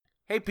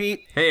Hey,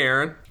 Pete. Hey,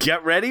 Aaron.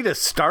 Get ready to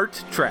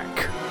start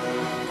Trek.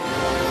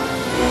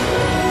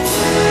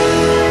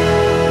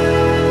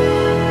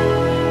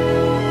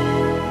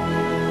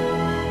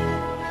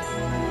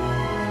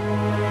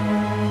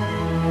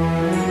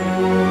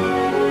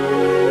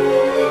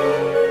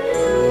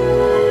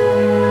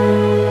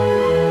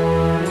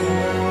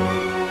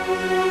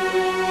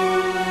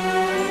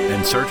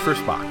 And search for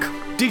Spock.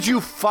 Did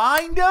you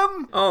find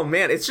him? Oh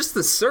man, it's just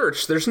the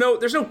search. There's no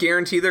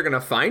guarantee they're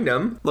gonna find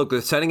him. Look, they're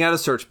setting out a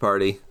search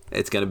party.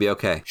 It's gonna be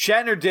okay.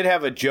 Shatner did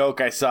have a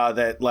joke I saw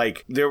that,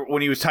 like, there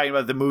when he was talking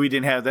about the movie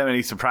didn't have that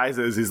many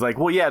surprises. He's like,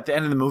 well, yeah, at the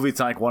end of the movie, it's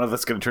not like one of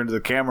us going to turn to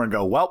the camera and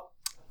go, well,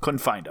 couldn't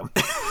find him.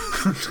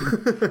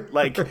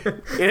 Like,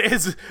 it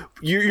is,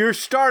 you're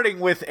starting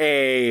with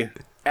a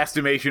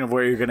estimation of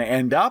where you're going to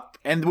end up,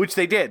 and which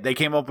they did. They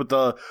came up with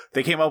the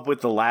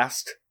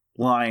last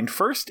line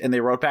first, and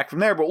they wrote back from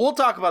there. But we'll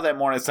talk about that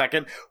more in a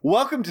second.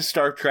 Welcome to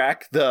Star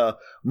Trek, the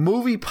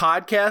movie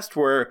podcast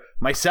where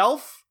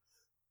myself,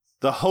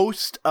 the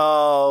host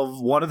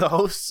of one of the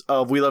hosts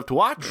of We Love to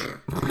Watch.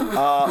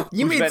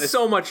 You made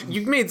so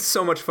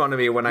much fun of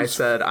me when I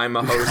said I'm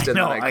a host and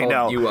then I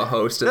called you a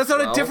host. That's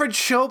on a different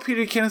show, Peter.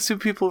 You can't assume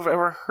people have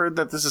ever heard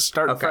that this is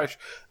starting fresh.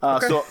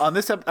 So on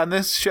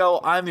this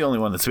show, I'm the only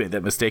one that's made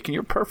that mistake, and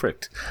you're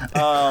perfect.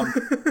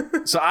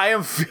 So I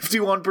am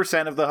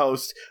 51% of the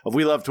host of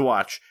We Love to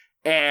Watch,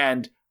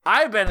 and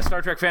I've been a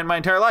Star Trek fan my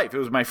entire life. It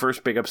was my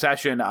first big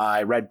obsession.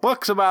 I read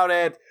books about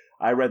it.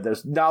 I read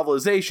those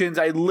novelizations.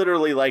 I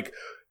literally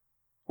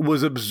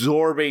was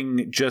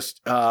absorbing just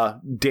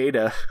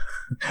data.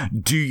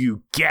 Do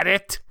you get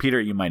it? Peter,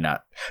 you might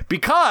not.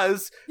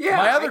 Because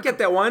I get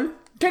that one.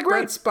 Okay, great.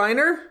 Brent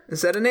Spiner?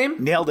 Is that a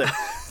name? Nailed it.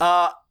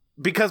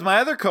 Because my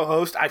other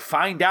co-host, I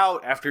find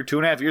out after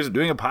 2.5 years of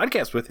doing a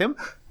podcast with him,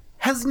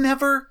 has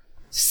never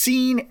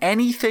seen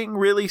anything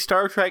really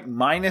Star Trek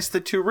minus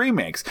the 2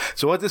 remakes.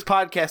 So what this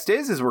podcast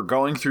is we're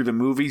going through the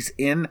movies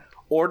in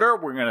order.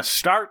 We're going to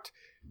start...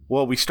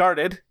 Well, we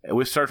started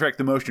with Star Trek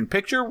The Motion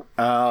Picture,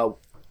 and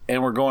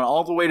we're going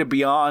all the way to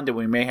Beyond, and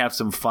we may have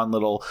some fun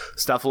little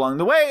stuff along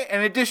the way.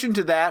 In addition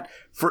to that,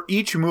 for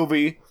each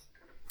movie,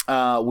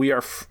 we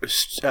are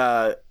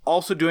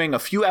also doing a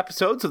few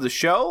episodes of the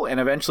show, and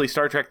eventually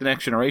Star Trek The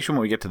Next Generation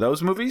when we get to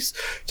those movies,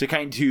 to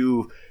kind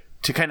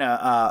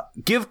of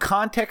give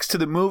context to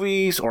the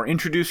movies or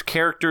introduce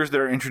characters that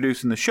are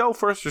introduced in the show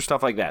first or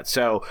stuff like that.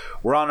 So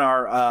we're on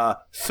our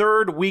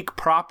third week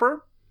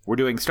proper. We're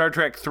doing Star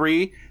Trek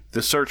 3,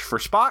 The Search for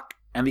Spock,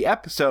 and the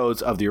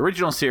episodes of the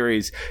original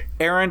series,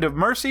 Errand of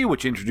Mercy,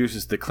 which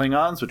introduces the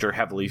Klingons, which are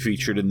heavily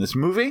featured in this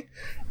movie,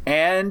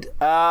 and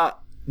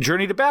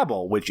Journey to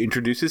Babel, which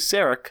introduces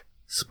Sarek,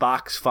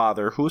 Spock's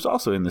father, who is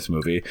also in this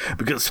movie,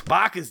 because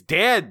Spock is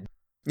dead.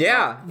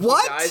 Yeah.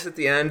 What? He dies at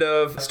the end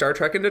of Star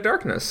Trek Into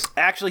Darkness.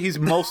 Actually, he's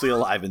mostly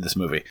alive in this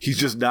movie. He's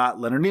just not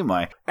Leonard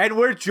Nimoy. And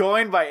we're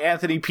joined by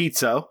Anthony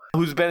Pizzo,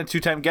 who's been a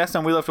 2-time guest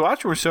on We Love to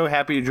Watch, and we're so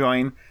happy to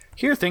join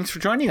here. Thanks for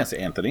joining us,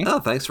 Anthony. Oh,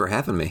 thanks for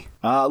having me.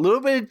 A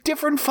little bit of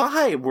different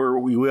vibe where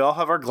we all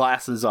have our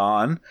glasses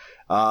on.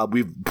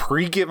 We've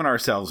pre-given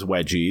ourselves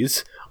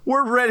wedgies.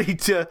 We're ready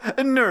to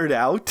nerd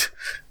out.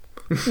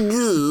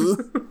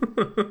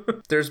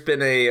 There's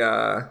been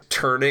a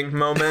turning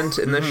moment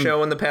in the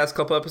show in the past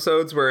couple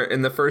episodes where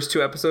in the first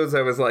 2 episodes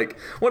I was like,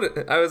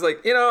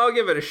 I'll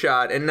give it a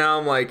shot. And now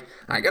I'm like,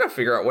 I gotta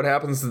figure out what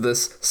happens to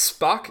this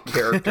Spock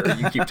character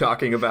you keep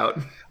talking about.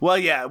 Well,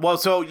 yeah. Well,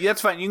 so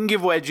that's fine. You can give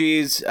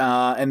wedgies.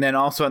 And then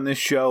also on this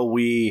show,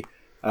 we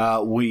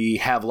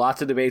have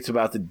lots of debates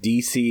about the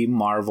DC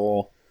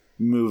Marvel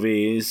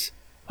movies.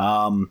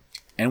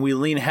 And we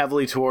lean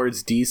heavily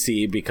towards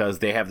DC because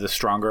they have the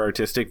stronger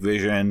artistic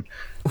vision.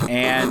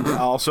 And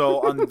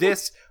also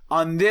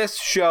on this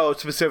show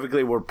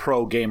specifically, we're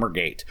pro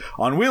Gamergate.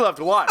 On We Love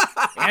to Watch,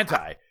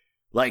 anti.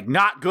 Like,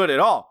 not good at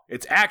all.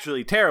 It's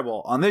actually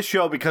terrible. On this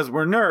show, because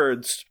we're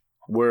nerds,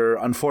 we're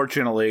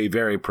unfortunately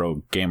very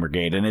pro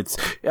Gamergate. And it's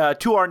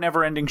to our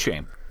never-ending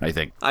shame, I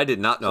think. I did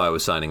not know I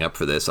was signing up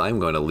for this. I'm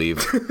going to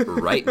leave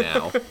right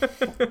now.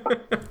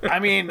 I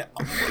mean,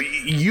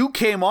 you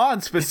came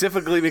on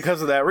specifically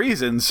because of that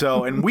reason.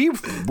 So, and we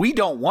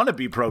don't want to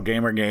be pro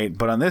Gamergate,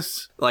 but on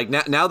this, like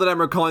now that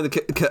I'm recalling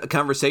the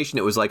conversation,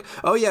 it was like,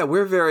 oh yeah,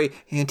 we're very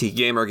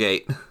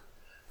anti-Gamergate.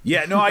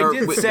 Yeah, no, I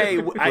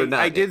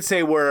did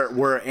say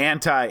we're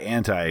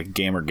anti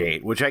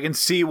Gamergate, which I can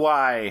see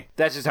why.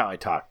 That's just how I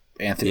talk,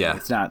 Anthony. Yeah.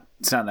 It's not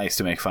nice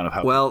to make fun of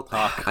how we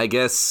talk. I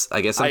guess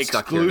I'm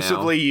stuck here now. I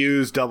exclusively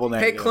use double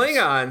negatives. Hey,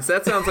 Klingons,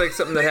 that sounds like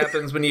something that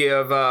happens when you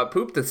have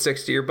poop that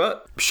sticks to your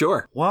butt.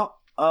 Sure. Well,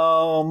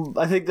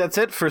 I think that's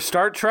it for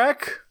Star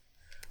Trek.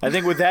 I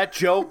think with that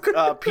joke,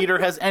 Peter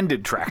has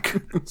ended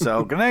Trek.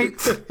 So good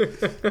night.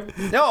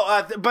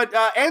 No, but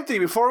Anthony,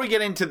 before we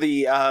get into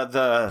the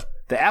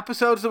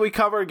episodes that we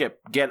cover,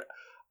 get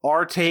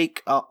our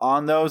take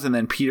on those, and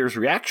then Peter's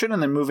reaction,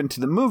 and then move into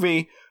the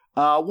movie.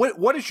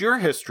 What is your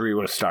history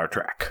with Star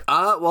Trek?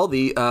 Well,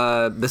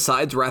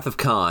 besides Wrath of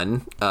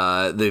Khan,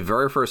 the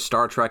very first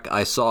Star Trek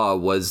I saw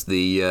was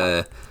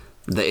the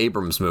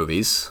Abrams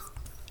movies.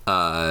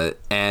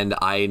 and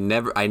I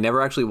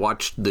never actually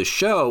watched the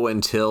show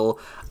until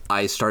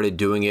I started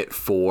doing it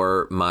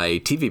for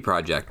my TV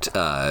project,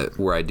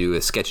 where I do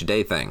a sketch a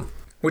day thing.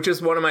 Which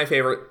is one of my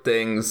favorite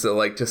things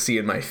to see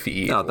in my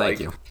feed. Oh, thank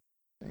you.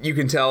 You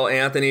can tell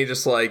Anthony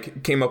just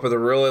came up with a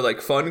really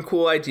fun,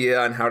 cool idea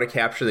on how to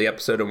capture the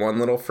episode in one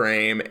little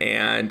frame,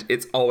 and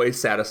it's always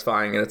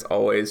satisfying and it's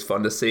always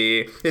fun to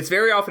see. It's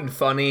very often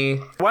funny.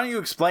 Why don't you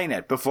explain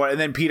it before, and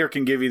then Peter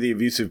can give you the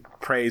abusive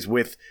praise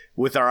with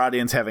our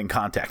audience having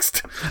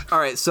context. All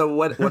right, so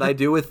what I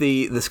do with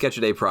the Sketch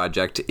a Day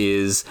project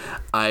is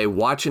I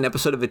watch an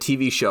episode of a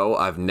TV show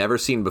I've never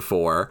seen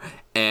before,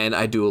 and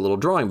I do a little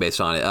drawing based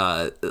on it.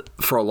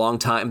 For a long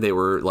time, they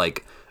were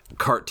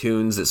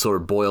cartoons that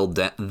sort of boiled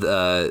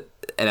an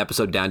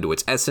episode down to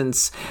its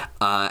essence,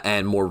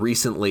 and more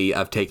recently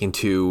I've taken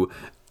to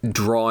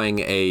drawing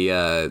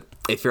a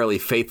fairly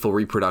faithful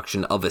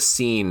reproduction of a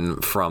scene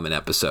from an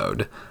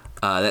episode.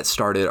 That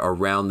started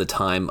around the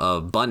time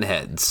of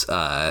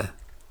Bunheads,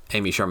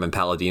 Amy Sherman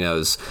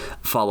Palladino's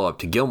follow-up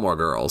to Gilmore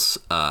Girls,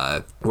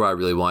 where I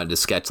really wanted to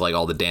sketch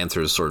all the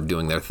dancers sort of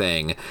doing their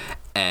thing,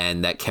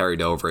 and that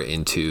carried over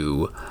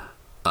into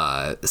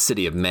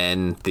City of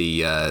Men,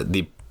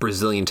 the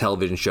Brazilian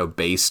television show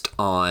based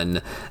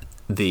on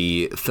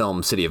the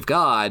film City of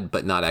God,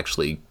 but not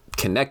actually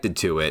connected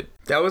to it.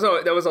 That was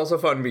also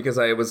fun because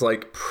I was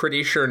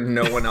pretty sure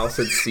no one else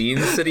had seen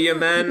City of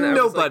Men.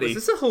 Nobody.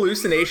 Was this a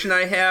hallucination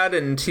I had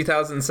in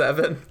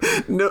 2007?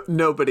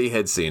 Nobody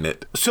had seen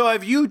it. So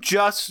have you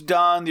just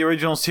done the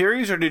original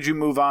series, or did you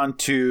move on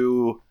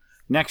to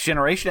Next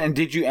Generation, and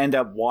did you end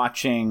up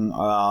watching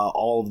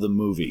all of the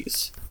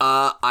movies?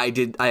 I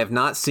did. I have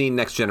not seen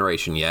Next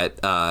Generation yet.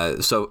 I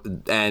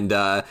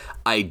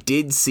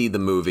did see the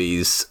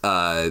movies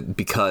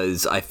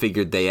because I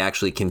figured they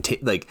actually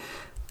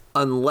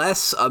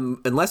unless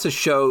a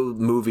show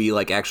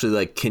movie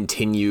actually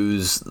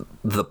continues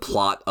the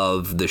plot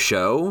of the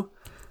show,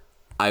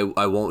 I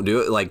won't do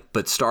it.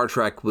 But Star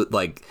Trek,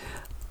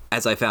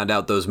 as I found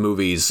out, those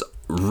movies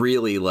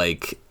really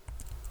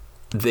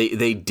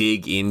they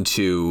dig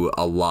into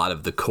a lot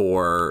of the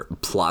core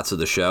plots of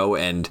the show,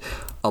 and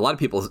a lot of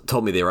people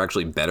told me they were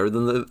actually better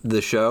than the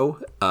show,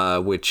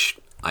 which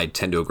I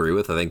tend to agree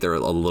with. I think they're a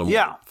little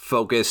more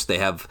focused. They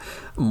have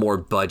more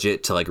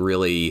budget to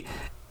really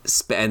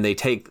and they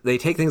take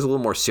things a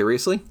little more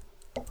seriously.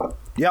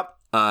 Yep.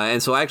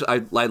 And so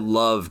I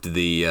loved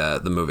the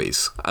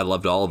movies. I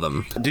loved all of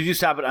them. Did you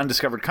stop at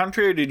Undiscovered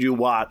Country, or did you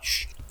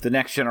watch the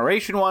Next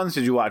Generation ones?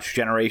 Did you watch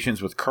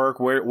Generations with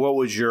Kirk? What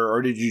was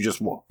or did you just...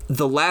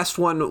 The last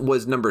one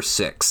was number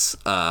 6.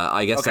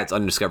 I guess that's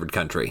Undiscovered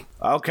Country.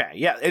 Okay,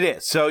 yeah, it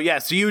is. So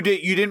you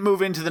didn't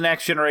move into the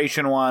Next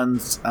Generation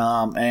ones,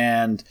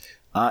 and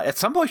at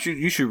some point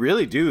you should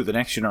really do the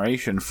Next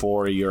Generation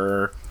for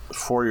your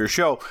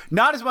show.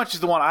 Not as much as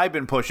the one I've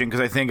been pushing,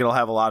 because I think it'll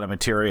have a lot of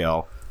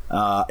material.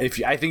 I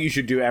think you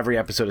should do every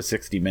episode of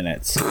 60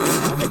 Minutes.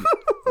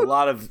 A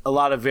lot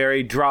of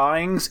varied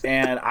drawings,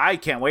 and I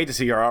can't wait to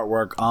see your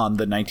artwork on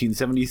the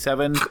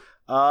 1977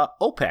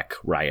 OPEC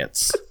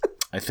riots.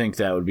 I think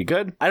that would be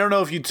good. I don't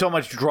know if you'd so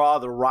much draw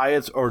the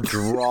riots or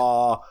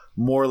draw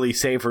Morley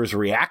Safer's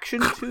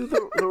reaction to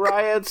the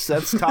riots.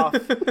 That's tough.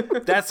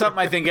 That's something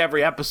I think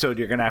every episode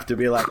you're going to have to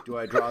be do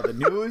I draw the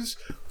news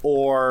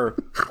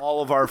or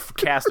all of our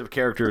cast of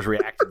characters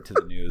reacting to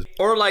the news?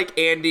 Or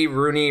Andy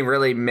Rooney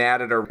really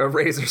mad at a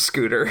Razor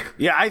scooter.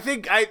 Yeah, I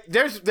think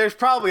there's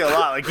probably a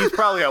lot. He's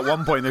probably at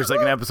one point, there's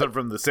an episode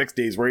from the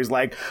 60s where he's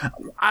like,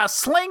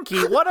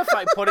 Slinky, what if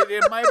I put it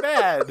in my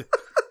bed?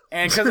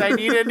 And because I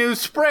need a new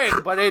spring,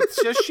 but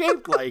it's just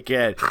shaped like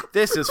it.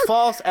 This is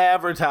false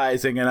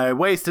advertising, and I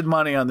wasted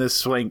money on this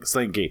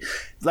Slinky.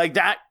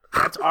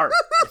 That's art,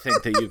 I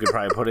think, that you could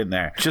probably put in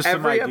there. Just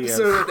every some ideas.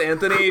 episode with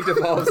Anthony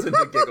devolves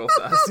into Giggle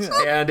Fest,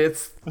 and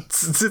it's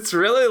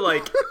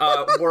really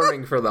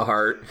warming for the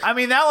heart. I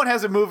mean, that one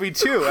has a movie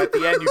too. At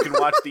the end, you can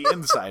watch The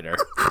Insider.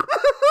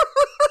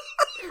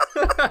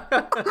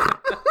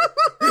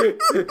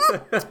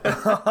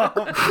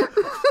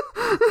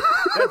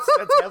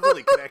 That's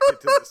heavily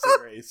connected to the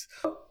series.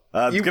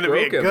 It's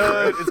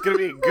gonna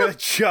be a good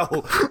show,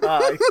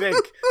 I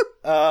think.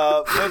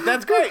 But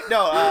that's great. No,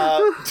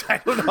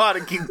 I don't know how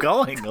to keep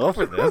going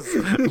over this.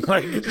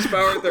 Just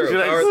power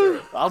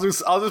through. I'll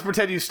just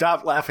pretend you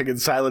stopped laughing and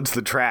silence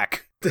the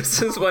track.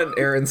 This is when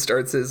Aaron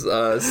starts his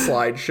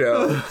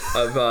slideshow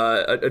of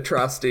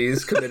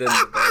atrocities committed in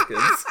the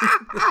Balkans.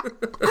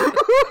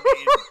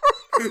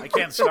 I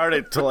can't start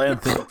it till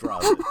Anthony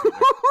draws it.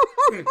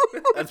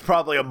 That's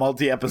probably a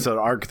multi-episode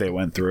arc they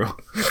went through.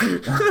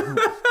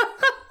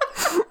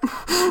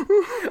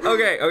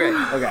 Okay.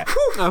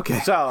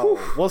 So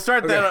we'll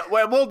start that.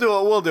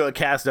 We'll do a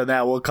cast on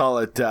that. We'll call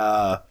it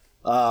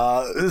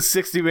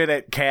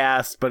 60-minute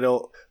cast, but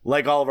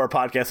like all of our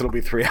podcasts, it'll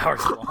be 3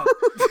 hours long.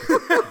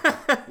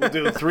 We'll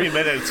do 3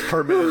 minutes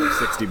per minute of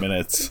 60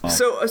 minutes.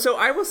 So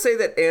I will say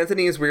that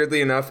Anthony is weirdly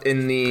enough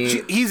in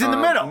the he's in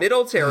the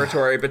middle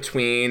territory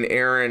between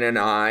Aaron and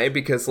I,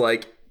 because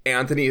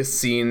Anthony has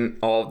seen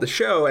all of the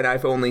show, and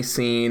I've only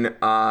seen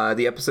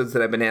the episodes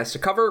that I've been asked to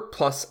cover,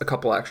 plus a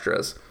couple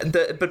extras.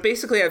 But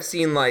basically, I've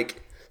seen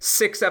like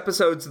 6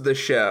 episodes of the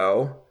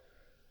show.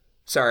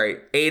 Sorry,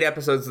 8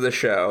 episodes of the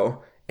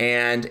show.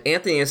 And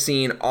Anthony has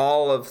seen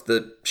all of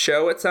the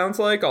show, it sounds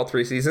like, all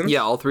 3 seasons.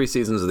 Yeah, all 3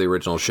 seasons of the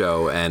original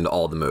show and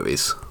all the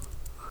movies.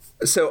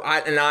 So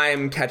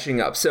I'm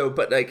catching up.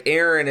 But like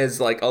Aaron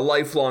is like a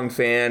lifelong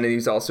fan, and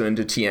he's also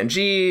into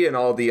TNG and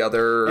all the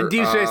other. And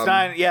Deep Space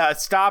Nine, it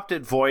stopped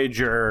at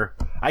Voyager.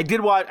 I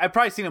did watch. I've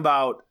probably seen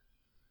about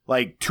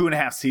like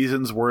 2.5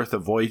 seasons worth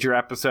of Voyager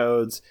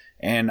episodes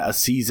and a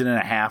season and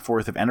a half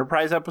worth of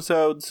Enterprise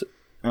episodes.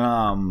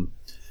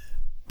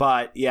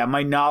 But yeah,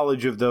 my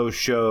knowledge of those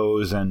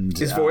shows and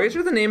is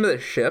Voyager the name of the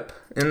ship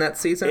in that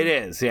season? It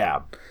is, yeah.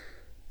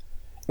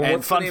 Well,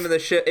 what's the name of the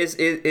ship? Is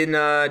in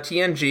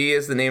TNG?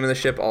 Is the name of the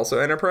ship also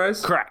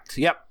Enterprise? Correct.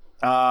 Yep.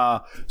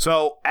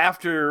 So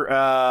after,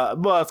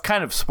 it's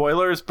kind of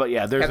spoilers, but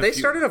yeah, there's. Have they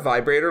started a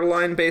vibrator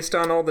line based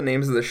on all the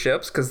names of the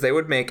ships? Because they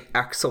would make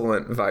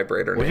excellent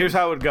vibrator names. Here's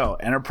how it would go: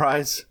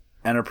 Enterprise,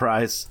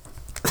 Enterprise.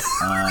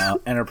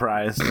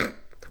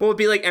 Well, it'd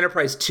be like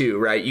Enterprise 2,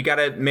 right? You got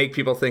to make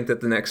people think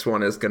that the next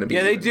one is going to be.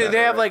 Yeah, they do. Better,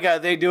 they have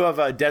right? They do have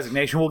a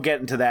designation. We'll get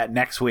into that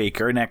next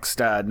week or next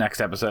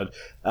episode.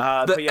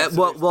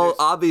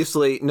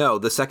 Obviously, no.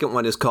 The second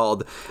one is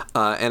called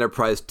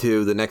Enterprise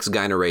 2: The Next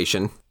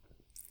Gyneration.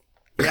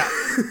 Yeah.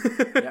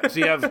 So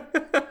you have,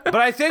 but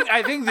I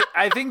think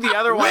the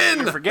other one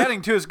you're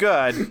forgetting too is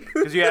good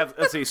because you have,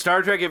 let's see,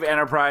 Star Trek, you have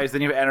Enterprise,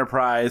 then you have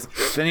Enterprise,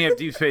 then you have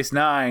Deep Space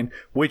Nine,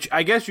 which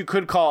I guess you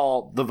could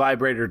call the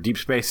vibrator Deep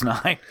Space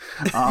Nine.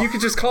 You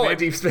could just call it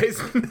Deep Space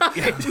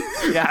Nine.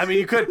 Yeah, I mean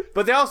you could,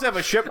 but they also have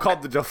a ship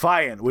called the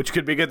Defiant, which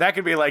could be good. That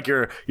could be like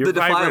your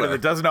vibrator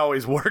that doesn't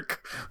always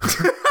work.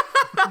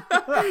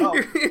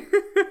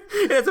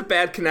 It's a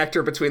bad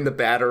connector between the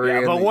battery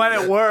and but when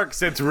it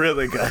works, it's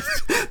really good.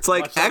 It's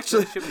like,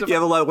 actually, you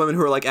have a lot of women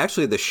who are like,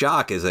 actually, the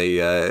shock is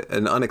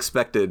an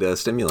unexpected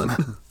stimulant.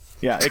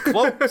 Yeah, it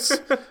cloaks.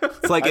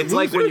 It's like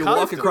when you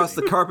walk across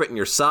the carpet in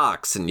your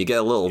socks and you get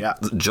a little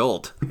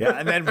jolt. Yeah,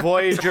 and then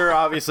Voyager,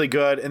 obviously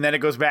good, and then it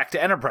goes back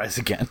to Enterprise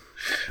again.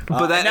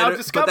 But that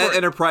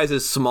Enterprise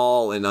is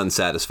small and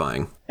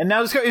unsatisfying. And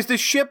now is the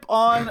ship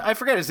on? I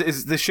forget.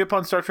 Is the ship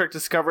on Star Trek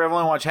Discovery? I've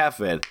only watched half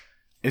of it.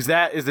 Is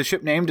the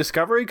ship named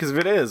Discovery? Because if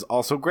it is,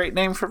 also great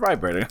name for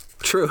vibrator.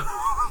 True.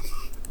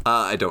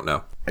 I don't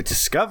know. I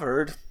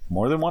discovered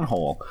more than one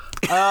hole.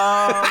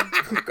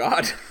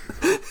 God.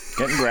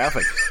 Getting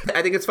graphic.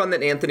 I think it's fun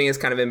that Anthony is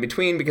kind of in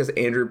between because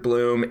Andrew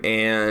Bloom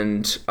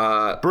and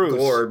Bruce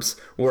Glorbs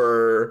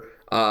were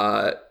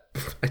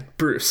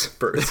Bruce.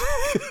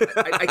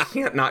 I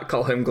can't not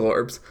call him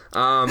Glorbs.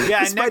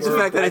 Despite the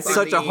fact that it's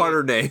such a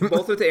harder name.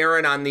 Both with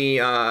Aaron on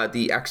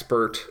the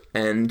expert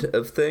end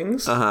of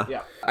things. Uh-huh.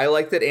 Yeah. I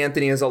like that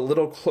Anthony is a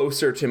little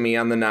closer to me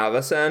on the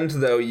novice end,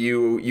 though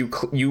you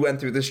went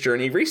through this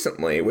journey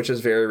recently, which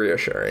is very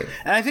reassuring.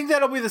 And I think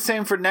that'll be the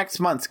same for next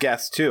month's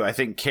guest, too. I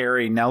think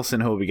Carrie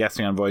Nelson, who will be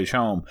guesting on Voyage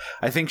Home,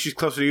 I think she's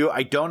closer to you.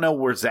 I don't know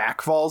where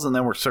Zach falls, and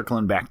then we're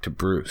circling back to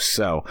Bruce.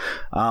 So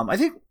I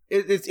think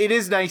it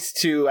is nice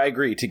to, I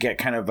agree, to get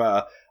kind of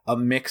a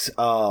mix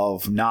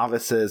of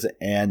novices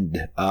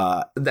and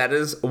that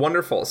is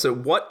wonderful. So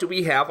what do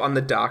we have on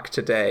the dock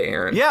today,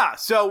 Aaron? Yeah,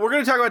 so we're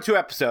going to talk about 2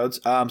 episodes.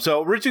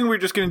 So originally we were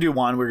just going to do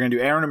one. We're going to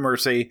do Aaron and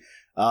Mercy.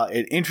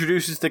 It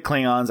introduces the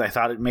Klingons. I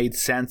thought it made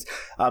sense.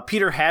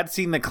 Peter had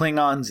seen the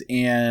Klingons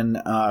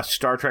in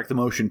Star Trek The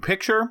Motion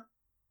Picture.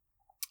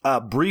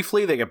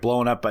 Briefly, they get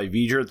blown up by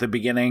V'ger at the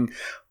beginning.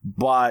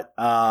 But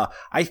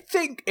I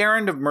think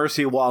Errand of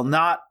Mercy, while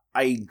not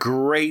a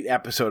great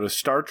episode of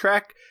Star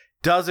Trek,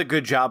 does a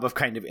good job of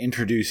kind of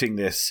introducing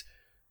this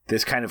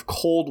kind of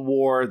Cold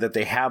War that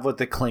they have with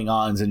the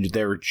Klingons and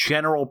their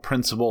general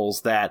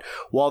principles that,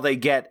 while they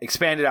get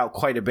expanded out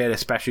quite a bit,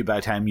 especially by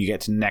the time you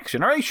get to Next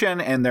Generation,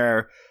 and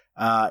they're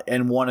a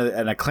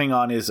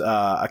Klingon is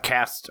a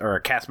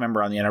cast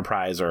member on the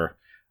Enterprise, or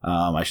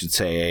I should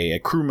say a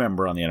crew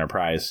member on the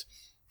Enterprise.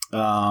 They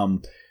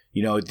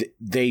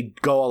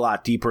go a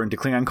lot deeper into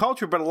Klingon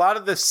culture, but a lot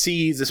of the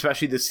seeds,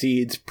 especially the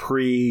seeds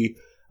pre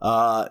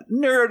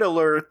nerd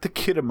alert, the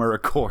Khitomer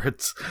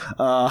Accords,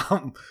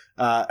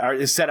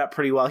 is set up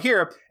pretty well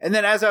here. And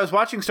then as I was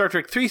watching Star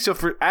Trek 3,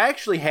 I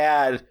actually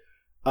had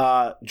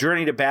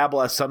Journey to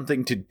Babel as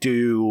something to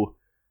do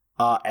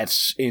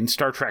in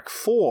Star Trek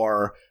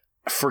 4,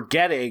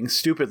 forgetting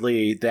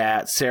stupidly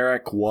that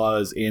Sarek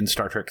was in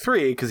Star Trek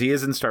 3 because he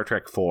is in Star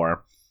Trek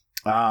 4.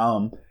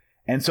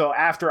 And so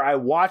after I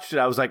watched it,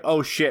 I was like,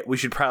 oh shit, we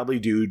should probably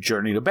do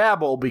Journey to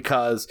Babel,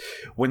 because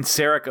when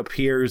Sarek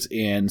appears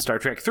in Star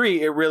Trek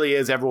 3, it really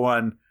is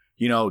everyone,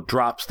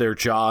 drops their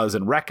jaws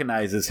and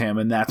recognizes him.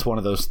 And that's one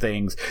of those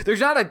things. There's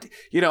not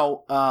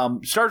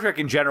Star Trek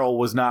in general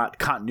was not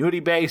continuity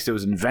based. It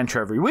was an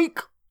adventure every week.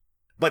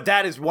 But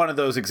that is one of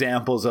those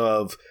examples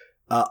of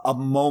a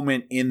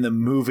moment in the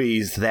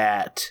movies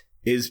that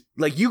is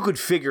like you could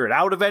figure it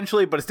out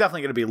eventually, but it's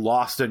definitely going to be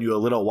lost on you a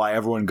little why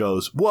everyone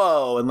goes,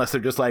 whoa, unless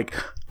they're just like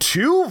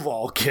 2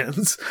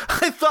 Vulcans.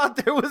 I thought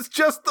there was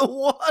just the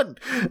one.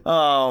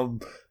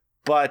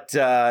 But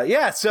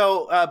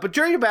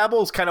Journey to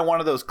Babel is kind of one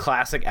of those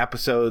classic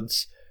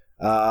episodes.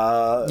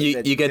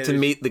 You get to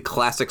meet the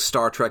classic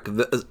Star Trek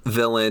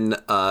villain,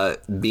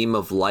 Beam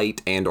of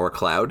Light and or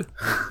Cloud.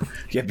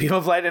 Yeah, Beam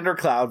of Light and or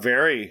Cloud,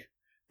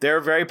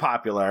 they're very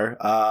popular.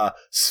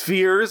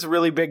 Sphere's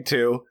really big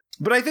too.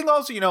 But I think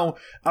also, on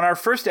our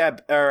first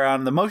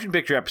on the motion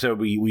picture episode,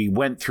 we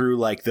went through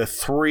like the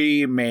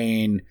 3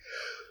 main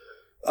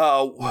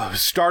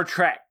Star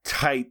Trek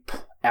type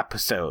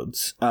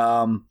episodes.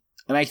 And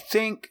I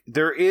think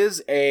there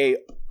is a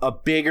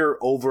bigger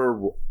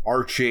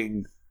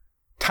overarching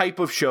type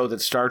of show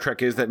that Star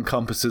Trek is that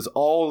encompasses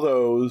all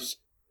those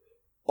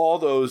mini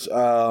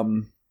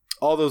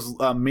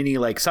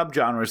like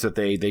subgenres that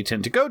they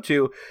tend to go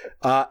to,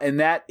 and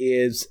that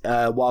is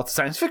while it's a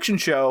science fiction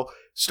show,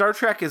 Star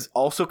Trek is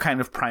also kind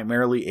of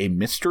primarily a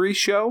mystery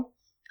show.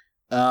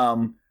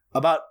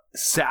 About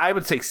I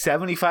would say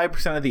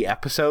 75% of the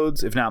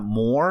episodes, if not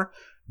more,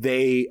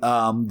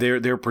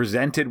 they're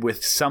presented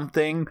with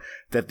something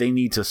that they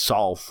need to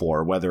solve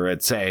for, whether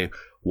it's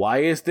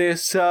why is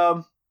this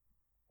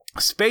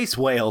space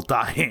whale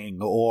dying,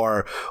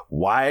 or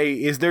why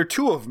is there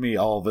 2 of me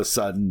all of a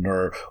sudden,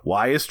 or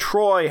why is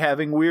Troy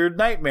having weird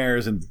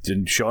nightmares and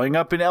showing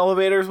up in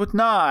elevators with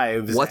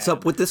knives? What's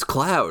up with this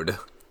cloud?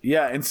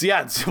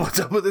 What's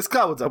up with this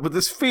cloud? What's up with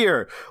this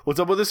sphere? What's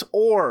up with this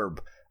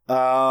orb?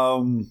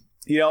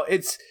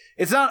 It's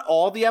not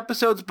all the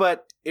episodes,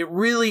 but it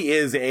really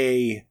is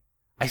I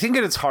think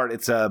at its heart,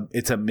 it's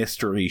a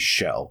mystery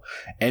show.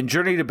 And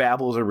Journey to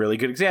Babel is a really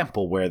good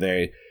example where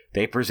they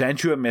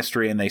present you a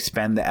mystery and they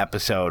spend the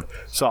episode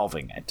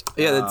solving it.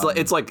 Yeah,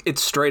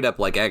 it's straight up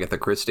like Agatha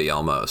Christie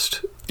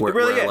almost. It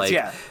really is,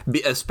 yeah.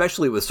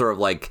 Especially with sort of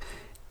like,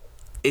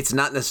 it's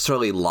not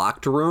necessarily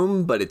locked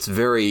room, but it's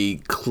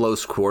very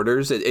close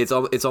quarters. It's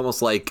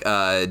almost like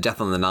Death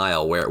on the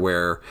Nile,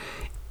 where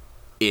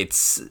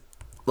it's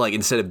like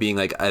instead of being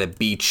like at a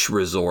beach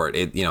resort,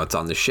 it's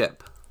on the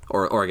ship,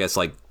 or I guess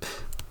like,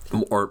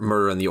 or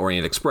Murder on the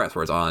Orient Express,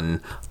 where it's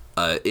on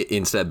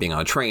instead of being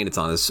on a train, it's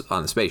on a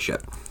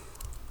spaceship.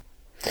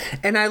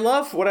 And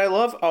what I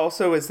love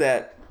also is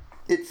that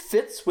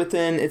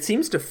it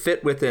seems to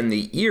fit within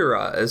the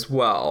era as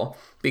well,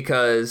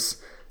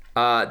 because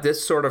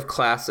this sort of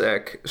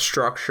classic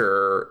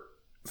structure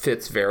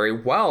fits very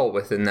well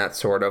within that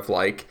sort of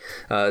like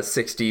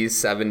 60s,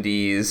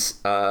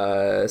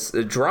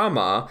 70s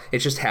drama. It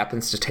just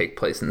happens to take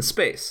place in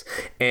space.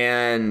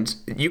 And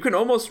you can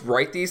almost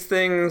write these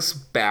things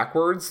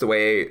backwards, the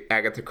way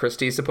Agatha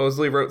Christie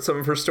supposedly wrote some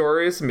of her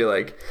stories, and be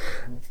like,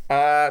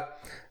 a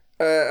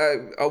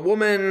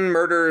woman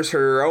murders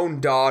her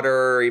own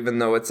daughter, even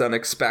though it's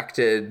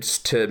unexpected,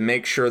 to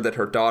make sure that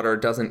her daughter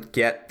doesn't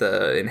get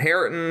the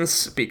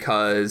inheritance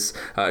because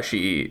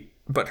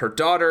but her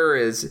daughter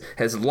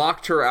has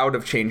locked her out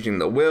of changing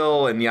the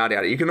will, and yada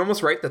yada. You can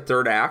almost write the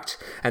 3rd act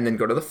and then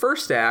go to the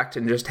 1st act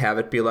and just have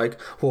it be like,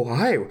 well,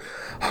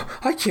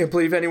 I can't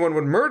believe anyone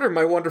would murder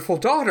my wonderful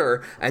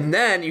daughter. And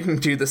then you can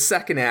do the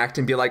 2nd act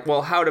and be like,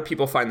 well, how do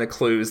people find the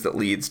clues that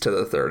leads to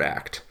the 3rd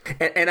act?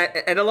 And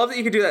I love that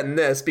you can do that in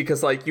this,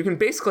 because like you can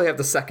basically have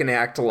the 2nd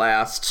act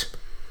last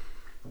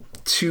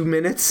 2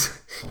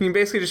 minutes. You can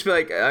basically just be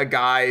like, a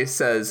guy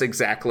says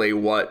exactly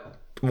why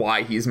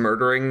he's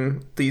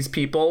murdering these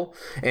people,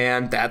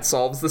 and that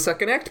solves the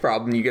 2nd act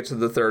problem. You get to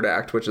the 3rd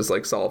act, which is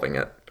like solving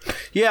it.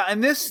 Yeah,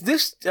 and this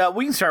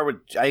we can start with,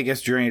 I guess,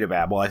 Journey to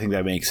Babel. I think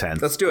that makes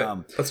sense. Let's do it.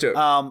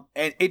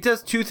 And it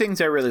does 2 things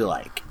I really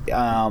like.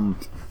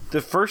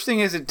 The first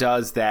thing is it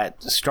does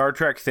that Star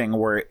Trek thing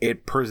where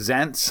it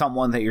presents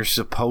someone that you're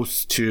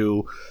supposed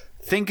to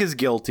think is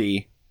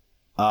guilty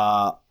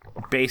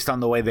based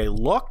on the way they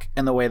look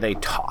and the way they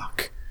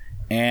talk.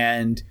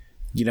 And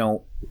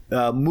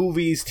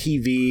movies,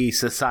 TV,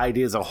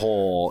 society as a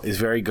whole is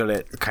very good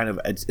at kind of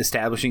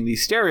establishing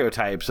these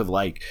stereotypes of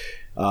like,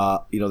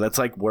 that's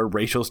like where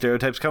racial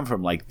stereotypes come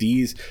from. Like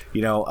these,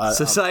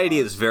 society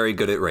is very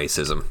good at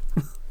racism.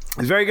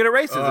 It's very good at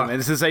racism, and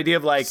it's this idea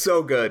of like,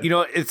 so good.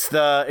 It's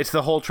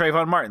the whole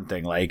Trayvon Martin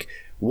thing. Like,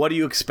 what do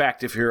you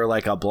expect if you're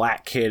like a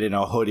black kid in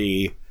a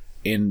hoodie?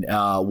 In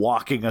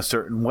walking a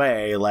certain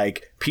way,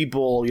 like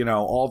people,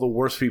 all the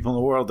worst people in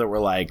the world that were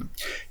like,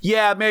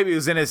 yeah, maybe he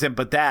was innocent,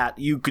 but that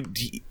you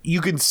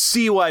can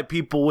see why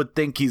people would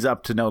think he's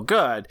up to no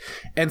good.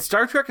 And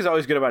Star Trek is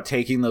always good about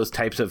taking those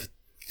types of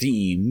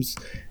themes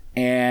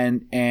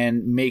and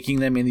making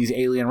them in these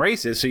alien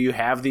races. So you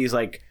have these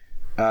like,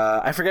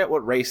 I forget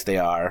what race they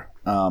are.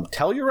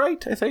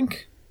 Tellurite, I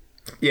think.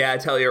 Yeah,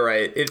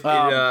 Tellurite.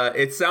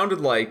 It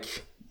sounded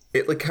like.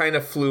 It like kind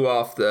of flew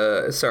off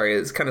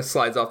it kind of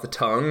slides off the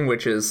tongue,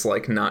 which is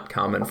like not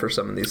common for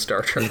some of these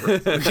Star Trek.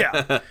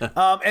 Yeah.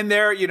 And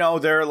they're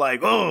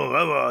like,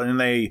 and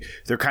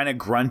they're kind of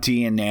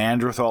grunty and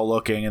Neanderthal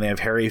looking, and they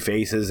have hairy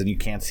faces and you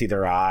can't see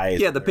their eyes.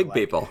 Yeah, the pig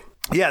people.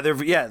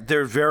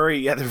 they're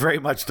very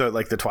much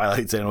like the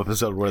Twilight Zone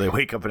episode where they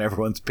wake up and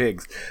everyone's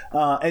pigs.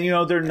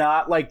 And they're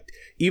not like,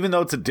 even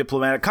though it's a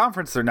diplomatic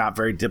conference, they're not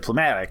very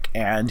diplomatic.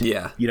 And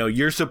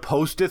you're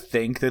supposed to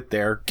think that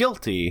they're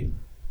guilty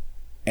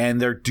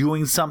and they're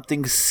doing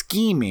something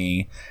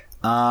schemy.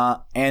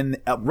 And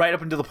right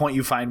up until the point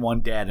you find one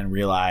dead and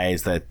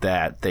realize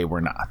that they were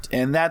not.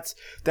 And that's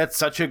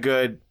such a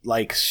good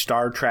like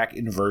Star Trek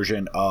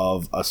inversion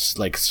of a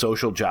like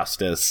social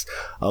justice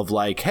of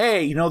like,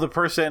 hey, the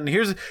person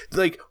here's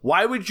like,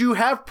 why would you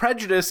have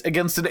prejudice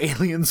against an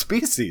alien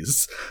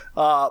species?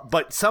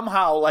 But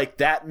somehow like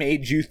that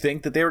made you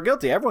think that they were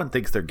guilty. Everyone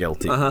thinks they're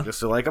guilty.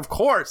 Just like, of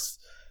course.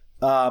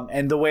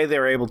 And the way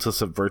they're able to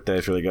subvert that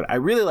is really good. I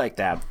really like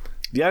that.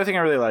 The other thing I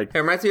really like... It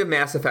reminds me of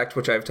Mass Effect,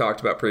 which I've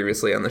talked about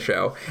previously on the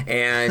show,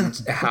 and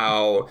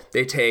how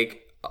they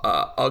take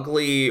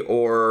ugly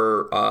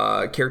or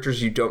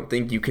characters you don't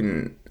think you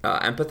can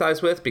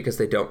empathize with because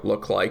they don't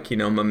look like,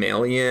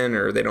 mammalian,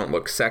 or they don't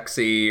look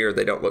sexy, or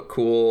they don't look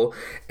cool,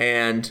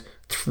 and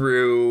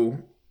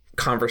through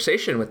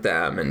conversation with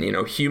them and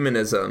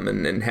humanism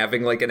and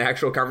having like an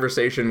actual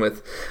conversation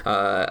with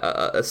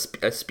a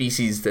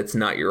species that's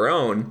not your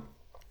own,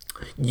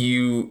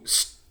 you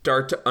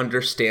start to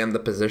understand the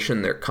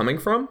position they're coming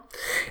from.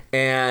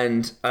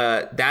 And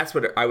that's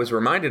what I was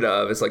reminded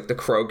of, is like the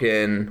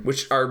Krogan,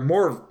 which are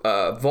more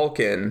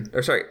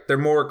they're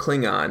more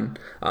Klingon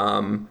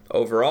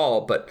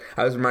overall, but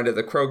I was reminded of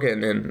the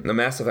Krogan in the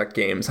Mass Effect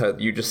games, how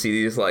you just see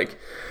these like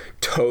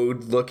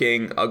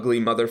toad-looking ugly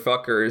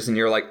motherfuckers, and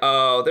you're like,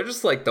 oh, they're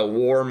just like the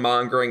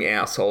warmongering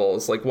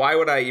assholes. Like, why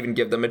would I even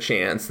give them a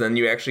chance? Then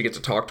you actually get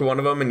to talk to one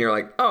of them, and you're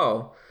like,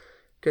 oh,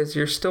 because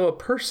you're still a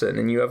person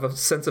and you have a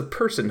sense of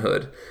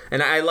personhood.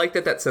 And I like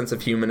that sense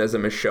of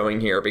humanism is showing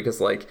here, because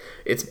like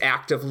it's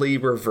actively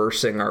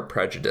reversing our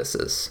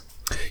prejudices.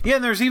 Yeah,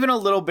 and there's even a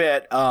little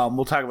bit,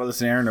 we'll talk about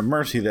this in Errand of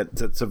Mercy,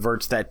 that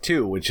subverts that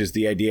too, which is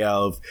the idea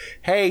of,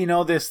 hey,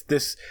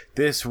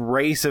 this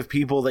race of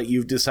people that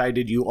you've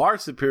decided you are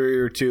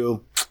superior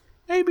to,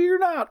 maybe you're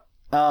not.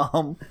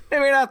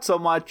 Maybe not so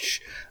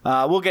much.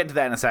 We'll get into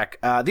that in a sec.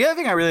 The other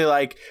thing I really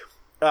like,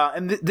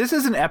 and this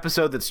is an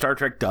episode that Star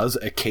Trek does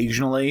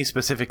occasionally,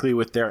 specifically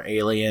with their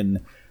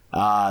alien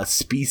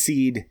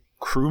specied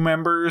crew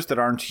members that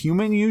aren't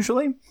human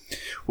usually,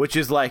 which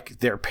is like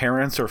their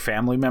parents or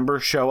family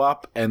members show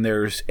up and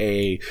there's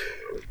a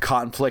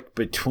conflict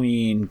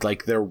between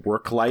like their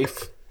work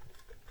life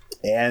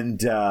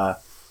and their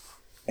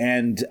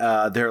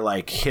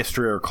like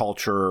history or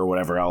culture or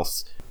whatever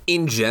else.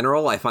 In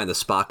general, I find the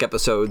Spock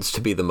episodes to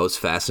be the most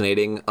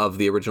fascinating of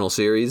the original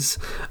series,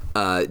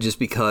 just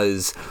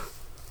because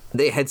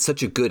they had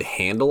such a good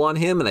handle on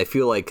him, and I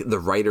feel like the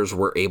writers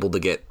were able to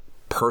get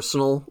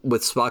personal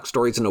with Spock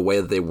stories in a way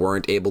that they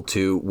weren't able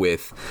to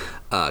with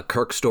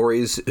Kirk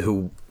stories,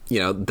 who,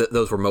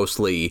 those were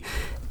mostly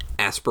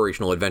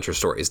aspirational adventure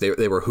stories.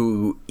 They were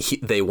who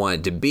they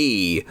wanted to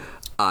be,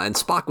 and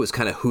Spock was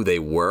kind of who they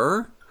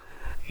were.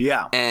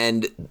 Yeah.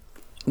 And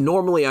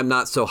normally I'm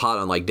not so hot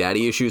on like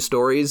daddy issue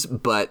stories,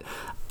 but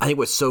I think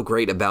what's so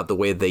great about the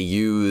way they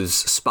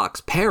use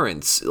Spock's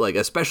parents, like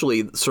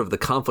especially sort of the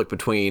conflict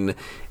between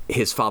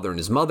his father and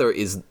his mother,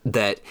 is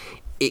that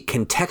it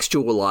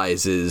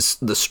contextualizes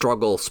the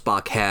struggle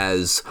Spock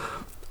has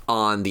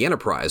on the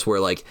Enterprise, where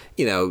like,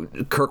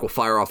 Kirk will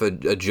fire off a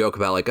joke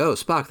about like, oh,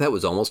 Spock, that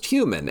was almost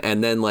human.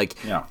 And then like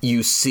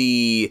you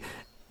see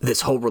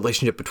this whole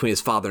relationship between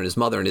his father and his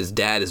mother, and his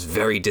dad is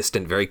very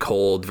distant, very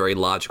cold, very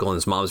logical, and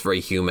his mom's very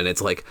human.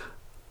 It's like,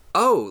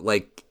 oh,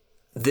 like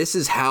this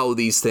is how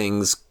these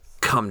things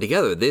come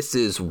together. This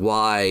is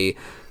why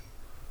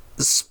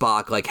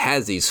Spock like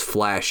has these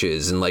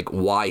flashes, and like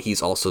why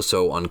he's also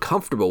so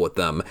uncomfortable with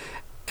them.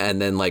 And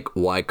then like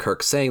why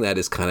Kirk saying that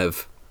is kind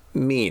of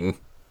mean.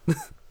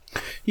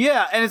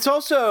 Yeah, and it's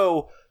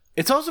also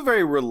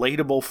very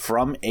relatable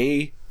from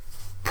a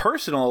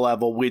personal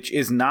level, which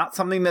is not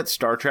something that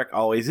Star Trek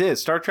always is.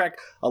 Star Trek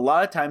a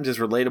lot of times is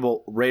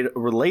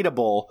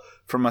relatable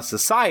from a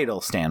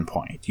societal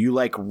standpoint. You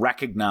like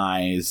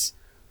recognize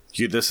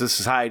this is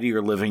society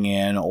you're living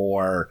in,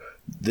 or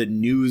the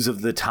news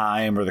of the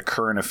time or the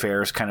current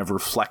affairs kind of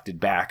reflected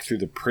back through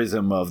the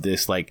prism of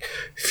this like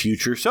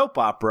future soap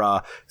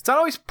opera. It's not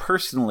always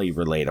personally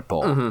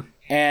relatable. Mm-hmm.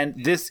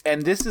 And this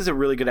is a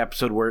really good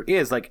episode where it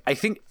is. Like, I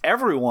think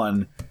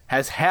everyone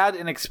has had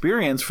an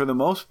experience for the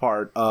most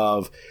part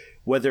of,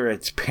 whether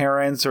it's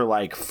parents or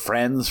like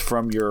friends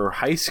from your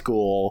high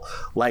school,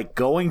 like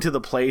going to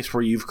the place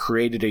where you've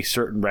created a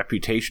certain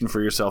reputation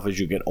for yourself as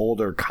you get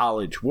older,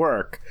 college,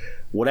 work,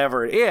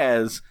 whatever it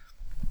is,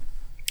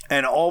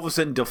 and all of a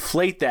sudden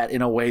deflate that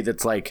in a way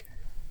that's like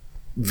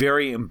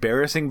very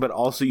embarrassing, but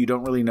also you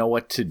don't really know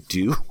what to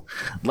do.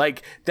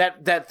 Like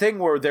that thing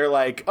where they're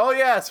like, oh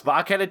yeah,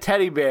 Spock had a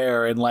teddy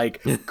bear, and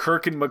like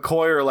Kirk and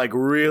McCoy are like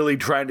really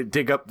trying to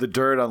dig up the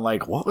dirt on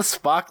like, what was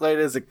Spock like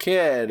as a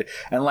kid?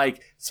 And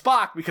like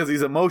Spock, because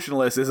he's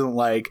emotionless, isn't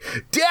like,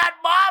 Dad,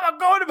 Mom, I'm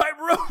going to my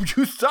room,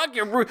 you suck,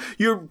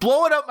 you're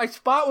blowing up my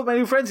spot with my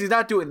new friends. He's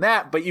not doing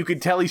that, but you can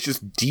tell he's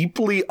just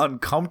deeply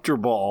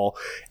uncomfortable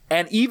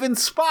And even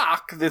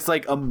Spock, this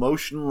like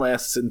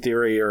emotionless in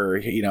theory or,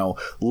 you know,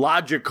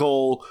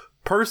 logical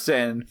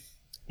person,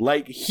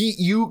 like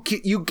you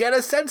get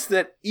a sense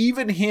that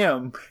even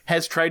him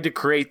has tried to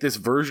create this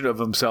version of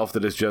himself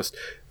that is just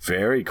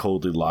very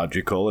coldly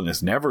logical and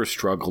has never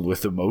struggled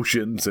with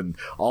emotions and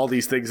all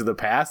these things in the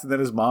past. And then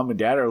his mom and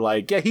dad are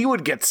like, yeah, he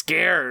would get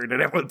scared,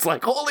 and everyone's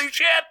like, holy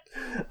shit.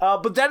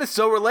 But that is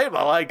so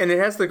relatable. Like, and it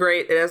has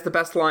the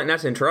best line, not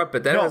to interrupt,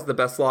 but that has the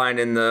best line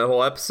in the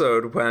whole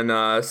episode when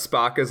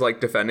Spock is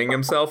like defending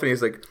himself and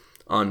he's like,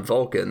 on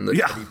Vulcan, the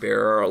teddy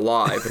bear are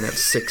alive and have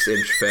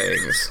 6-inch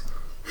fangs.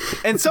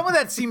 And some of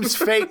that seems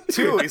fake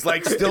too. He's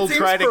like still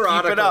trying to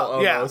keep it up,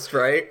 almost,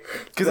 right?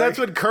 Because that's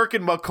when Kirk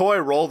and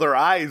McCoy roll their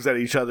eyes at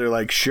each other,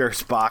 like, "Sure,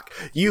 Spock,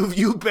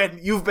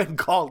 you've been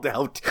called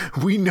out.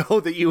 We know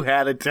that you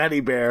had a teddy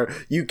bear.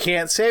 You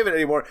can't save it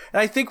anymore."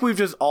 And I think we've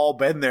just all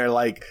been there,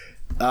 like.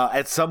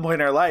 At some point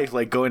in our life,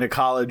 like going to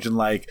college and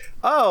like,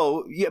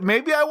 oh, yeah,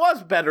 maybe I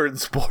was better in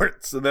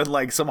sports. And then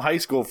like some high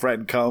school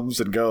friend comes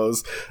and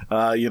goes,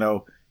 you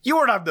know, you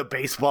weren't on the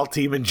baseball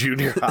team in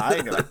junior high.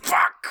 And you're like,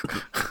 fuck.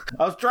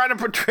 I was trying to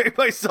portray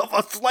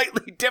myself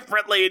slightly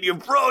differently and you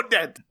ruined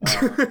it.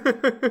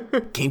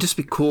 Can you just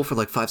be cool for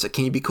like 5 seconds?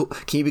 Can you be cool?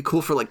 Can you be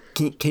cool for like,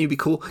 can you be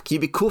cool? Can you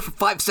be cool for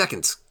 5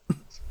 seconds?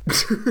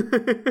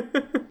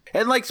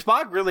 And like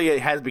Spock really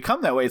has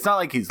become that way. It's not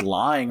like he's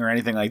lying or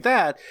anything like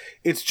that.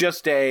 It's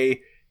just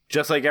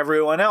like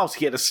everyone else,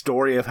 he had a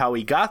story of how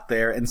he got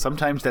there, and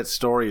sometimes that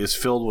story is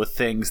filled with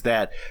things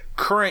that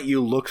current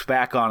you looks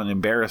back on in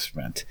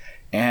embarrassment.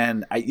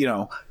 And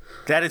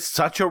that is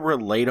such a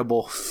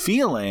relatable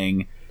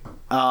feeling.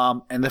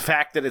 And the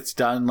fact that it's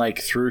done like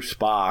through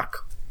Spock.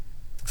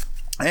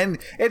 And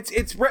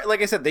it's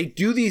like I said, they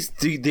do this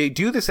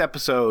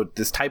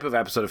type of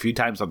episode a few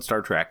times on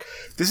Star Trek.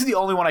 This is the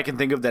only one I can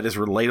think of that is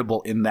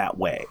relatable in that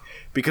way,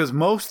 because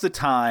most of the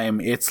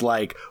time it's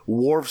like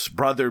Worf's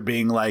brother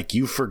being like,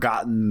 "You've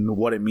forgotten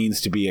what it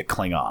means to be a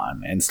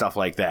Klingon" and stuff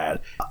like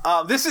that.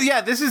 This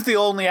is the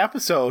only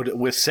episode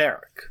with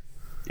Sarek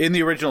in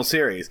the original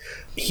series.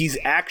 He's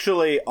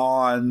actually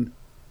on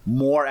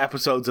more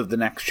episodes of The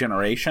Next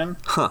Generation,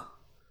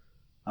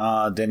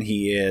 than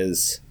he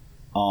is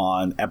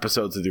on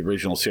episodes of the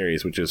original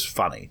series, which is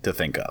funny to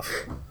think of.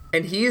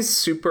 And he is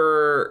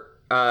super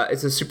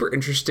it's a super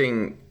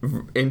interesting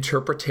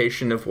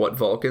interpretation of what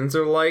Vulcans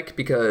are like,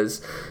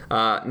 because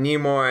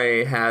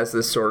Nimoy has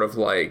this sort of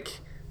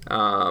like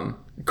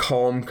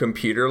calm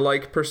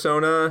computer-like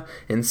persona,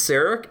 and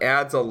Sarek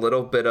adds a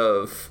little bit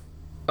of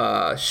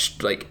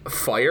like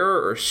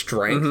fire or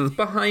strength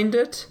behind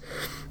it.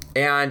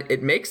 And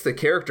it makes the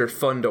character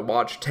fun to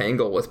watch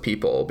tangle with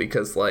people,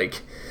 because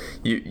like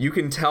you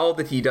can tell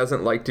that he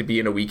doesn't like to be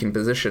in a weakened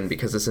position,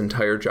 because his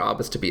entire job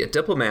is to be a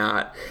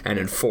diplomat and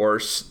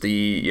enforce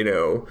the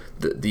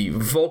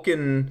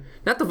Vulcan,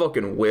 not the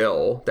Vulcan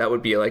will, that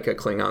would be like a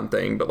Klingon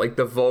thing, but like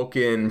the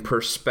Vulcan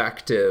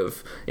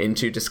perspective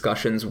into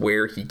discussions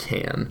where he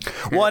can.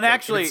 Well, and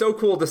actually it's so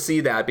cool to see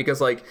that,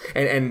 because like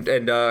and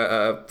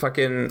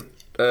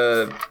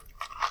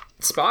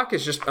Spock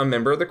is just a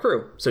member of the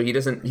crew, so he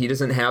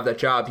doesn't have that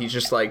job. He's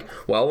just like,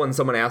 well, when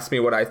someone asks me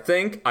what I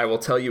think, I will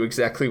tell you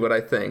exactly what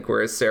I think.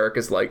 Whereas Sarek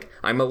is like,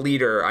 I'm a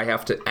leader, I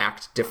have to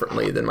act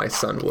differently than my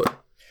son would.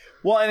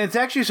 Well, and it's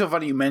actually so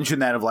funny you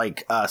mentioned that of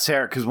like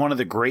Sarek, because one of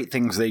the great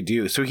things they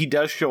do, so he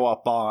does show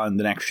up on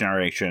The Next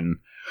Generation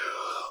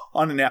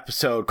on an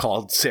episode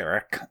called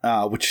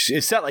Sarek, which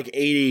is set like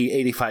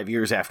 85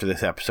 years after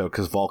this episode,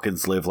 because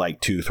Vulcans live like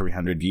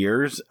 200-300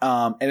 years.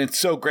 And it's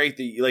so great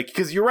that, like,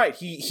 because you're right,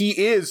 he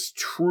is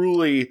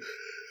truly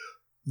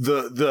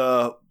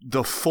the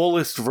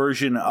fullest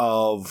version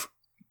of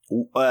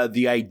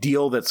the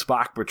ideal that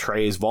Spock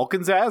portrays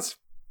Vulcans as.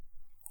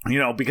 You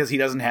know, because he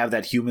doesn't have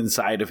that human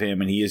side of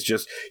him, and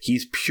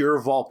he's pure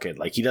Vulcan.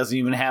 Like, he doesn't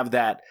even have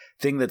that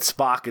thing that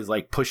Spock is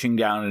like pushing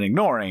down and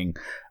ignoring.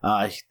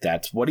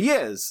 That's what he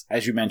is,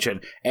 as you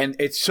mentioned. And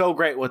it's so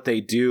great what they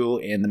do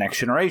in The Next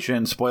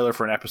Generation. Spoiler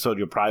for an episode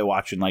you'll probably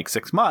watch in like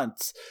 6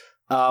 months.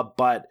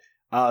 But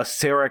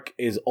Sarek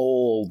is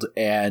old,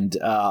 and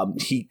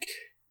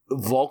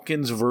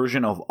Vulcan's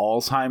version of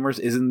Alzheimer's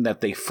isn't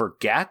that they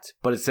forget,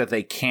 but it's that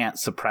they can't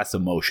suppress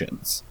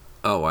emotions.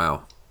 Oh,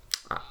 wow.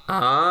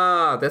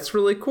 Ah, that's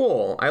really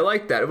cool. I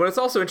like that. But it's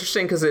also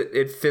interesting because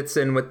it fits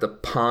in with the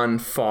Pon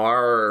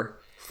farr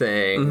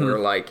thing, where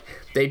like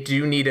they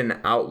do need an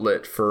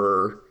outlet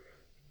for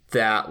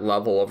that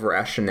level of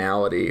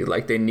rationality.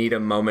 Like, they need a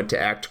moment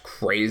to act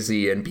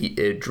crazy and be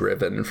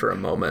id-driven for a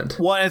moment.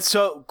 Well, and it's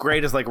so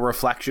great as like a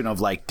reflection of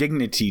like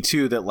dignity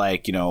too, that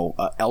like, you know,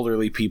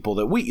 elderly people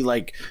that we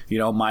like, you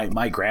know,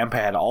 my grandpa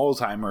had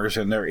Alzheimer's,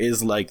 and there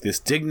is like this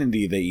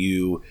dignity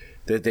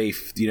that they,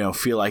 you know,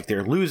 feel like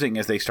they're losing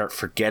as they start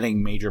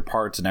forgetting major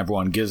parts, and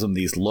everyone gives them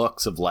these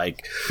looks of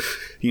like,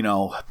 you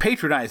know,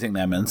 patronizing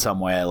them in some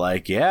way,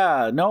 like,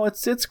 yeah, no,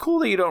 it's cool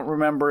that you don't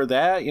remember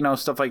that, you know,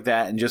 stuff like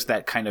that. And just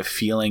that kind of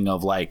feeling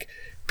of like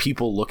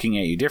people looking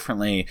at you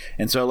differently.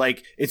 And so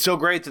like, it's so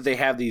great that they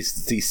have these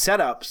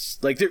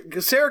setups. Like,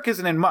 Sarek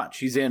isn't in much.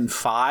 He's in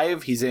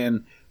 5, he's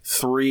in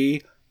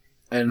 3,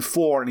 and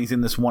 4, and he's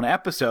in this one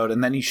episode,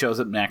 and then he shows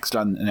up next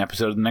on an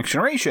episode of The Next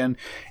Generation,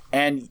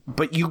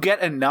 but you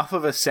get enough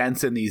of a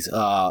sense in these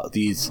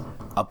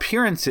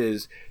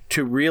appearances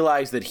to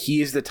realize that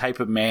he is the type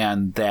of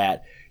man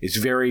that is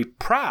very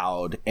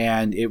proud,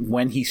 and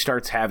when he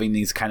starts having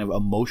these kind of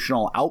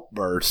emotional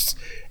outbursts,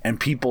 and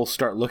people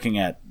start looking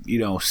at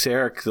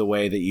Sarek the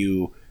way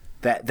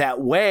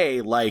that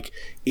way, like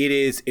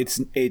it's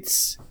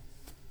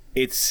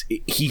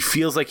he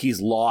feels like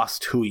he's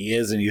lost who he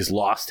is and he's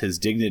lost his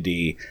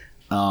dignity,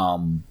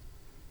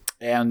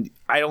 and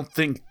I don't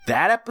think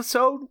that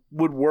episode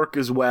would work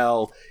as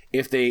well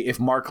if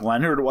Mark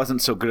Leonard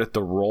wasn't so good at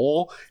the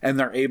role and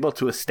they're able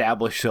to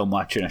establish so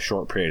much in a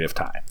short period of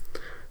time.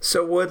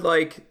 So would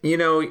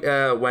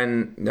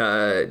when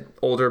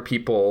older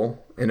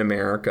people in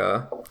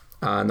America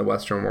in the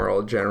Western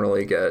world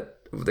generally get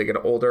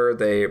older,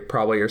 they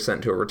probably are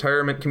sent to a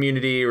retirement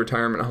community,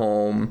 retirement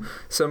home,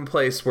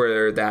 someplace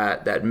where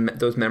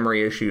those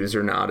memory issues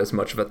are not as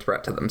much of a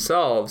threat to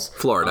themselves.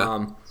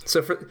 Florida.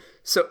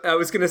 So I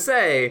was gonna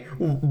say,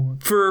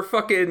 for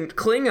fucking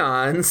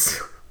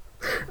Klingons,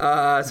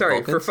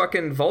 for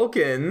fucking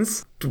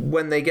Vulcans,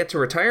 when they get to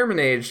retirement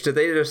age, do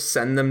they just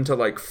send them to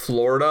like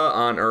Florida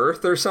on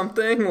Earth or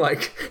something?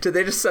 Like, do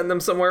they just send them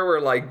somewhere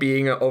where like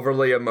being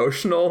overly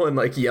emotional and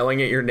like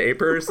yelling at your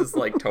neighbors is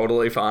like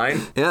totally fine?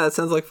 Yeah, that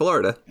sounds like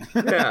Florida.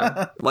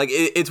 Yeah. Like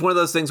it's one of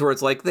those things where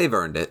it's like they've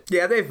earned it.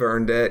 Yeah, they've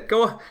earned it.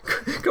 Go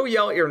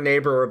yell at your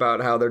neighbor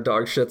about how their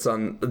dog shits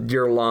on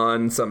your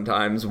lawn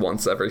sometimes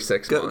once every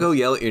 6 months. Go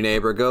yell at your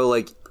neighbor. Go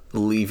like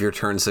leave your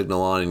turn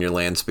signal on in your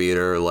land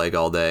speeder like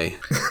all day.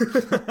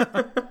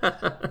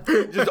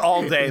 Just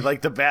all day,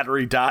 like the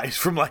battery dies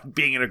from like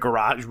being in a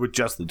garage with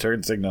just the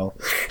turn signal.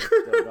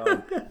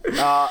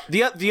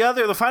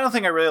 The final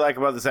thing I really like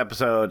about this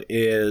episode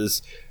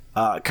is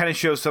kind of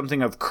shows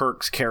something of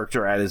Kirk's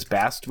character at his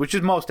best, which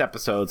is most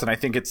episodes, and I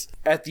think it's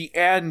at the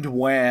end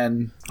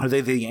when are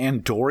they the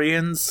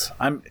Andorians?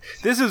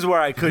 This is where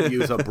I could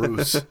use a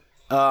Bruce.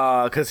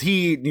 Because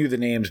he knew the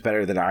names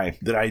better than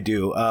I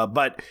do.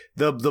 But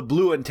the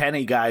blue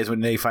antennae guys,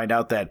 when they find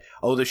out that,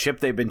 the ship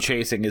they've been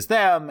chasing is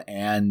them,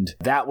 and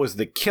that was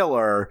the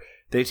killer,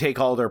 they take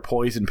all their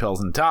poison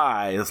pills and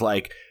die. It's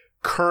like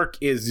Kirk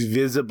is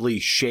visibly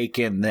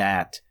shaken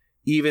that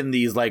even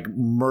these like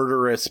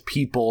murderous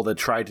people that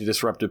tried to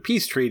disrupt a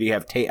peace treaty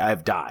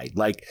have died.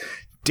 Like,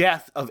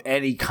 death of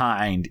any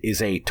kind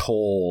is a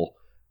toll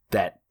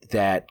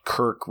that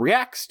Kirk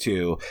reacts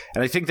to,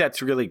 and I think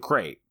that's really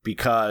great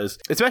because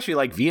especially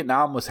like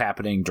Vietnam was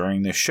happening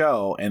during this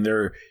show, and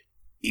they're,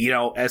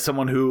 as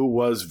someone who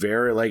was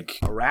very like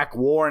Iraq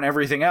War and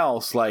everything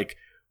else, like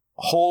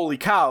holy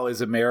cow,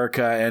 is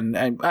America and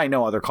I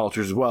know other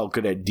cultures as well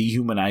good at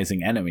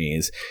dehumanizing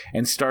enemies,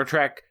 and Star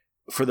Trek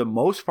for the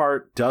most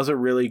part does a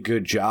really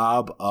good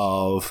job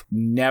of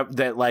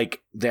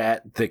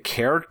that the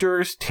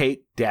characters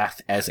take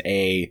death as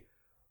a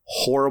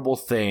horrible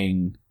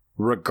thing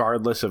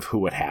regardless of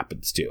who it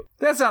happens to.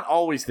 That's not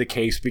always the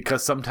case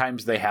because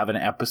sometimes they have an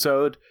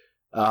episode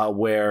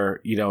where,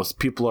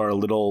 people are a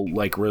little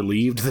like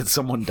relieved that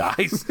someone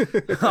dies.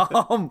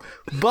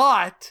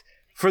 But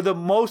for the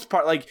most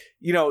part, like,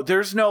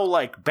 there's no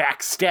like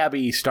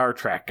backstabby Star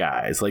Trek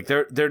guys. Like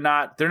they're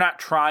not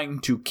trying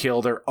to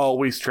kill. They're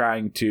always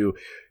trying to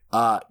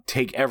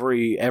take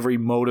every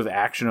mode of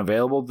action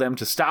available to them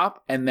to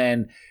stop, and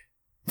then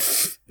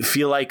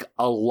feel like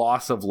a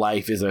loss of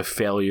life is a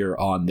failure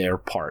on their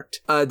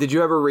part. Did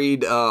you ever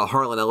read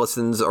Harlan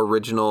Ellison's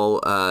original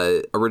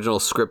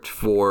script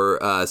for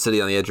City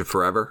on the Edge of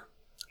Forever?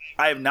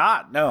 I have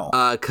not, no.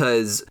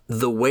 Because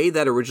the way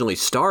that originally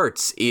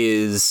starts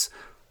is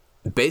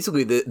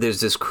basically there's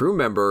this crew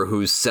member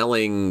who's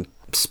selling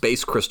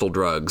space crystal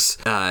drugs.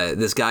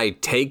 This guy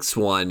takes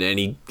one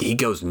and he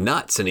goes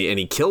nuts and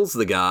he kills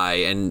the guy,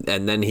 and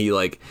then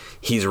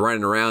he's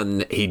running around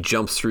and he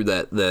jumps through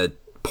the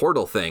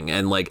portal thing,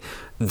 and like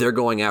they're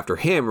going after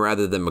him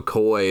rather than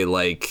McCoy,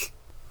 like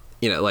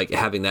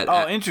having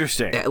that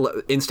interesting,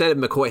 instead of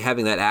McCoy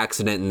having that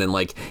accident and then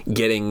like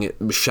getting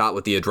shot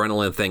with the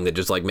adrenaline thing that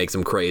just like makes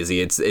him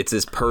crazy. It's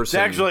this person,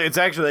 it's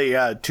actually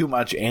too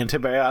much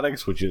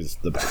antibiotics, which is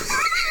the best.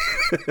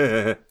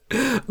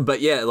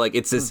 But yeah, like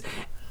it's this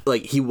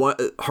like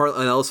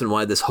Harlan Ellison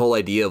wanted this whole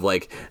idea of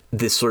like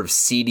this sort of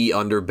seedy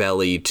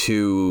underbelly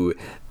to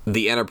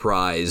the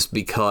Enterprise,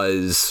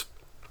 because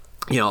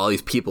all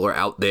these people are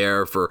out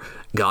there for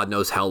God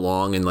knows how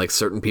long, and like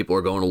certain people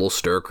are going a little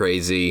stir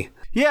crazy.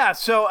 Yeah.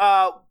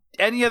 So,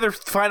 any other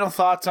final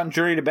thoughts on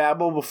Journey to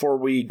Babel before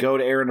we go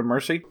to Errand of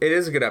Mercy? It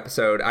is a good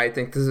episode. I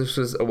think this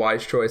was a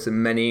wise choice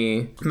in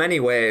many, many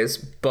ways,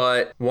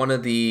 but one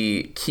of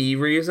the key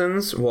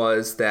reasons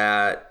was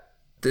that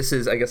this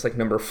is, I guess, like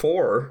number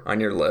 4 on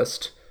your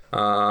list.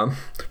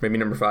 Maybe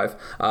number 5.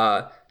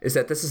 is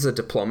that this is a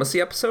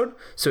diplomacy episode,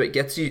 so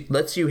it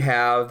lets you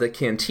have the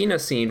cantina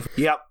scene.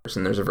 Yep.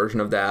 And there's a version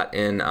of that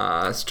in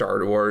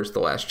Star Wars: The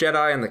Last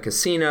Jedi and the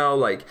casino.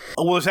 Like,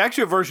 well, there's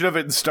actually a version of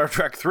it in Star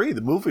Trek 3,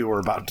 the movie we're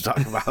about to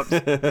talk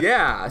about.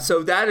 yeah,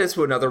 so that is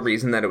another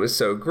reason that it was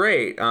so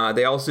great.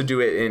 They also do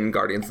it in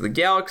Guardians of the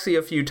Galaxy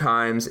a few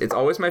times. It's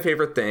always my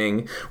favorite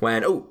thing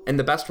when, and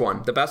the best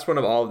one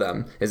of all of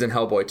them is in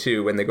Hellboy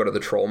 2 when they go to the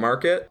troll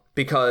market,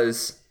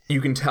 because you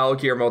can tell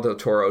Guillermo del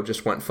Toro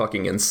just went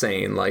fucking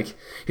insane. Like,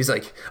 he's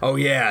like, oh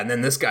yeah, and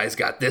then this guy's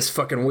got this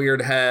fucking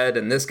weird head,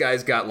 and this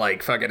guy's got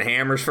like fucking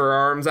hammers for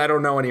arms. I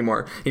don't know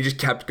anymore. He just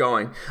kept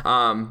going.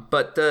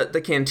 But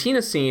the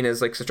cantina scene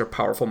is like such a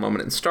powerful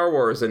moment in Star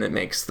Wars, and it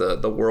makes the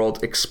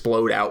world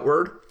explode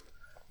outward.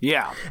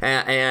 Yeah.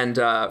 And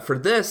for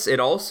this, it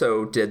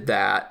also did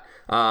that,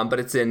 but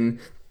it's in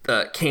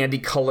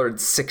candy-colored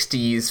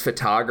 60s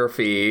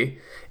photography.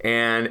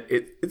 And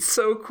it's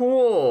so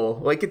cool.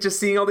 Like, it's just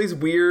seeing all these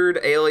weird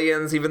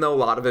aliens, even though a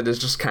lot of it is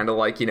just kind of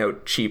like,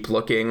 cheap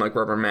looking, like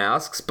rubber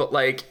masks. But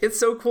like, it's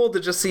so cool to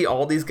just see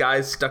all these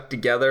guys stuck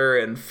together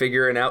and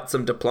figuring out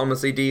some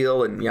diplomacy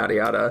deal and yada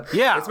yada.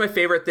 Yeah. It's my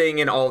favorite thing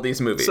in all these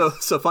movies.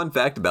 So fun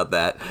fact about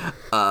that.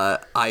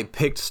 I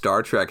picked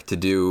Star Trek to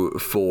do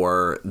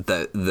for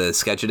the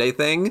Sketch a Day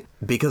thing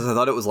because I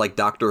thought it was like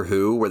Doctor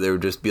Who, where there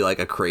would just be like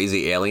a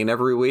crazy alien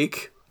every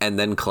week and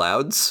then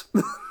clouds.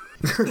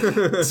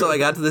 So I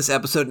got to this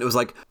episode and it was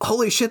like,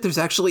 holy shit, there's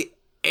actually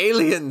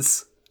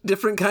aliens,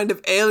 different kind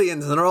of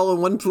aliens, and they're all in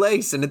one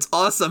place, and it's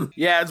awesome.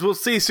 Yeah, as we'll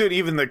see soon,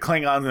 even the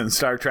Klingons in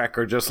Star Trek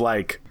are just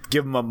like,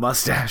 give them a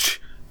mustache,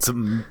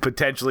 some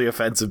potentially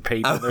offensive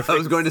paint on their face. I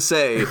was going to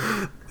say,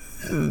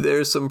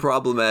 there's some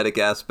problematic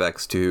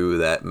aspects to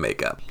that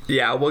makeup.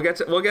 Yeah, we'll get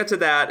to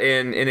that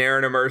in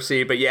Aaron of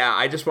Mercy, but yeah,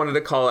 I just wanted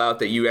to call out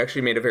that you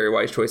actually made a very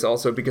wise choice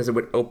also, because it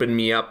would open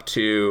me up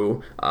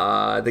to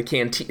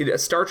the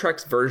Star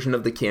Trek's version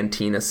of the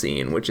cantina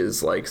scene, which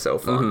is like so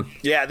fun. Mm-hmm.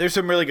 Yeah, there's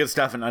some really good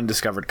stuff in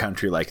Undiscovered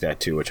Country like that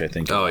too, which I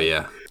think. Oh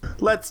yeah.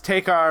 Let's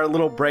take our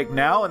little break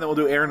now, and then we'll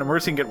do Aaron of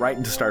Mercy and get right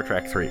into Star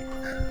Trek 3.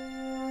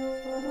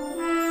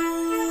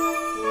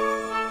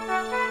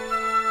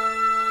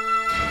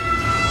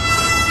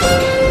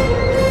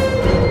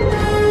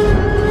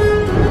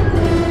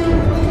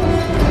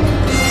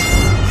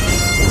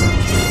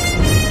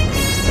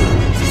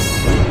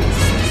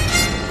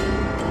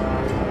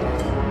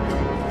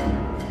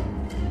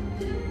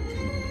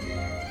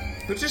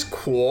 Which is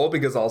cool,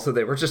 because also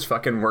they were just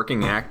fucking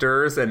working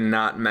actors, and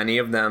not many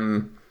of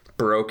them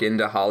broke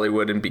into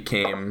Hollywood and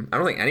became, I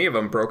don't think any of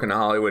them broke into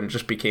Hollywood and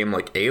just became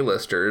like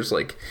A-listers.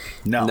 Like,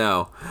 No.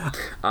 no,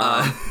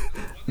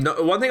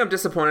 one thing I'm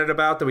disappointed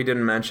about that we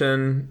didn't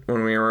mention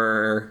when we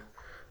were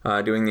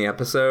doing the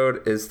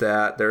episode is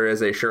that there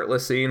is a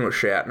shirtless scene with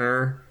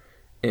Shatner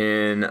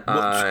in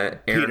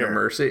Aaron of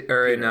Mercy,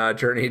 or in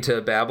Journey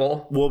to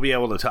Babel. We'll be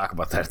able to talk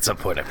about that at some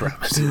point, I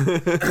promise.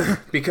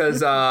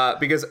 because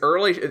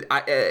early,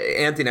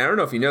 Anthony, I don't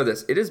know if you know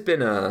this, it has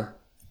been a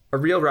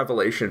real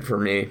revelation for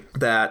me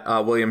that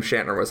William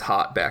Shatner was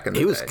hot back in the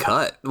day. He was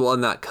cut. Well,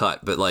 not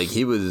cut, but like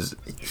he was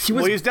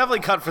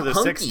definitely cut for the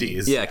hunky.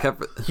 60s. Yeah, cut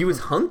for... He was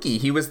hunky.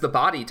 He was the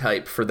body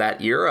type for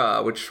that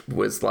era, which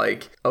was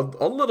like a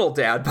little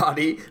dad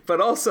body, but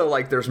also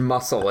like there's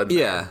muscle in there.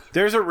 Yeah.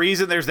 There's a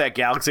reason there's that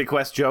Galaxy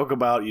Quest joke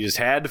about you just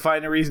had to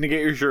find a reason to get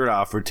your shirt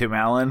off for Tim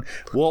Allen.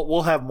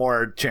 We'll have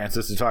more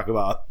chances to talk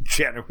about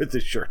Shatner with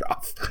his shirt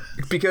off.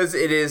 Because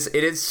it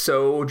is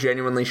so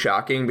genuinely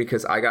shocking,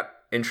 because I got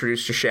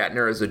introduced to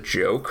Shatner as a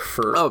joke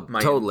for my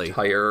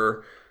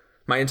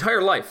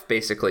entire life,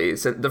 basically.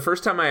 So the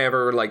first time I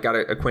ever like got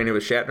acquainted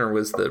with Shatner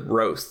was the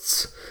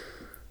roasts.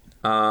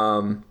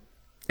 And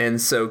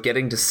so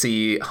getting to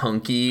see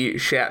hunky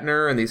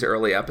Shatner in these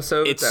early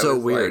episodes, It's so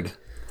weird. Like,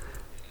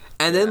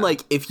 and then,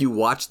 like, if you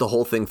watch the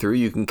whole thing through,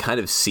 you can kind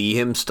of see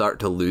him start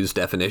to lose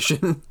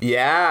definition.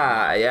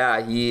 yeah.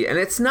 And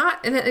it's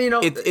not, and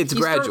it's he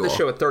gradual. started the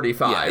show at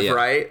 35, Yeah.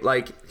 right?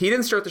 Like, he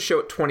didn't start the show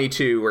at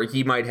 22, where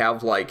he might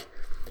have like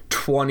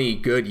 20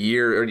 good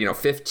years, or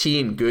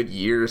 15 good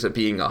years of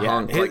being a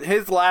hunk.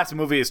 His last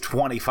movie is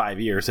 25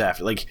 years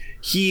after. Like,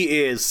 he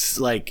is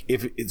like,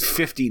 if it's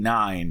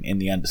 59 in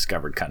the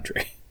Undiscovered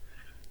Country.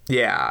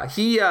 Yeah,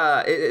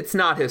 it's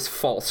not his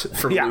fault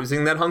for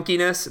losing that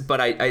hunkiness, but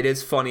it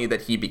is funny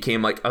that he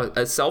became like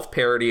a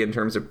self-parody in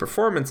terms of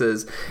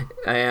performances,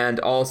 and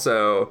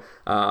also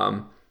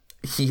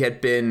he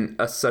had been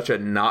such a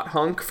not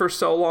hunk for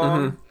so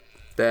long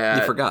that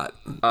You forgot,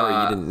 or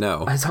you didn't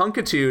know. his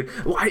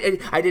hunkitude. Well,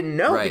 I didn't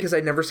know Right. because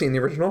I'd never seen the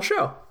original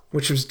show,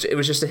 which was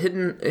just a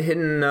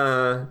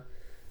hidden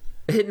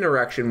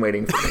erection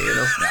waiting for me.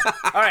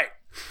 All right.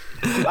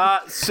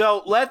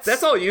 So let's.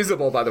 That's all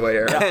usable, by the way,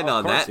 Aaron. And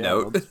on that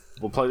note,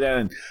 we'll plug that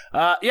in.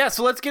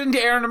 So let's get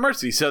into Aaron of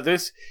Mercy. So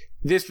this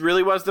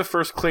really was the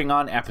first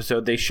Klingon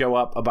episode. They show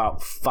up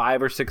about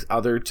 5 or 6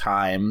 other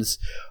times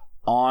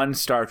on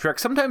Star Trek.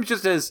 Sometimes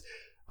just as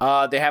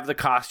they have the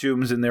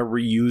costumes and they're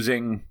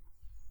reusing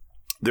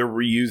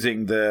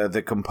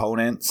the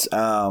components.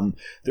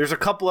 There's a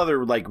couple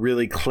other like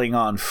really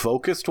Klingon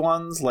focused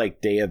ones, like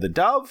Day of the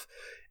Dove.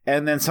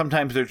 And then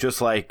sometimes they're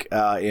just like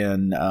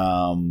in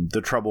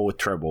The Trouble with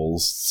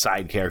Tribbles,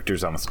 side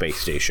characters on a space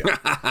station.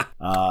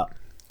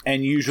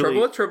 And usually...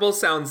 Trouble with Tribbles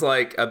sounds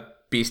like a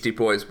Beastie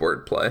Boys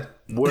wordplay.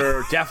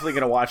 We're definitely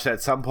going to watch that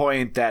at some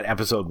point. That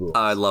episode rules.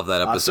 I love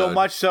that episode. So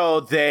much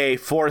so they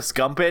Forrest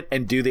Gump it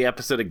and do the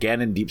episode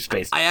again in Deep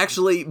Space. I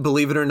actually,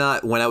 believe it or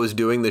not, when I was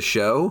doing the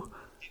show...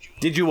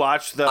 Did you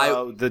watch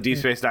the Deep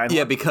Space Nine?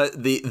 Yeah, because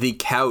the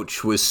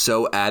couch was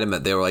so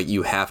adamant. They were like,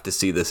 you have to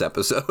see this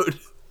episode.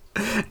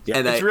 Yeah,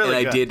 and it's really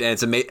I good. did, and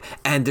it's amazing.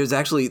 And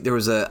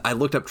I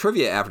looked up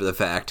trivia after the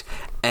fact,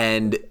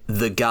 and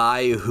the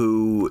guy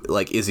who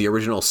is the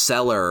original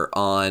seller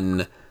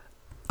on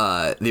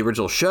the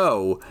original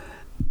show,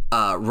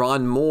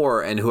 Ron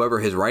Moore, and whoever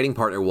his writing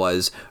partner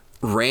was,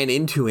 ran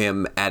into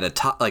him at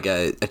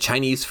a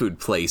Chinese food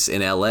place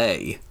in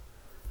L.A.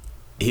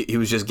 He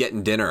was just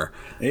getting dinner.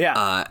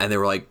 Yeah. And they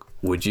were like,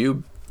 would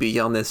you be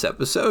on this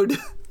episode?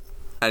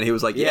 And he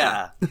was like,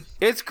 yeah.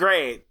 It's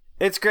great.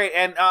 It's great.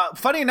 And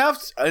funny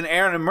enough, in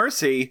Aaron and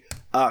Mercy,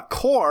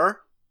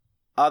 Kor,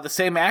 the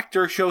same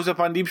actor, shows up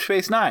on Deep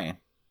Space Nine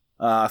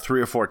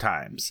 3 or 4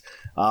 times,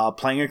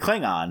 playing a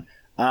Klingon.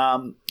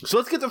 So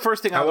let's get the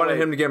first thing I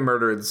wanted him to get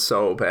murdered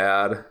so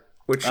bad.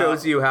 Which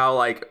shows you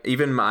how,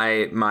 even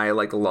my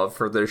love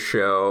for this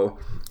show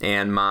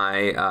and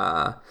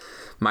my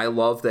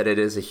love that it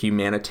is a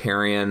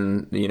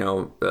humanitarian,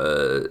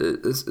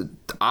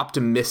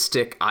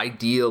 optimistic,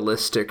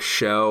 idealistic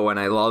show, and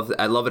I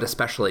love it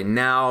especially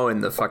now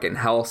in the fucking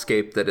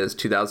hellscape that is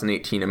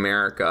 2018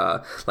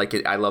 America.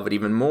 I love it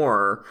even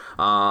more.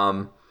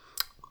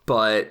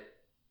 But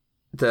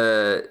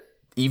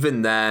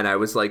even then, I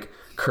was like,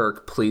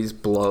 Kirk, please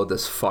blow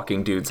this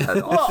fucking dude's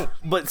head off. Well,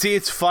 but see,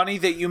 it's funny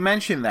that you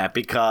mentioned that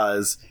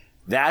because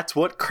that's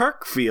what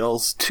Kirk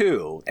feels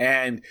too.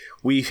 And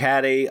we've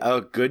had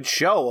a good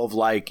show of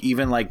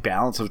even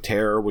Balance of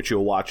Terror, which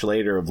you'll watch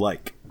later, of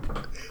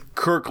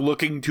Kirk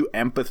looking to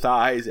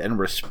empathize and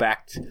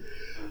respect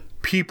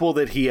people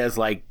that he has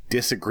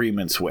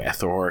disagreements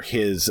with, or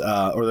his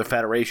or the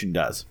Federation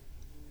does.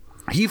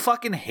 He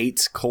fucking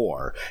hates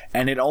Kor,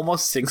 and it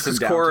almost sinks him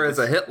down. Kor is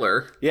a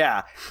Hitler.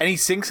 Yeah, and he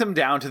sinks him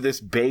down to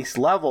this base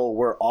level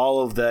where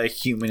all of the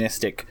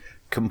humanistic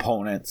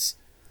components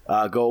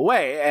go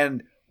away.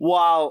 And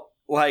while,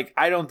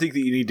 I don't think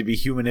that you need to be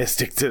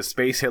humanistic to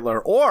Space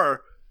Hitler,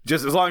 or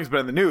just as long as it's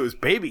been in the news,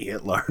 baby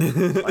Hitler.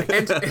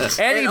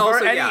 Any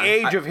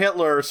age of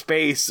Hitler,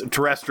 space,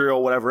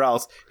 terrestrial, whatever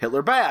else,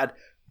 Hitler bad.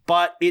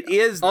 But it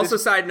is... Also,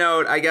 side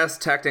note, I guess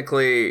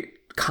technically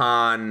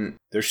Khan...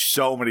 There's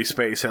so many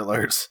space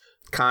Hitlers.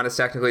 Khan is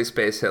technically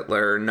space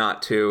Hitler,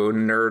 not to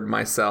nerd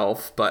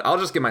myself, but I'll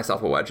just give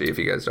myself a wedgie if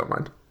you guys don't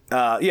mind.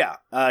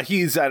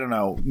 He's, I don't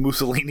know,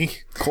 Mussolini.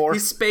 Kor?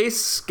 He's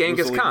space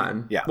Genghis Mussolini.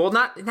 Khan. Yeah. Well,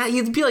 not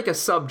he'd be like a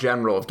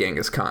sub-general of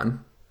Genghis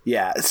Khan.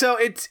 Yeah, so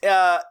it's,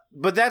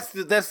 but that's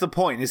the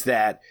point, is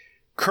that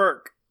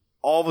Kirk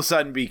all of a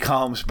sudden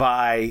becomes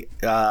by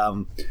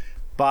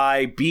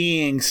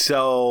removing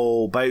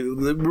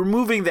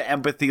the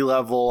empathy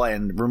level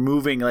and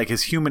removing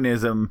his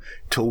humanism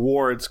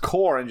towards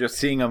Kor and just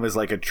seeing him as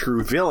a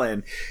true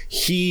villain,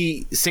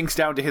 he sinks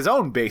down to his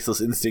own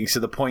baseless instincts to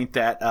the point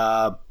that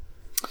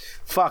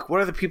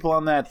what are the people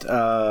on that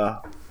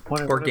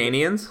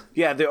Organians?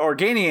 Yeah, the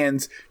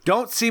Organians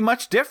don't see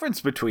much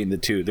difference between the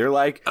two. They're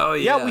like, oh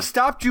yeah, we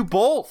stopped you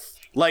both.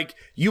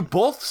 You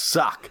both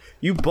suck.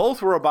 You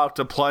both were about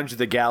to plunge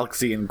the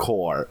galaxy in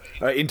Kor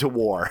into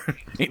war,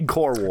 in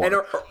Kor War. And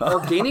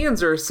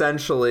Organians are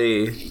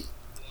essentially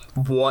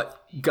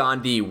what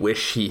Gandhi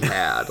wish he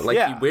had.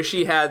 He wish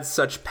he had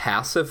such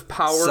passive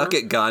power. Suck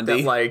it,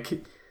 Gandhi.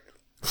 That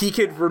he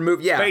could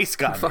remove. Yeah, Space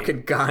Gandhi.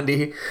 Fucking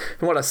Gandhi.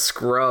 What a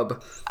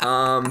scrub.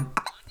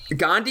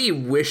 Gandhi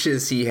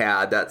wishes he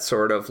had that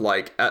sort of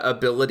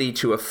ability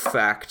to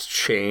affect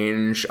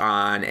change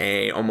on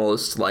a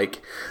almost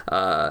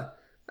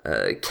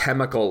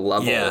chemical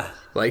level. Yeah.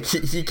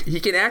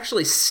 He can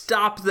actually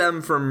stop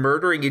them from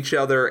murdering each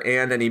other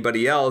and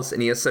anybody else,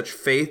 and he has such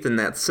faith in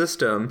that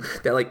system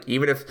that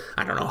even if,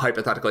 I don't know,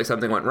 hypothetically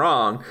something went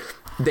wrong,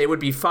 they would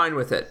be fine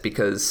with it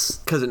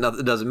because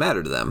it doesn't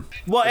matter to them.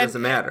 Well, it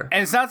doesn't matter.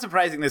 And it's not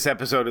surprising this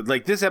episode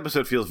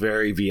feels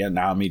very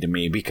Vietnam-y to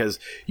me, because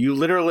you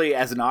literally,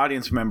 as an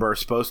audience member, are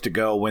supposed to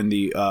go when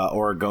the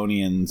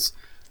Oregonians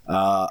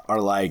are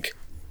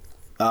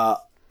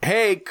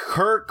hey,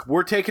 Kirk,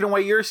 we're taking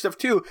away your stuff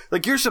too.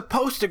 You're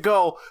supposed to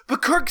go,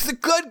 but Kirk's the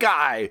good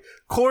guy,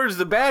 Kor's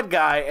the bad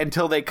guy,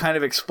 until they kind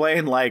of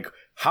explain,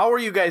 how are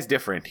you guys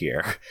different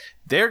here?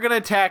 They're going to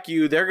attack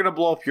you. They're going to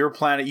blow up your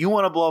planet. You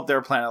want to blow up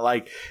their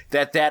planet.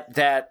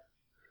 That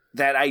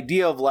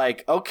idea of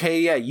okay,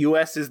 yeah,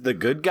 U.S. is the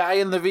good guy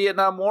in the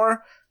Vietnam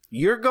War.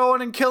 You're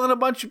going and killing a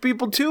bunch of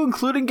people too,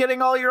 including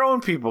getting all your own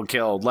people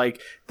killed.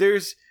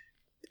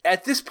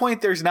 At this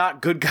point, there's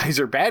not good guys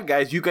or bad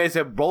guys. You guys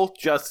have both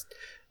just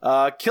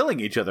killing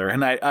each other.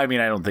 And I mean,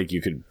 I don't think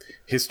you could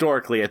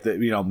historically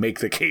make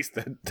the case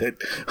that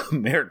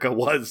America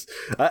was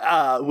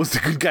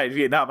the good guy in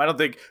Vietnam. I don't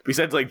think,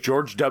 besides like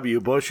George W.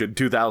 Bush in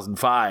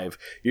 2005,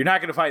 you're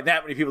not going to find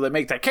that many people that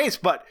make that case.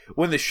 But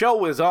when the show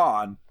was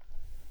on,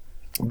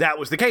 that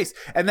was the case.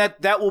 And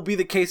that will be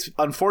the case,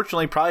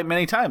 unfortunately, probably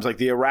many times. Like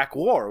the Iraq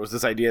War was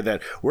this idea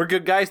that we're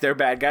good guys, they're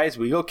bad guys,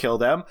 we go kill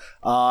them,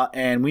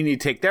 and we need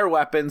to take their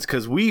weapons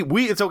because we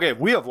it's okay if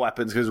we have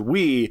weapons because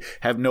we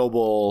have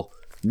noble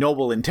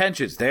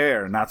intentions.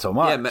 They're not so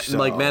much. Yeah,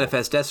 like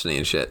Manifest Destiny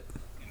and shit.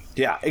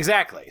 Yeah,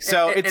 exactly.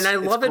 So and I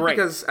love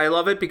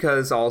it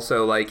because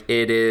also like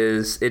it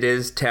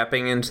is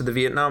tapping into the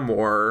Vietnam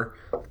War,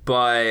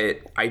 but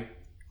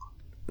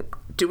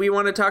do we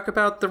want to talk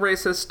about the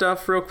racist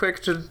stuff real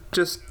quick?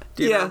 Just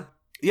you know?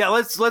 Yeah.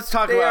 Let's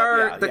talk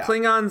about the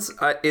Klingons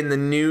in the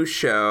new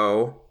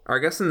show. Or I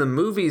guess in the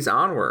movies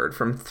onward,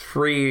 from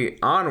 3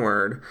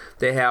 onward,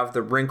 they have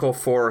the wrinkle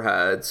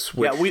foreheads,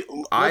 which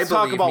I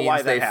believe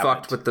means they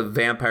fucked with the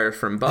vampires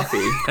from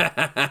Buffy.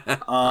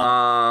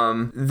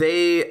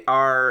 They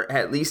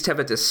at least have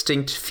a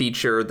distinct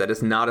feature that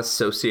is not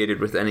associated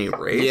with any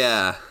race.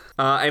 Yeah.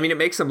 I mean, it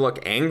makes them look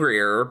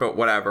angrier, but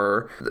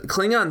whatever. The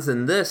Klingons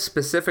in this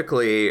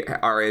specifically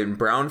are in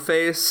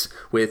brownface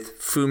with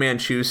Fu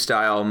Manchu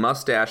style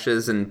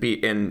mustaches and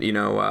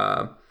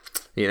goatees,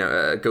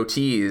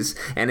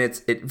 and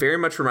it very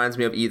much reminds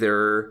me of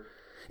either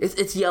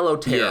it's yellow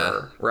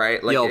terror,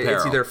 right? Like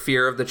it's either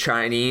fear of the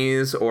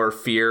Chinese or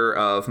fear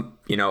of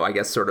I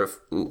guess sort of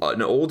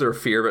an older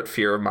fear, but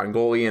fear of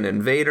Mongolian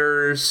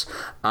invaders.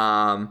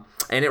 And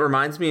it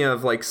reminds me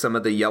of like some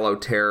of the yellow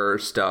terror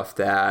stuff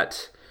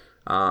that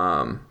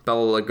Bela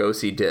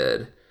Lugosi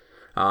did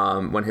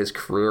when his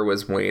career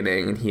was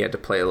waning and he had to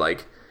play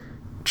like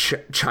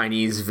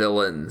Chinese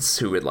villains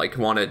who would like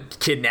want to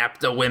kidnap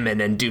the women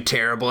and do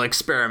terrible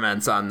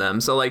experiments on them.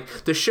 So like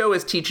the show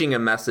is teaching a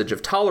message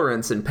of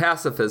tolerance and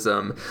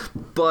pacifism,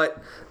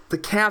 but the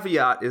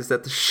caveat is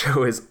that the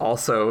show is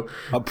also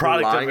a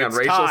product relying of its on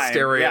racial time.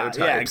 stereotypes.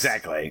 Yeah,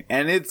 exactly.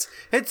 And it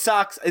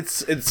sucks.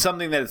 It's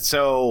something that it's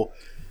so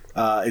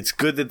it's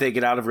good that they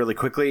get out of really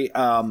quickly.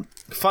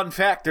 Fun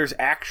fact: there's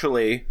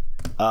actually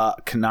a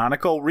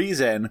canonical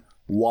reason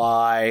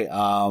why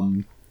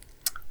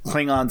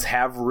Klingons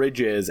have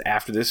ridges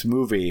after this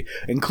movie,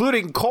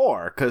 including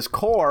Kor, because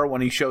Kor,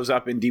 when he shows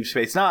up in Deep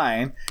Space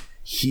Nine,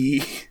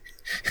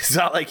 it's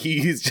not like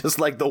he's just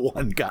like the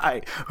one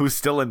guy who's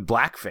still in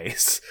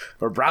blackface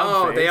or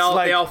brownface. Oh,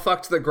 they all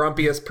fucked the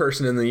grumpiest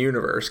person in the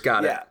universe.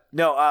 Got it.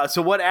 No,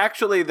 so what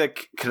actually the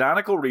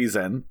canonical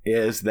reason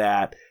is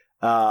that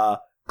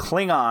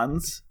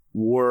Klingons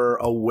were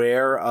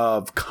aware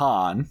of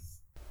Khan.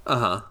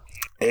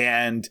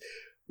 And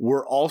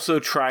were also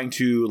trying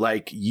to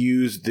like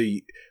use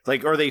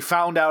or they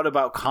found out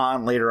about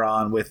Khan later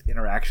on with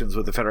interactions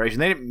with the Federation.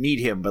 They didn't meet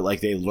him, but like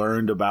they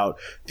learned about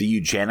the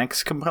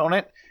eugenics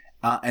component,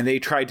 and they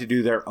tried to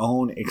do their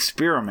own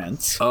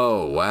experiments.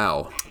 Oh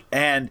wow!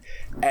 And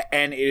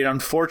it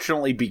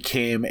unfortunately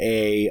became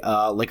a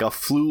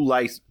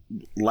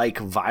flu-like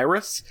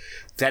virus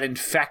that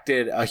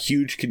infected a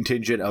huge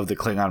contingent of the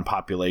Klingon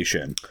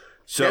population.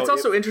 So that's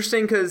also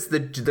interesting because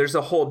there's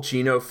a whole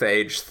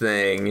genophage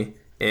thing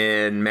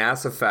in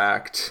Mass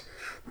Effect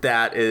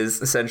that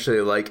is essentially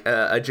like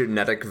a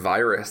genetic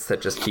virus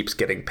that just keeps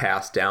getting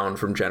passed down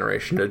from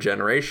generation to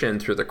generation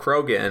through the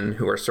Krogan,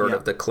 who are sort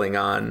of the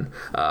Klingon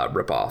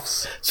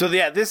ripoffs. So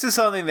this is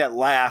something that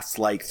lasts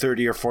like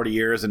 30 or 40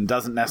 years and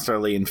doesn't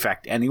necessarily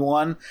infect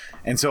anyone.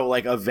 And so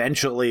like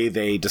eventually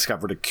they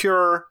discovered a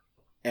cure,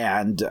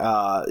 and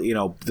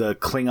the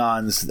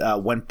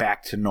Klingons went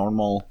back to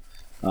normal.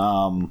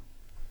 And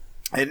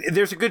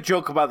there's a good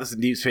joke about this in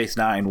Deep Space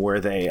Nine where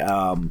they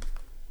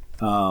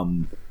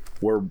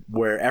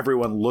where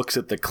everyone looks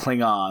at the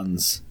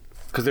Klingons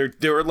because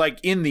they were like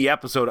in the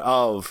episode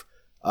of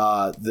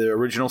the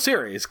original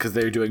series because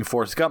they're doing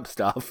Forrest Gump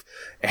stuff,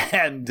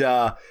 and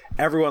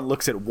everyone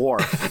looks at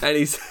Worf and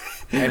he's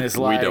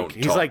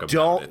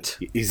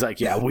like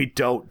yeah, we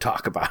don't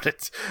talk about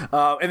it.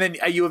 And then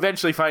you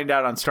eventually find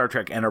out on Star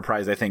Trek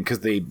Enterprise, I think, because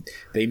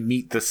they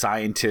meet the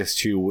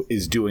scientist who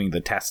is doing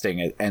the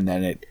testing, and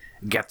then it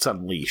gets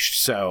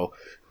unleashed. So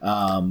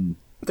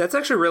that's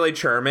actually really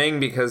charming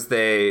because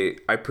they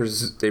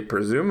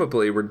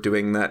presumably were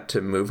doing that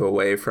to move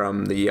away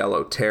from the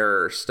Yellow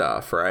Terror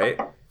stuff, right?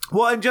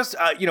 Well, and just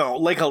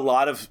like a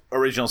lot of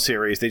original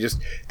series, they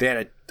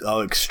had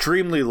an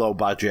extremely low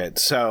budget,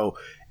 so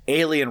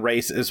alien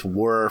races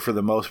were for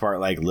the most part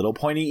like little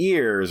pointy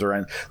ears,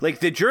 or like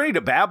the Journey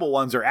to Babel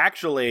ones are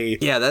actually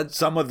that's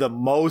some of the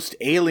most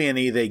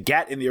alien-y they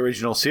get in the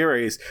original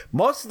series.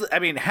 Half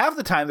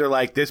the time they're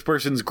like, this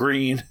person's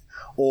green,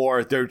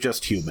 or they're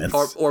just humans.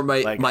 Or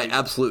my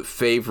absolute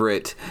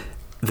favorite,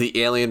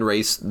 the alien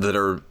race that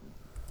are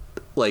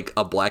like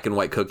a black and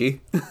white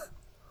cookie.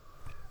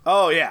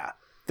 Oh yeah,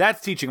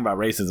 that's teaching about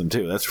racism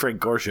too. That's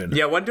Frank Gorshin.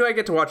 Yeah, when do I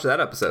get to watch that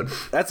episode?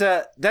 That's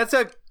a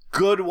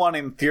good one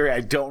in theory.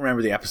 I don't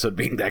remember the episode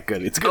being that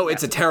good. It's a good.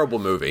 It's a terrible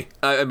movie.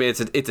 I mean,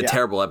 it's a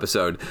terrible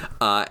episode.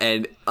 But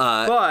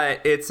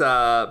it's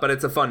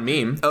a fun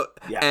meme. Oh,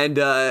 Yeah. and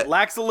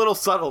lacks a little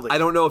subtlety. I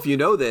don't know if you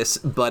know this,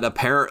 but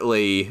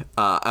apparently,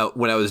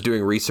 when I was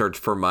doing research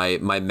for my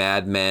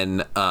Mad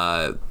Men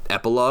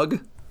epilogue,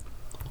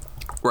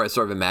 where I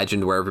sort of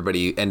imagined where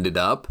everybody ended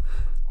up,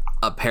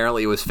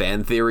 apparently it was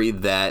fan theory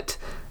that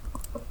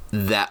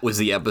was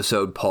the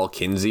episode Paul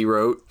Kinsey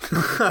wrote.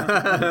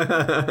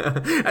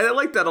 I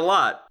like that a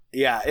lot.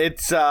 Yeah,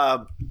 it's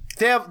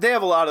they have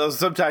a lot of those.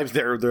 Sometimes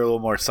they're a little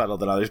more subtle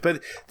than others,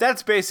 but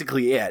that's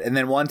basically it. And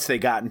then once they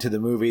got into the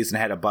movies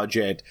and had a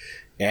budget,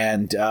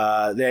 and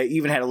they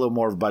even had a little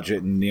more of a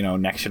budget in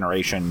Next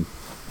Generation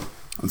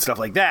and stuff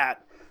like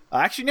that.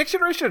 Actually, Next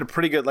Generation had a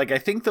pretty good. Like I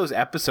think those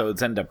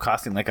episodes end up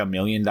costing like $1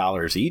 million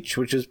each,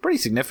 which is pretty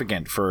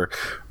significant for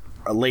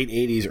a late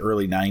 80s,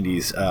 early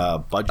 90s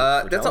budget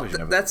for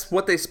television. That's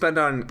what they spend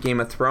on Game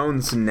of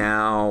Thrones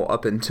now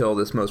up until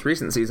this most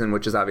recent season,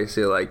 which is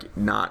obviously like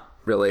not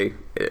really.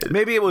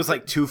 Maybe it was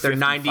like 250.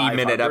 They're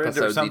 90-minute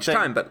episodes each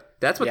time, but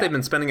that's what they've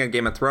been spending on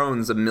Game of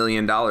Thrones, $1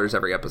 million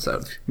every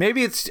episode.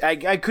 Maybe it's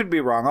I could be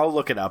wrong. I'll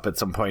look it up at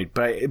some point,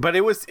 but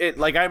it was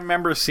like I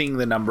remember seeing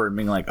the number and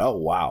being like, oh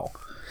wow.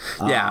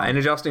 Yeah, and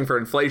adjusting for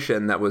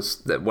inflation, that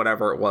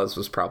whatever it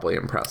was probably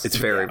impressive. It's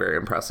very, very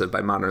impressive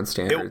by modern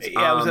standards. It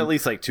was at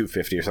least like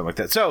 250 or something like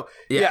that. So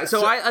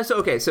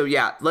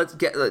let's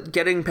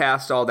getting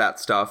past all that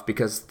stuff,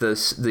 because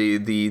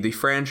the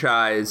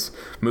franchise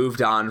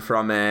moved on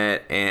from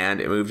it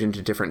and it moved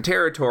into different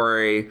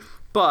territory.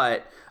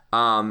 But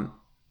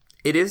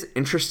it is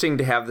interesting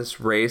to have this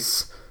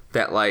race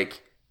that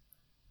like.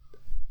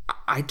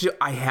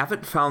 I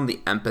haven't found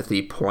the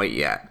empathy point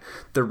yet.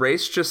 The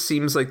race just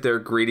seems like they're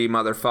greedy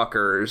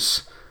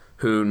motherfuckers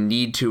who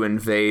need to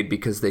invade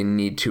because they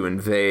need to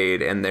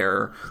invade, and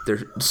they're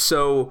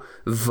so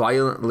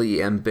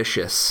violently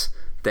ambitious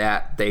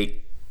that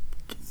they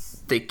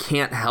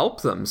can't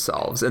help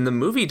themselves. And the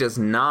movie does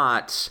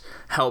not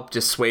help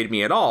dissuade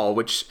me at all,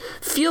 which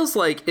feels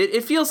like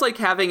it feels like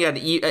having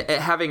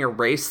a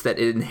race that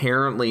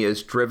inherently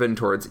is driven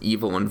towards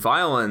evil and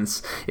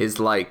violence is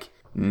like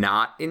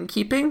not in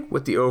keeping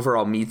with the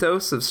overall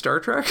mythos of Star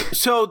Trek.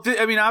 So,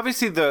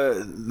 obviously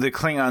the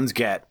Klingons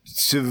get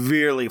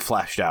severely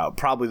fleshed out,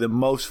 probably the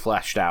most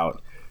fleshed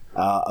out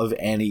of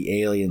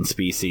any alien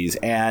species,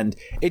 and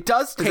it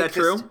does take. Is that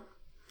true?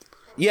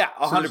 Yeah,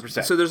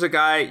 100%. So there's a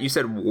guy, you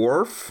said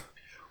Worf?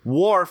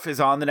 Worf is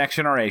on the Next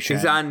Generation.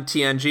 He's on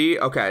TNG?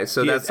 Okay,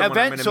 so that's someone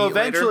I'm going to meet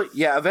later?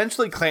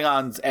 Eventually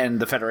Klingons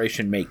and the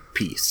Federation make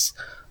peace.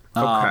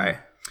 Okay.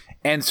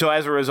 And so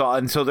as a result,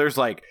 and so there's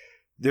like,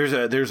 there's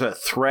a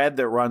thread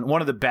that one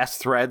of the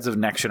best threads of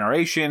Next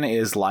Generation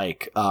is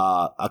like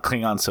a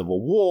Klingon civil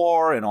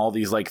war and all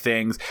these like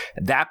things.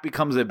 That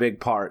becomes a big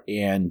part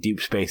in Deep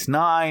Space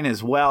Nine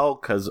as well,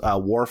 because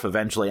Worf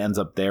eventually ends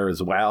up there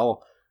as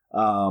well.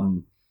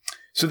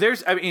 So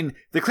the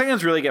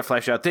Klingons really get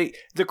fleshed out. The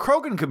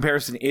Krogan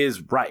comparison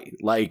is right.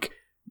 Like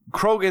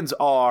Krogans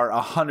are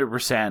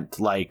 100%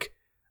 like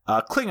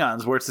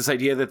Klingons, where it's this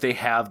idea that they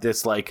have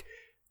this like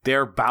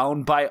they're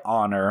bound by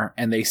honor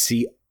and they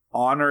see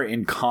honor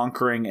in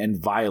conquering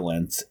and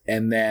violence,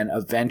 and then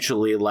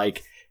eventually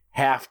like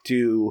have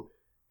to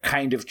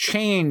kind of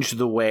change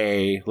the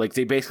way, like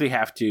they basically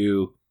have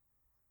to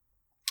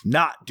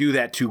not do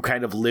that to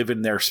kind of live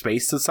in their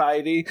space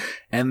society.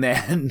 And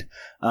then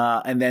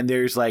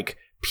there's like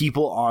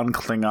people on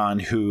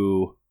Klingon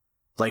who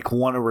like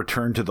want to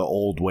return to the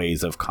old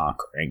ways of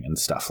conquering and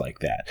stuff like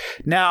that.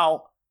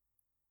 Now,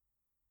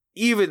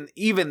 even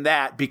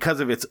that, because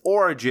of its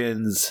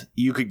origins,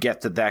 you could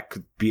get that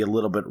could be a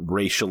little bit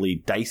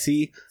racially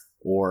dicey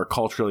or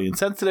culturally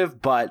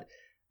insensitive, but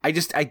I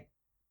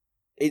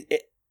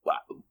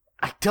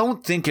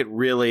don't think it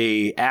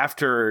really,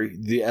 after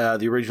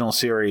the original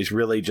series,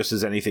 really just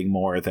is anything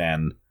more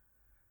than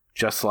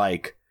just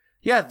like,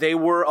 yeah, they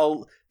were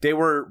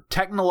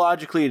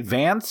technologically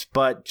advanced,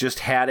 but just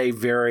had a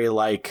very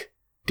like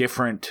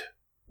different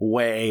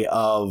way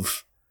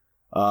of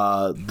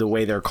the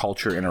way their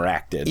culture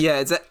interacted.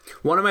 Yeah,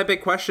 one of my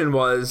big question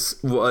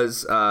was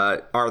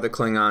are the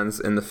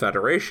Klingons in the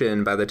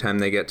Federation by the time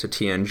they get to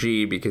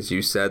TNG? Because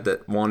you said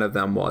that one of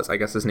them was, I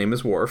guess his name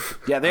is Worf.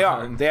 Yeah, they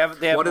are. They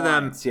have one of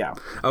them. Yeah.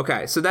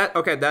 Okay, so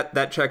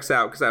that checks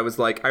out, because I was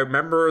like, I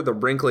remember the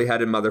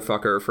wrinkly-headed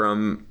motherfucker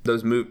from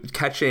those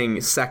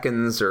catching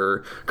seconds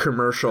or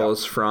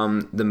commercials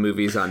from the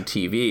movies on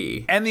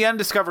TV. And the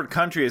Undiscovered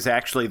Country is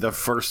actually the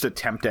first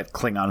attempt at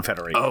Klingon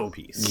Federation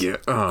piece. Yeah.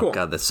 Oh, cool.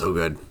 God, that's so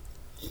good.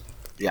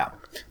 Yeah.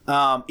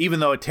 Even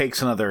though it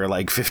takes another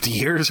like 50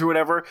 years or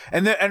whatever.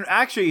 And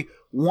actually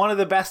one of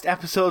the best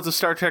episodes of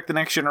Star Trek The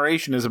Next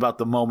Generation is about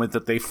the moment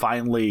that they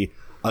finally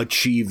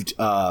achieved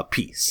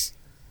peace.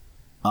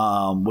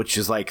 Which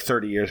is like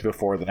 30 years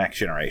before The Next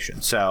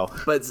Generation. So,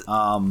 but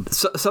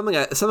something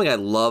I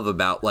love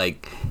about,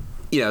 like,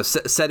 you know,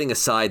 setting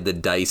aside the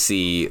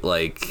dicey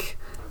like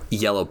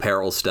Yellow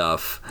Peril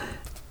stuff,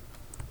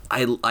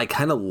 I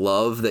kind of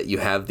love that you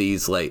have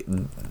these like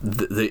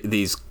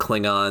these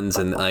Klingons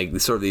and like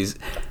sort of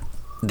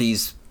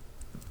these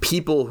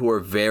people who are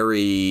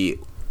very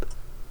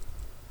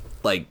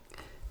like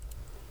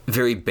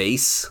very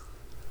base,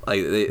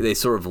 like they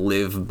sort of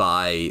live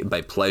by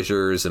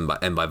pleasures and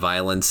by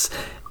violence,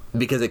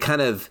 because it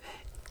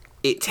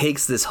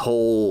takes this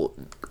whole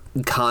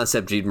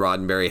concept Gene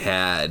Roddenberry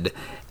had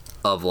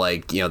of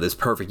like, you know, this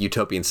perfect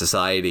utopian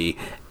society,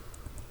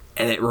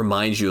 and it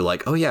reminds you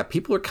like, oh yeah,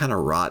 people are kind of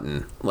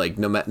rotten. Like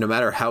no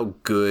matter how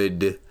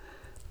good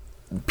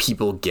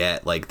people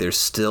get, like there's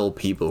still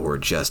people who are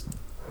just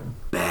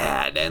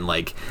bad, and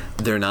like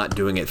they're not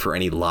doing it for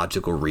any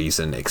logical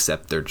reason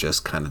except they're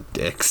just kind of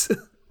dicks.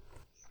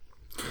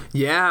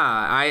 Yeah,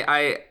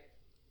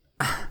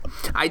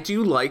 I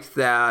do like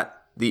that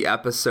the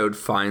episode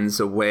finds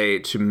a way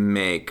to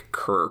make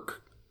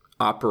Kirk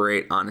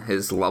operate on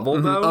his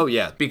level, though. Oh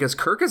yeah, because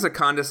Kirk is a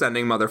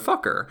condescending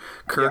motherfucker.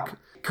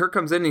 Kirk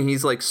comes in and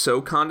he's like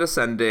so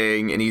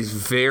condescending, and he's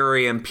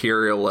very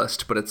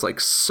imperialist, but it's like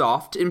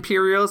soft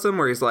imperialism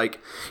where he's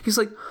like,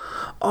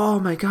 oh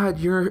my god,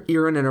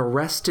 you're in an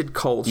arrested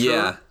culture.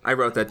 Yeah, I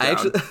wrote that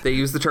down. They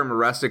use the term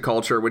arrested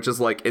culture, which is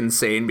like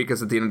insane,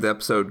 because at the end of the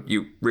episode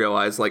you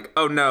realize like,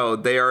 oh no,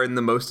 they are in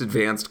the most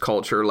advanced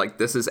culture. Like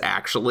this is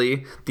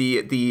actually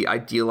the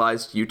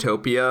idealized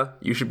utopia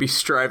you should be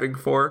striving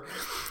for.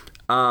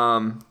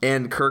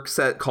 And Kirk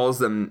calls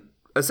them,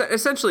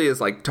 essentially is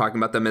like talking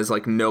about them as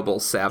like noble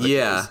savages.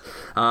 Yeah.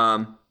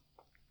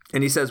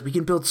 And he says, we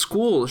can build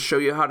schools, show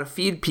you how to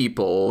feed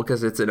people,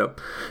 because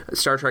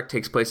Star Trek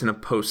takes place in a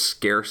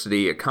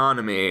post-scarcity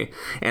economy.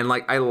 And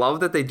like, I love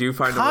that they do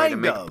find a way to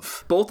make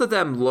both of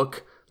them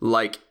look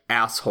like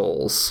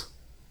assholes.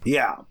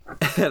 Yeah.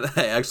 And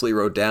I actually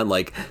wrote down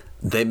like,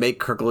 they make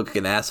Kirk look like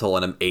an asshole,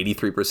 and I'm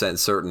 83%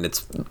 certain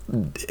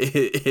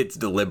it's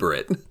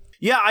deliberate.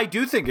 Yeah, I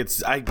do think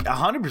I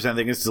 100%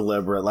 think it's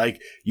deliberate. Like,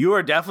 you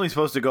are definitely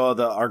supposed to go to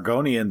the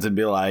Argonians and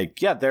be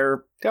like, yeah,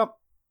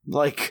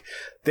 like,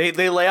 they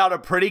lay out a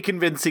pretty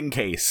convincing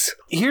case.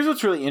 Here's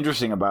what's really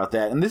interesting about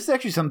that, and this is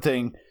actually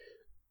something,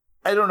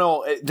 I don't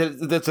know,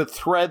 that's a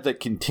thread that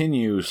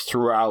continues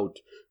throughout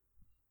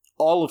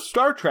all of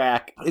Star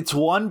Trek. It's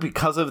one,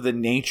 because of the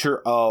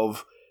nature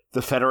of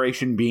the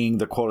Federation being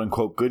the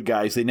quote-unquote good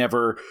guys. I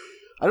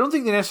don't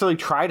think they necessarily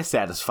try to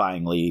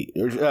satisfyingly,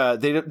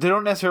 they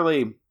don't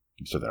necessarily...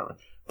 So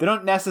they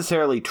don't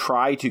necessarily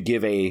try to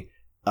give a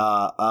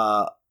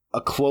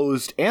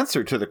closed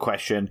answer to the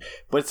question,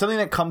 but it's something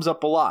that comes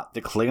up a lot.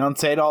 The Klingons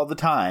say it all the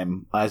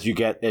time as you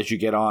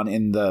get on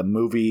in the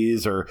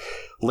movies, or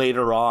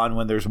later on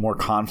when there's more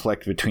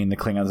conflict between the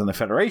Klingons and the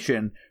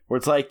Federation, where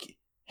it's like,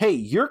 hey,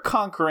 you're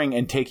conquering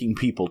and taking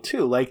people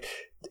too. Like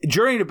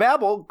Journey to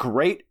Babel,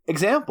 great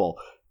example.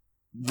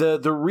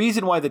 The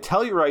reason why the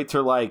Tellurites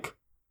are like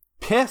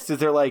pissed is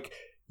they're like,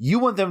 you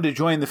want them to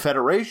join the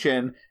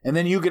Federation, and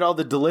then you get all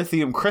the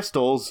dilithium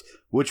crystals,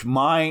 which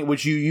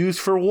you use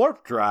for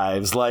warp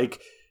drives.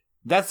 Like,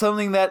 that's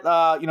something that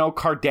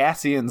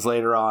Cardassians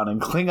later on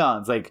and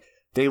Klingons, like,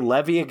 they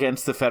levy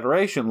against the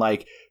Federation.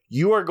 Like,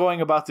 you are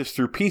going about this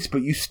through peace,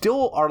 but you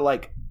still are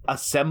like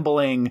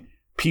assembling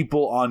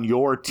people on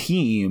your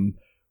team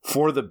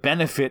for the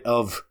benefit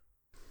of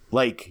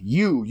like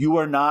you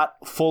are not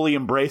fully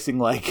embracing,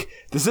 like,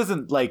 this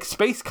isn't like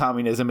space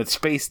communism, it's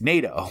space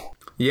NATO.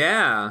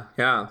 Yeah.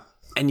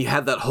 And you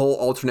have that whole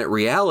alternate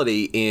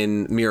reality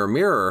in Mirror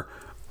Mirror,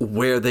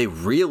 where they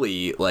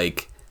really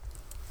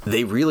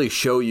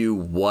show you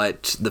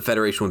what the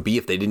Federation would be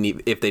if they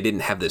didn't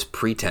have this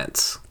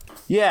pretense.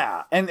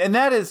 Yeah,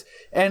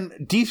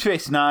 and Deep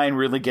Space Nine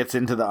really gets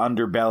into the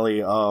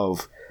underbelly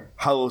of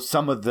how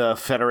some of the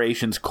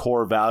Federation's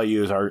core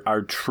values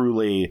are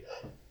truly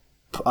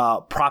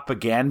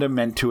propaganda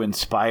meant to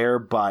inspire,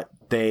 but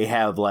they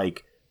have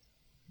like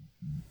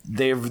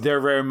they're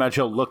very much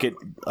a look at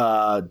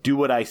do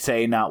what I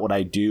say, not what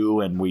I do,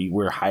 and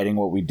we're hiding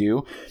what we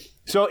do.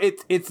 So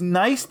it's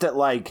nice that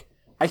like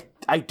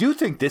I do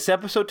think this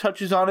episode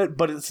touches on it,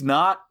 but it's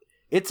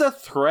a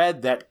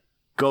thread that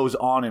goes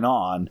on and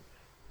on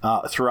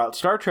throughout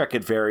Star Trek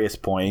at various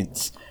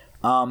points.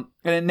 And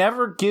it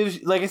never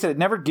gives, like I said, it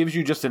never gives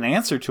you just an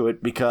answer to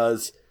it,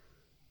 because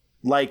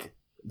like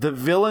the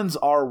villains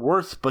are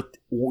worse, but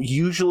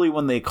usually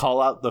when they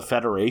call out the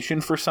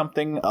Federation for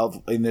something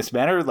in this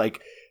manner,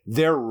 like,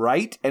 they're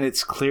right, and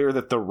it's clear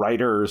that the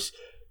writers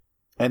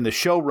and the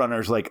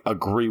showrunners like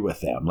agree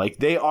with them. Like,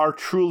 they are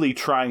truly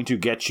trying to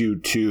get you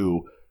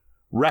to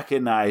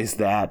recognize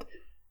that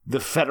the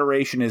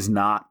Federation is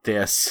not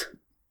this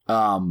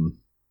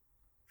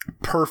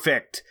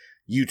perfect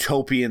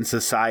utopian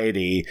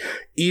society,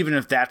 even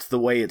if that's the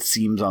way it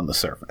seems on the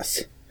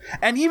surface.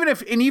 And even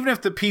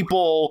if the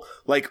people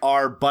like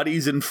are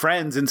buddies and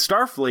friends in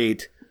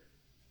Starfleet,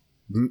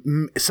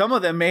 some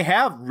of them may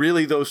have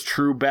really those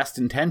true best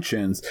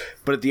intentions,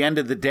 but at the end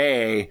of the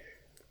day,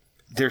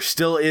 there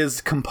still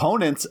is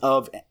components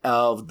of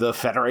the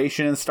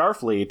Federation and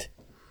Starfleet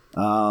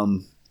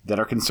that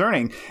are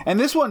concerning. And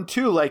this one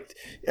too, like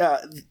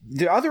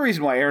the other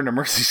reason why Errand of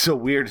Mercy is so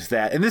weird is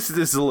that, and this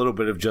is a little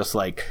bit of just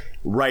like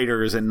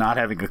writers and not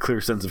having a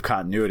clear sense of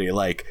continuity.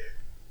 Like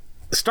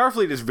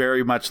Starfleet is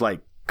very much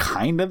like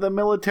kind of the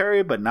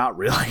military, but not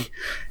really.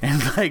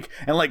 And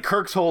like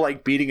Kirk's whole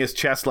like beating his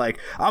chest like,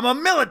 I'm a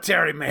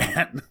military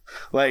man.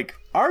 Like,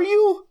 are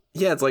you?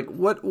 Yeah, it's like,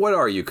 what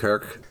are you,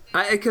 Kirk?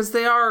 Because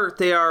they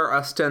are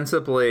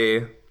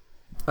ostensibly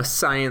a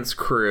science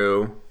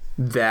crew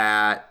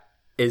that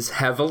is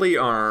heavily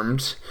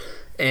armed,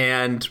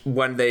 and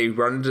when they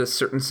run into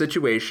certain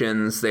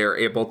situations, they are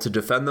able to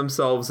defend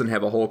themselves and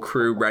have a whole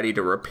crew ready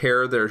to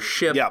repair their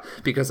ship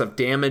because of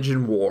damage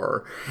in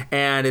war.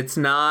 And it's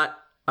not,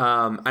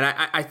 and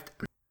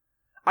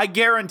I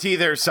guarantee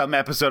there's some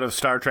episode of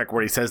Star Trek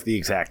where he says the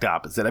exact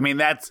opposite. I mean,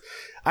 I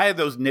have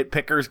those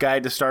nitpickers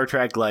guide to Star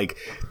Trek, like,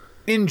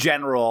 in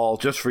general,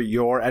 just for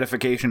your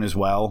edification as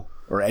well,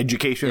 or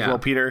education as well,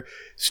 Peter,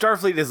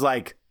 Starfleet is,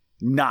 like,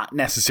 not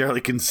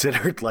necessarily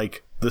considered,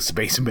 like, the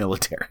space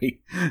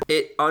military.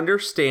 It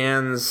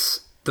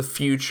understands the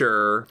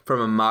future from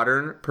a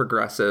modern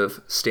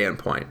progressive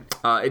standpoint.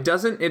 It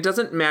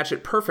doesn't match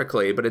it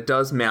perfectly, but it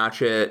does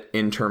match it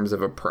in terms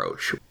of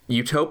approach.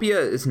 Utopia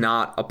is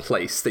not a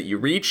place that you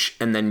reach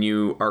and then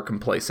you are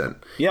complacent.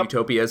 Yep.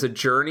 Utopia is a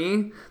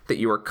journey that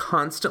you are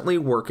constantly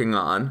working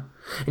on,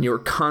 and you are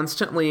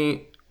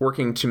constantly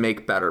working to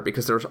make better,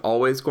 because there's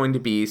always going to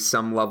be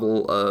some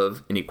level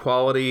of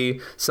inequality,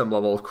 some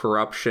level of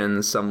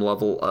corruption, some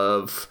level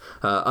of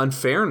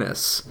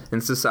unfairness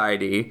in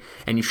society,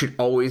 and you should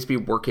always be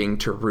working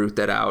to root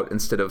that out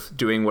instead of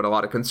doing what a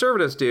lot of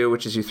conservatives do,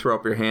 which is you throw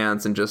up your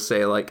hands and just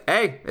say like,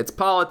 hey, it's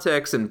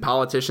politics and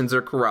politicians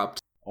are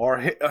corrupt. Or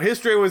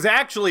history was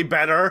actually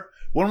better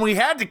when we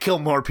had to kill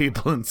more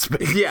people in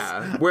space.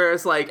 Yeah,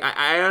 whereas like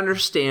I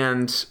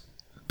understand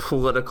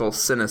political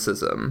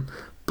cynicism,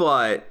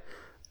 but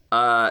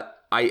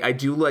I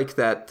do like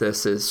that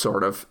this is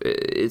sort of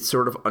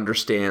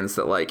understands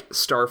that like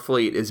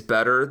Starfleet is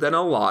better than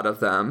a lot of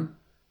them.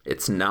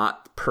 It's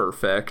not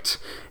perfect,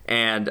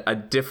 and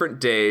at different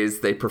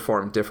days they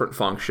perform different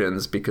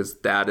functions,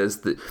 because that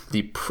is the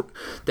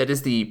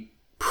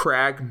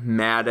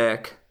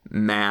pragmatic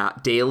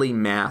daily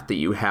math that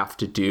you have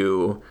to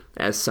do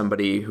as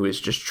somebody who is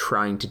just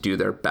trying to do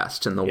their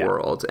best in the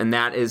world. And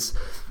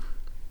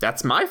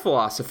that's my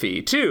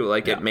philosophy too.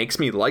 Like it makes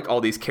me like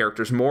all these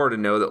characters more to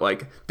know that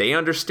like they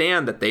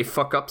understand that they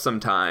fuck up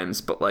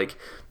sometimes, but like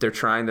they're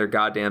trying their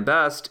goddamn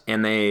best,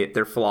 and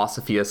their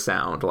philosophy is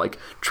sound. Like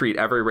treat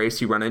every race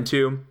you run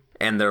into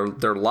and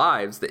their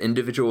lives, the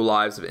individual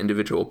lives of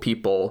individual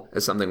people,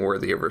 as something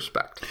worthy of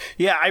respect.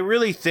 Yeah, I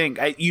really think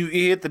you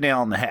hit the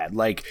nail on the head.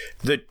 Like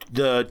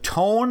the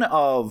tone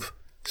of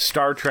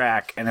Star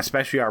Trek, and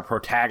especially our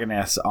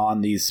protagonists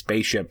on these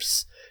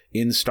spaceships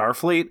in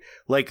Starfleet,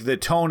 like the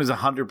tone is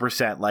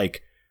 100%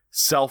 like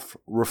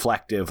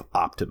self-reflective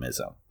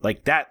optimism.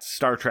 Like that's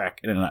Star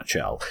Trek in a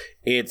nutshell.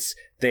 It's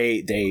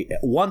they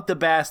want the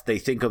best, they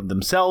think of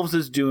themselves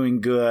as doing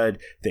good,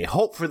 they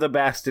hope for the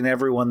best in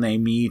everyone they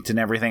meet and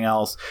everything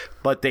else,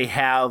 but they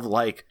have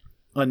like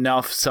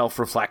enough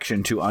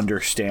self-reflection to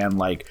understand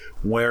like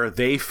where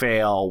they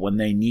fail, when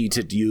they need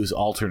to use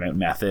alternate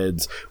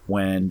methods,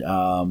 when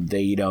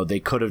they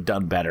could have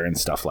done better and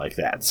stuff like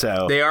that.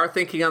 So they are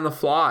thinking on the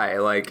fly.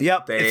 Like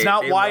it's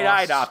not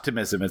wide-eyed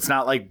optimism, it's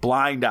not like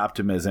blind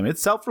optimism,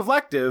 it's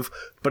self-reflective,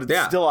 but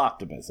it's still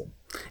optimism.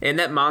 In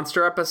that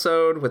monster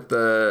episode with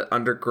the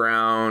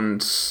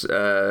underground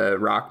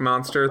rock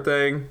monster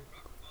thing,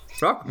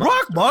 Rock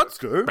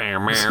monster. In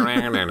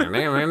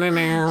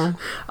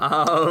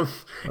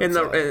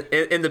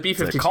the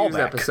B-52s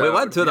episode, we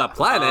went to the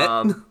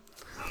planet.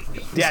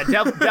 Yeah,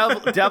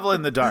 devil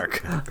in the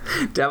dark.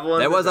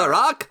 There was a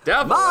rock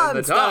devil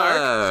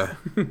monster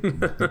in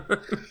the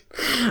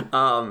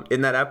dark.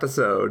 In that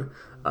episode,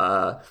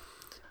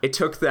 it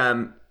took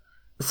them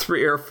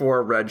 3 or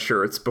 4 red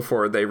shirts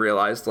before they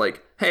realized,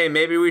 like, hey,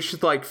 maybe we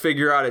should like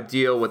figure out a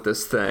deal with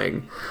this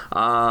thing.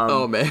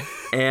 Oh man.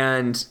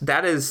 And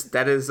that is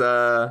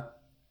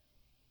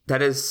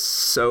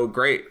so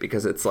great,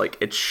 because it's like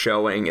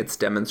it's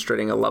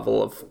demonstrating a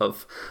level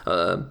of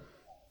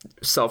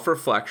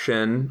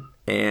self-reflection,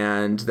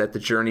 and that the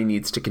journey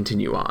needs to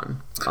continue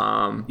on.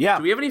 Do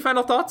we have any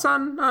final thoughts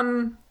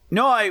on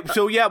No,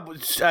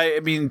 I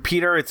mean,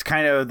 Peter, it's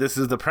kind of, this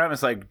is the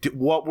premise, like,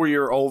 what were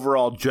your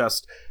overall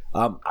just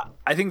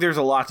I think there's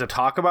a lot to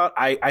talk about.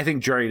 I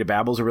think Journey to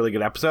Babel is a really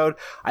good episode.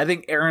 I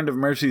think Errand of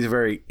Mercy is a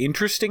very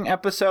interesting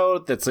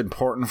episode that's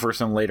important for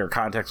some later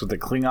context with the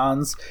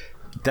Klingons,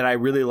 that I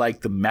really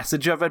like the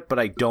message of it, but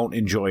I don't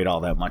enjoy it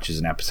all that much as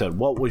an episode.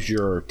 What was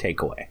your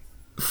takeaway?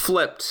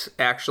 Flipped,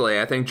 actually.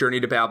 I think Journey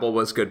to Babel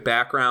was good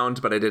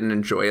background, but I didn't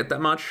enjoy it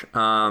that much.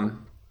 A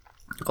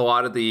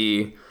lot of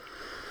the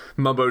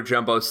mumbo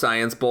jumbo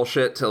science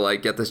bullshit to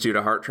like get this dude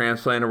a heart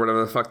transplant or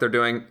whatever the fuck they're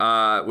doing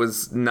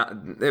was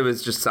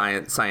just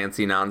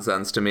sciencey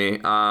nonsense to me.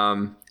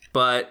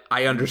 But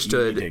I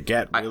understood. You need to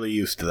get really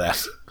used to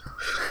that.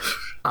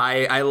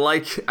 I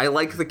like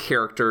the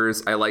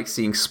characters. I like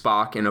seeing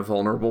Spock in a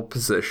vulnerable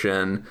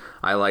position.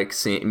 I like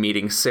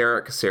meeting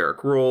Sarek.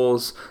 Sarek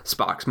rules.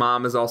 Spock's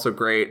mom is also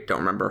great. Don't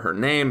remember her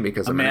name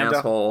because I'm an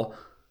asshole.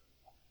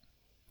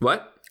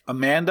 What?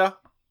 Amanda?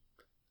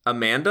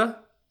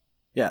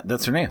 Yeah,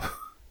 that's her name.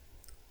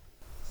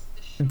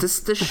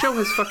 This show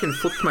has fucking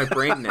flipped my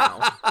brain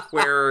now.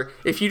 Where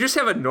if you just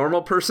have a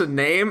normal person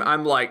name,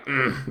 I'm like,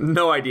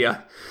 no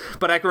idea.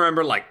 But I can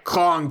remember like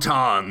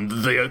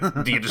Klongton,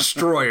 the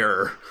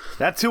Destroyer.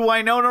 That's who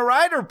Winona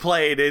Ryder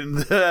played in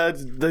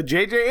the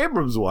J.J.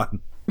 Abrams one.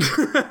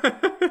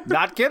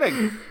 Not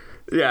kidding.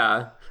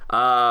 Yeah.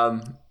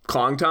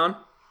 Klongton.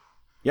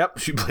 Yep,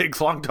 she played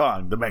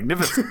Klongton, the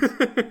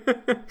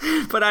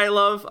Magnificent. But I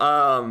love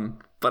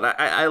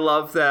I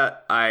love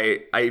that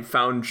I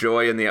found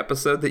joy in the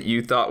episode that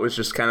you thought was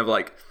just kind of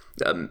like,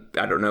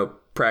 I don't know,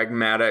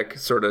 pragmatic,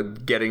 sort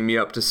of getting me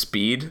up to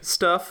speed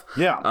stuff.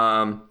 Yeah.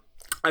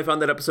 I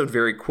found that episode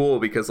very cool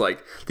because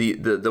like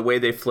the way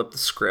they flip the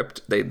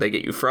script, they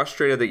get you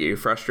frustrated,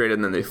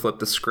 and then they flip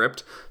the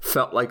script,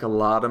 felt like a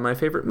lot of my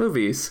favorite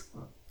movies.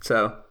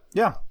 So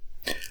yeah.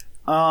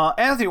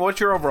 Anthony, what's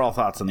your overall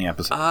thoughts on the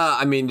episode?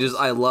 I mean,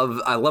 I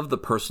love the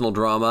personal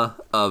drama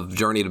of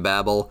Journey to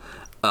Babel.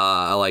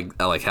 I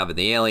like having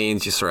the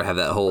aliens. You sort of have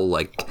that whole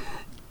like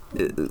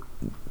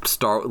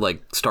Star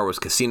Wars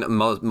Casino,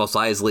 Mos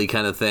Eisley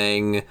kind of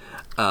thing.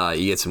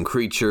 You get some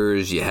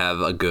creatures. You have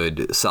a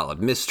good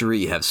solid mystery.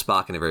 You have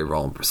Spock in a very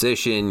role and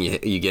position.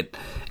 You get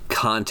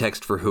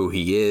context for who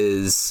he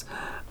is.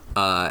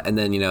 And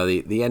then,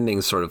 the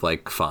ending's sort of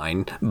like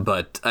fine,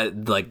 but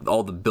like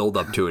all the build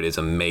up to it is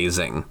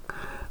amazing.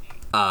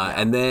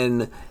 And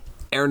then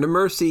Errand of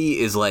Mercy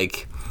is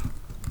like,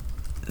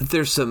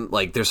 there's some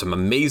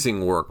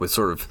amazing work with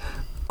sort of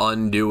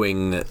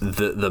undoing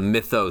the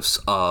mythos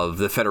of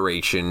the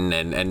Federation,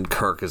 and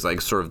Kirk is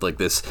like sort of like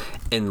this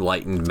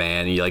enlightened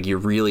man. You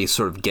really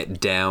sort of get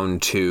down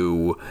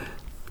to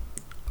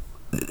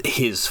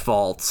his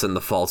faults and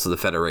the faults of the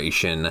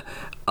Federation,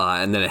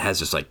 and then it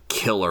has this like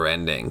killer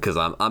ending because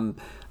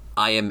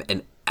I am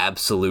an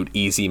absolute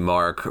easy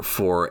mark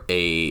for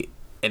an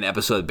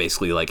episode that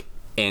basically like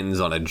ends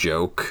on a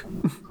joke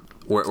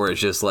where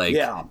it's just like,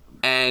 yeah,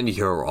 and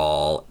you're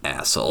all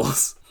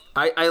assholes.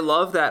 I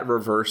love that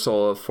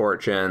reversal of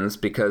fortunes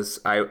because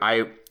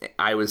I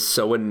was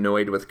so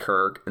annoyed with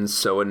Kirk and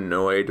so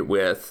annoyed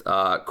with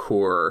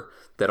Kor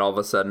that all of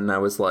a sudden I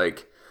was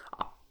like,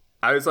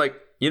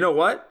 you know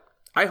what?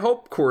 I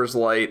hope Coors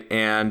Light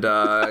and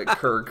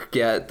Kirk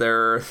get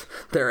their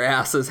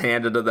asses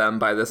handed to them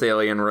by this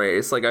alien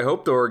race. Like, I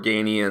hope the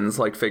Organians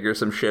like figure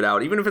some shit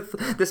out. Even if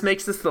this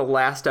makes this the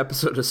last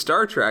episode of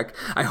Star Trek,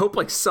 I hope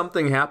like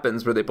something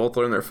happens where they both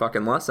learn their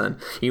fucking lesson,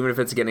 even if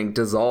it's getting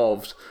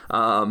dissolved.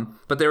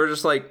 But they were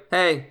just like,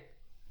 hey,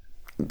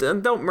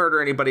 don't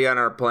murder anybody on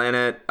our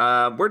planet.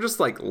 We're just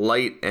like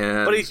light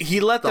and. But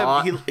he let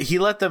them. He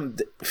let them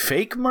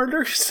fake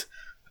murders.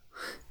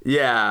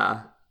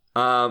 Yeah.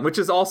 Which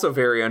is also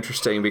very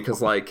interesting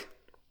because, like,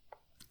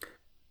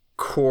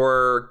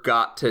 Kor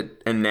got to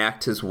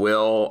enact his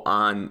will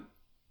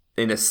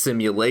in a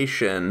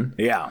simulation.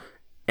 Yeah.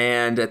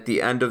 And at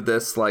the end of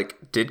this,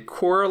 like, did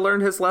Kor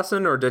learn his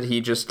lesson, or did he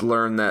just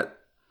learn that?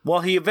 Well,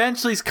 he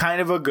eventually is kind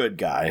of a good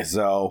guy,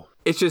 so.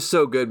 It's just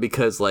so good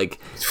because, like,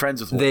 he's friends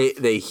with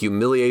they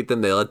humiliate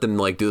them, they let them,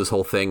 like, do this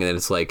whole thing, and then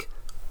it's like,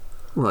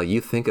 well,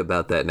 you think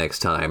about that next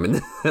time,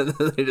 and then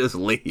they just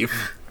leave.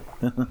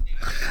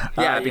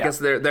 Yeah, because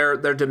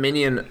their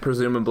dominion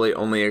presumably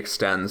only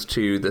extends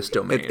to this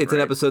domain. It's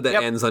an episode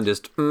that ends on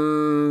just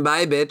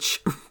bye, bitch.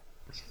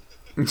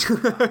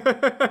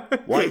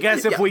 Well, I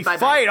guess if we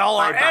fight, all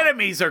our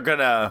enemies are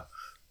gonna,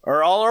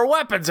 or all our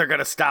weapons are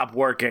gonna stop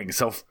working.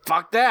 So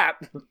fuck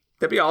that.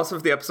 That'd be awesome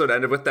if the episode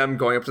ended with them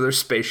going up to their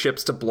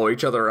spaceships to blow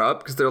each other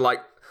up because they're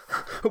like,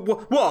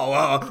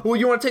 whoa,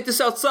 you want to take this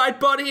outside,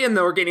 buddy? And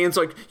the Organians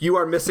like, you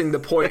are missing the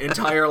point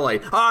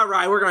entirely. All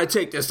right, we're going to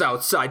take this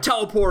outside.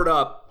 Teleport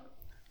up.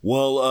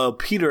 Well,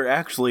 Peter,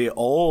 actually,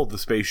 all the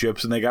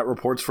spaceships, and they got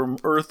reports from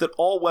Earth that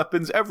all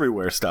weapons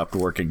everywhere stopped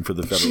working for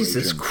the Federation.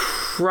 Jesus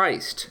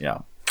Christ. Yeah.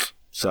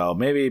 So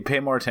maybe pay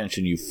more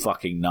attention, you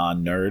fucking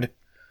non-nerd.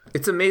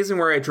 It's amazing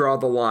where I draw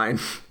the line,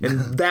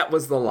 and that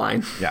was the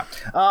line. Yeah.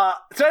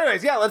 So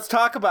anyways, let's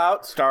talk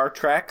about Star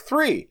Trek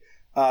 3.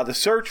 The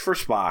Search for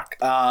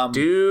Spock.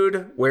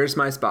 Dude, where's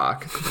my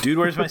Spock? Dude,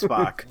 where's my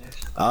Spock?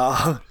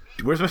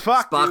 Where's my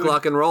Spock? Spock, dude?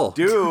 lock and roll.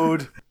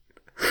 Dude.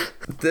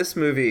 This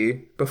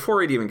movie,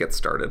 before it even gets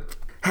started,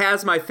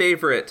 has my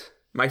favorite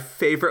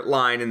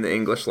line in the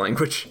English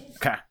language.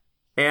 Okay.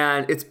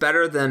 And it's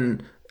better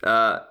than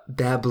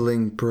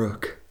Babbling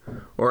Brook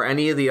or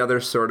any of the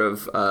other sort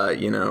of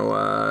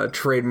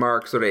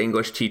trademark sort of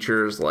English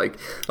teachers like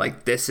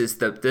this is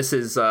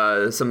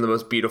some of the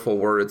most beautiful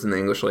words in the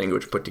English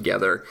language put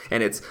together,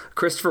 and it's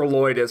Christopher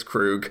Lloyd as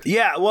Krug.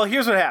 Yeah, well,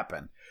 here's what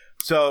happened.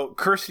 So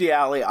Kirstie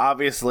Alley,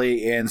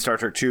 obviously in Star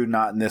Trek 2,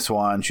 not in this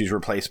one, she's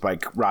replaced by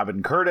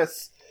Robin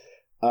Curtis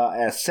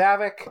as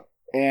Saavik,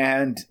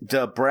 and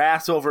the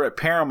brass over at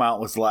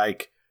Paramount was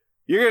like,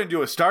 You're going to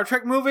do a Star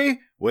Trek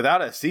movie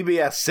without a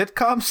CBS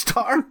sitcom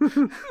star?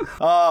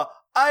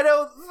 I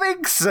don't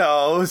think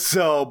so.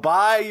 So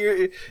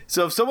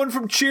if someone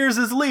from Cheers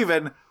is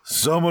leaving,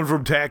 someone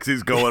from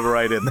Taxi's going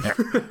right in there.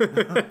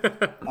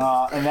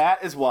 And that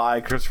is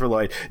why Christopher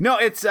Lloyd. No,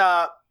 it's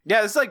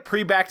it's like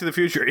pre Back to the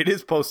Future. It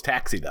is post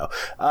Taxi though.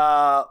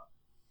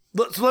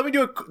 So let me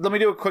do a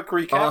quick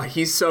recap. Oh,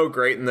 he's so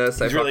great in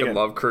this. I really fucking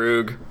love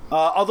Krug.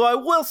 Although I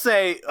will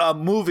say,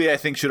 movie I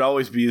think should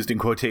always be used in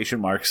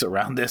quotation marks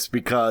around this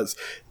because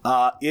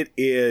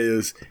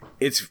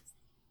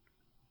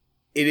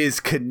it is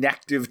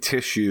connective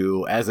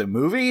tissue as a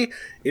movie.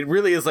 It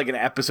really is like an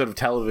episode of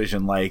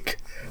television. Like,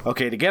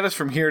 okay, to get us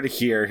from here to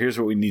here, here's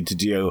what we need to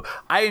do.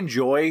 I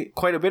enjoy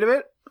quite a bit of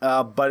it,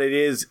 but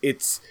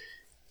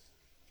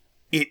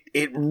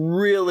it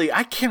really,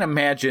 I can't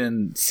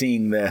imagine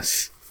seeing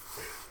this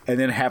and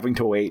then having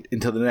to wait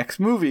until the next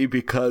movie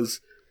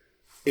because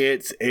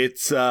it's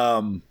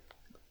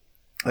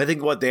I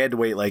think they had to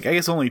wait like, I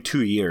guess only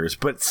 2 years,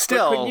 but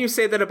still. But couldn't you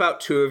say that about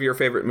two of your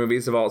favorite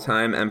movies of all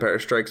time, Empire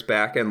Strikes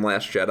Back and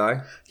Last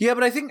Jedi? Yeah,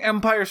 but I think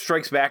Empire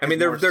Strikes Back. I mean,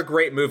 they're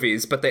great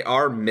movies, but they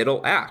are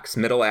middle acts.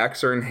 Middle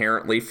acts are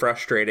inherently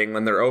frustrating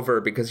when they're over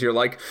because you're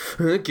like,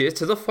 get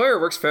to the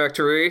fireworks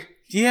factory.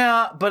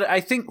 Yeah, but I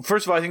think,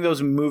 first of all, I think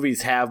those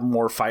movies have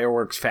more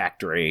fireworks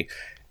factory.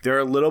 They're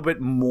a little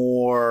bit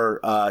more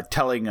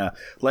telling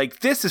like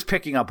this is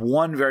picking up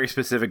one very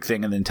specific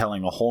thing and then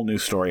telling a whole new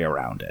story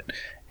around it.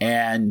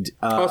 And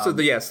also,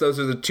 yes, those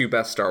are the two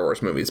best Star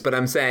Wars movies. But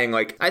I'm saying,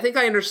 like, I think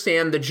I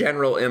understand the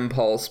general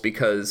impulse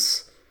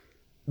because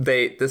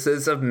this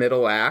is a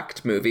middle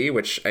act movie,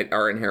 which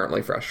are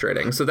inherently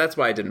frustrating. So that's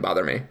why it didn't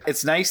bother me.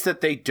 It's nice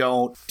that they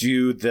don't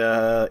do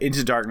the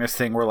Into Darkness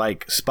thing where,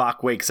 like,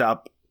 Spock wakes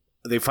up,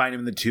 they find him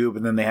in the tube,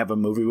 and then they have a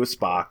movie with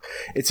Spock.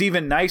 It's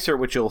even nicer,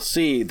 which you'll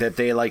see, that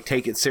they like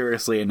take it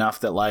seriously enough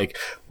that like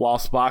while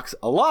Spock's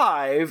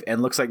alive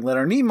and looks like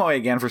Leonard Nimoy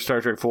again for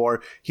Star Trek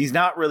 4, he's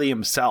not really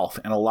himself,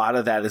 and a lot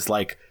of that is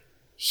like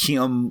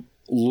him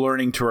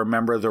learning to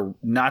remember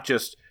not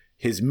just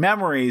his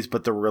memories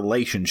but the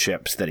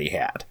relationships that he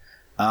had,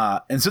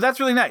 and so that's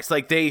really nice.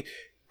 Like the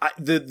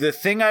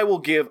thing I will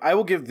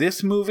give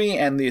this movie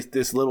and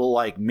this little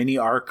like mini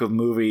arc of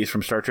movies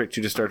from Star Trek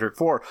 2 to Star Trek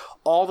 4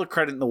 all the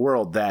credit in the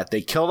world that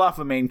they killed off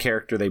a main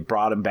character, they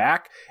brought him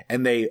back,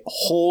 and they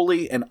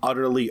wholly and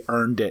utterly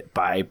earned it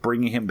by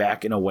bringing him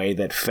back in a way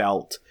that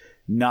felt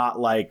not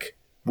like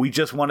we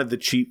just wanted the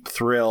cheap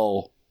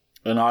thrill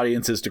and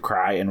audiences to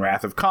cry in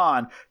Wrath of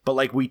Khan, but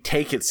like we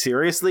take it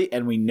seriously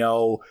and we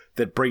know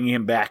that bringing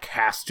him back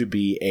has to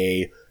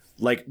be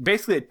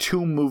basically a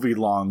 2 movie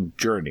long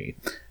journey.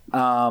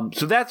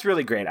 So that's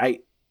really great.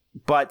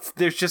 But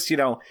there's just,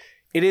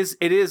 it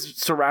is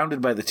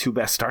surrounded by the 2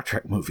 best Star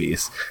Trek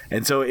movies.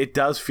 And so it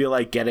does feel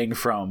like getting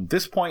from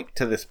this point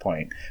to this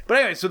point. But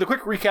anyway, so the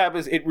quick recap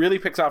is it really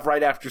picks off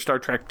right after Star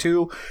Trek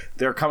 2.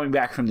 They're coming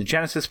back from the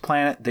Genesis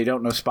planet. They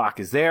don't know Spock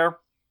is there.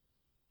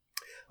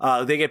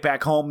 They get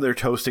back home. They're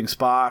toasting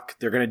Spock.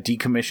 They're going to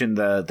decommission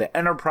the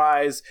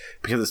Enterprise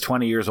because it's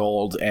 20 years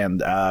old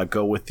and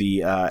go with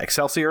the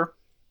Excelsior.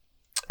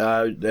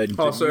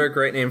 Also a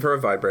great name for a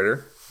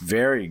vibrator.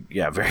 Very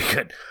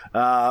good.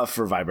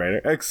 For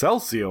vibrator.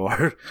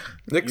 Excelsior.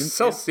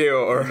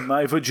 Excelsior. In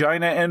my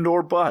vagina and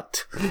or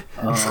butt.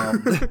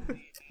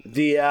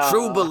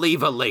 True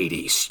believer,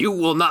 ladies, you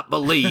will not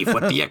believe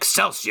what the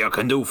Excelsior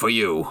can do for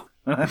you.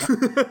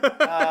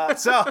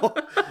 So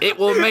it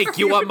will make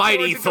you a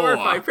mighty Thor.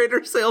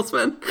 Vibrator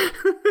salesman.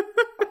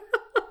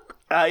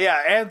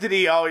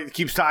 Anthony always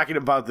keeps talking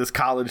about this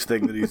college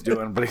thing that he's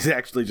doing, but he's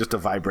actually just a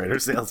vibrator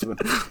salesman.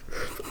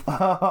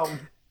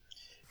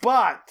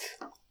 But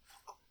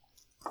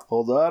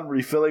hold on,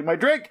 refilling my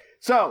drink.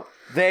 So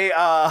they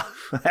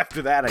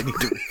after that I need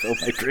to refill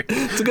my drink.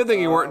 It's a good thing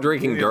you weren't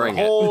drinking during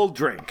it. Whole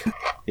drink.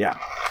 Yeah.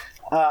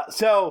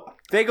 So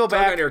they go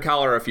back on your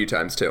collar a few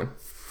times too.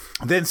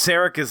 Then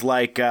Sarek is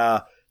like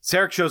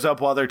Sarek shows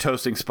up while they're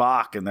toasting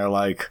Spock, and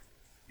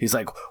he's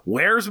like,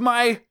 Where's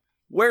my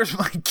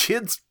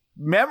kid's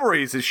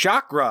memories, his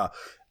chakra?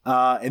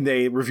 And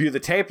they review the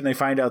tape and they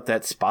find out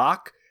that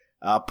Spock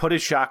put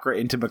his chakra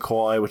into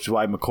McCoy, which is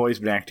why McCoy's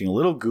been acting a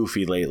little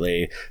goofy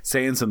lately,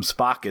 saying some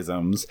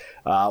Spockisms.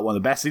 One of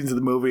the best scenes of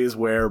the movie is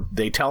where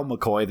they tell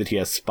McCoy that he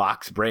has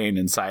Spock's brain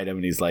inside him,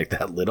 and he's like,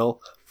 that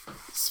little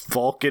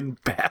Vulcan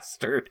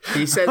bastard.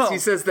 He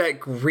says that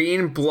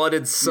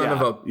green-blooded son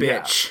of a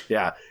bitch.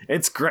 Yeah,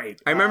 it's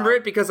great. I remember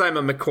it because I'm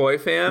a McCoy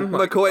fan.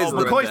 McCoy's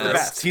the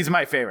best. He's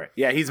my favorite.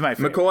 Yeah, he's my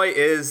favorite. McCoy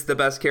is the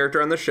best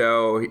character on the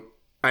show.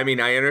 I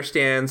mean, I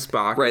understand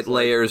Spock. Right,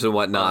 layers and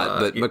whatnot,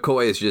 but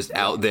McCoy is just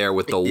out there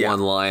with the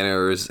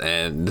one-liners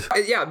and...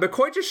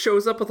 McCoy just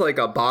shows up with like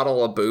a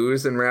bottle of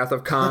booze in Wrath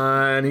of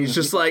Khan. He's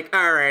just like,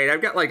 all right,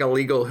 I've got like a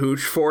legal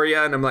hooch for you.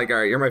 And I'm like, all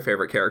right, you're my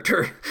favorite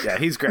character. Yeah,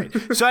 he's great.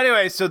 So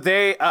anyway, so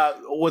they...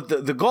 what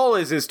the goal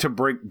is to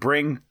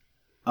bring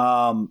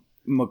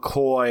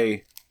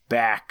McCoy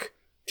back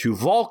to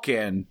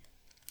Vulcan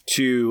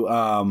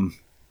to...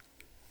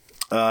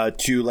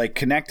 to like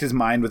connect his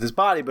mind with his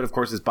body, but of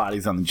course his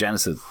body's on the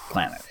Genesis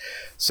planet.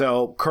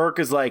 So Kirk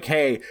is like,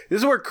 hey,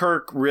 this is where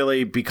Kirk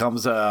really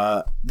becomes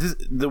where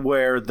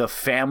the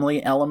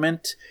family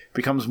element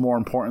becomes more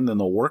important than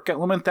the work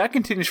element. That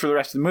continues for the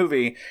rest of the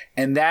movie,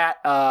 and that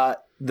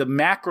the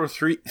macro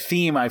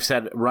theme I've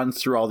said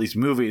runs through all these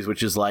movies,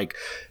 which is like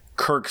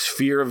Kirk's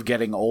fear of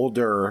getting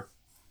older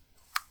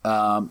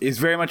is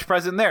very much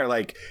present there.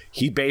 Like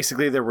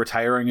they're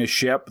retiring his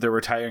ship, they're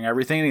retiring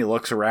everything, and he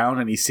looks around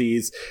and he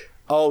sees,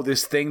 oh,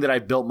 this thing that I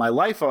built my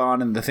life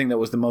on and the thing that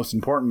was the most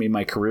important to me,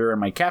 my career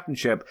and my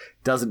captainship,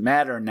 doesn't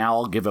matter. Now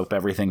I'll give up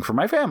everything for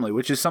my family,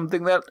 which is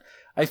something that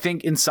I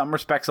think in some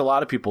respects a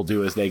lot of people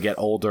do as they get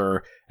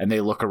older and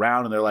they look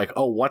around and they're like,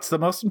 oh, what's the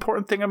most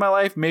important thing in my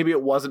life? Maybe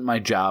it wasn't my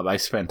job I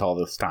spent all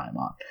this time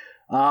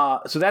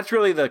on. So that's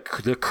really the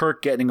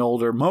Kirk getting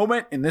older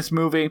moment in this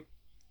movie.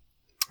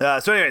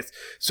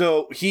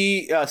 So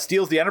he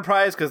steals the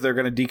Enterprise because they're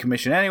going to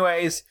decommission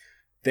anyways.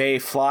 They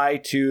fly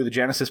to the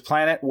Genesis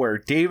planet where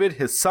David,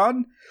 his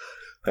son,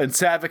 and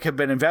Saavik have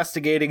been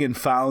investigating and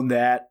found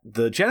that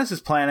the Genesis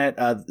planet,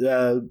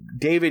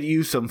 David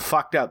used some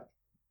fucked up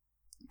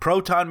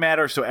proton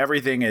matter, so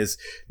everything is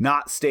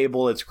not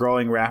stable. It's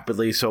growing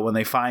rapidly. So when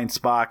they find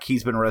Spock,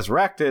 he's been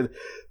resurrected,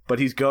 but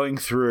he's going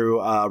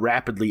through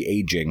rapidly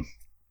aging.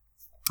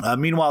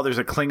 Meanwhile, there's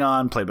a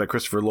Klingon played by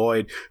Christopher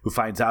Lloyd who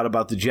finds out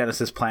about the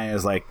Genesis planet.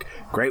 Is like,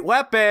 great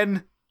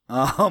weapon.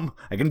 I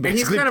can basically. And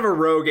he's kind of a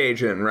rogue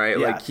agent, right?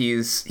 Yeah. Like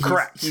he's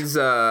correct.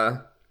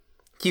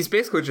 He's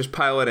basically just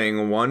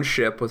piloting one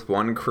ship with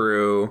one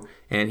crew,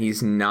 and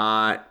he's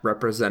not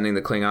representing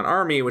the Klingon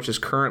army, which is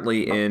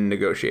currently in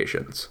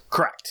negotiations.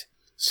 Correct.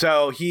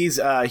 So he's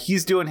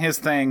doing his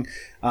thing,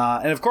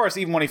 and of course,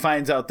 even when he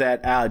finds out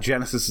that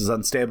Genesis is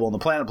unstable and the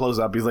planet blows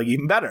up, he's like,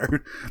 even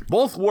better.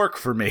 Both work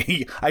for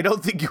me. I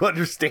don't think you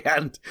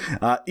understand.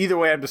 Either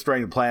way, I'm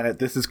destroying the planet.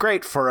 This is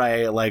great for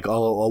a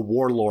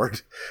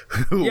warlord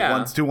who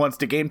wants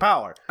to gain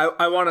power.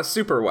 I want a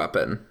super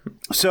weapon.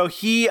 So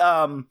he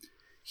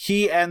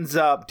ends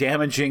up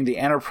damaging the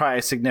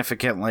Enterprise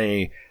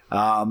significantly.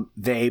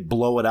 They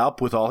blow it up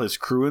with all his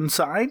crew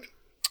inside.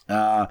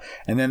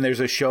 And then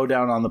there's a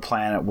showdown on the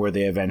planet where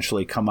they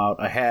eventually come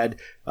out ahead.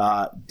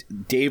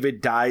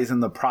 David dies in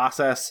the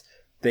process.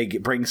 They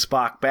bring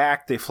Spock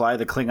back. They fly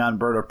the Klingon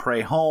bird of prey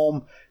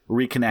home,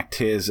 reconnect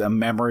his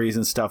memories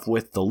and stuff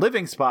with the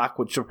living Spock,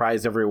 which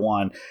surprised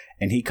everyone.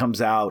 And he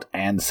comes out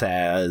and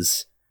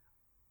says,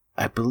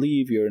 I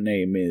believe your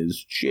name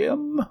is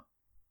Jim.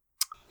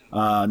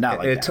 Not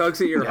like it that.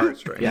 tugs at your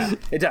heartstrings. Yeah,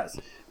 it does.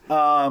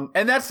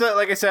 And that's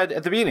like I said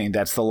at the beginning,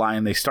 that's the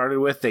line they started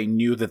with. They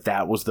knew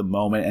that was the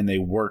moment, and they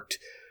worked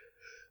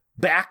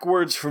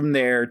backwards from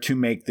there to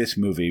make this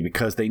movie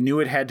because they knew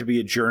it had to be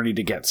a journey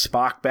to get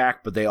Spock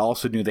back, but they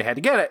also knew they had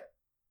to get it.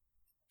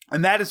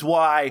 And that is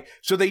why,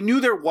 so they knew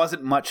there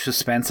wasn't much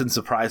suspense and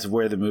surprise of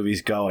where the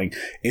movie's going.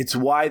 It's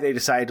why they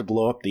decided to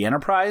blow up the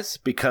Enterprise,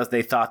 because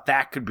they thought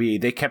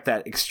they kept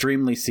that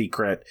extremely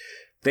secret.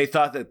 They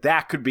thought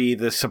that could be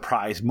the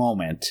surprise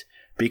moment,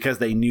 because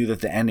they knew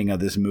that the ending of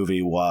this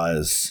movie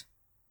was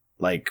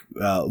like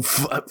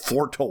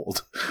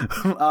foretold.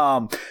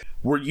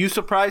 Were you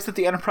surprised that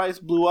the Enterprise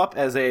blew up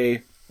as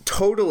a...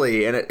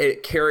 Totally, and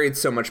it carried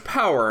so much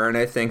power, and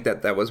I think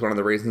that was one of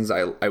the reasons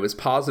I was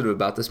positive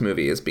about this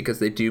movie, is because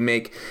they do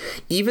make,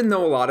 even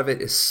though a lot of it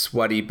is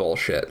sweaty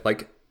bullshit,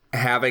 like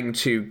having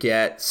to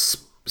get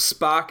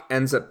Spock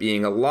ends up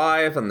being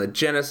alive on the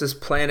Genesis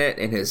planet,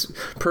 and his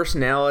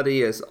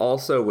personality is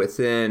also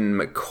within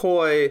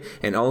McCoy,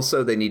 and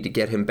also they need to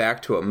get him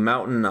back to a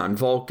mountain on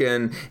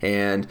Vulcan,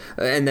 and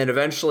then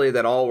eventually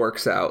that all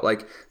works out.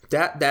 Like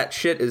that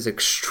shit is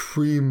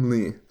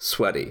extremely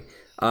sweaty.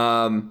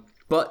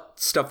 But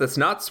stuff that's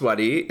not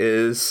sweaty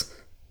is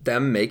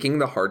them making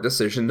the hard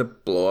decision to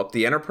blow up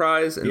the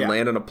Enterprise and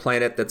land on a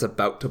planet that's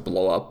about to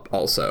blow up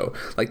also.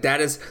 Like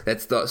that's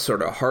the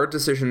sort of hard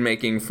decision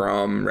making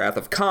from Wrath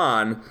of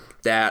Khan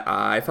that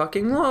I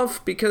fucking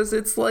love, because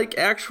it's like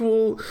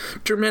actual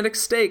dramatic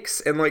stakes,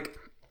 and like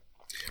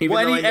even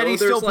though I know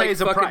there's like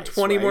fucking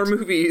 20 more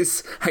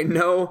movies, I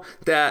know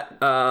that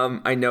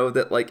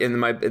like in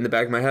the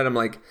back of my head I'm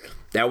like,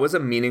 that was a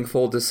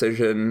meaningful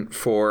decision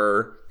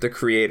for the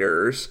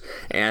creators,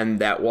 and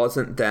that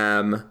wasn't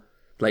them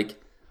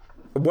like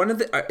one of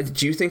the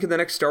do you think in the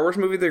next Star Wars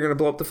movie they're gonna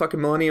blow up the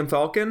fucking Millennium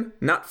Falcon?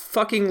 Not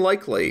fucking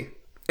likely.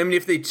 I mean,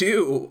 if they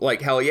do,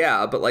 like, hell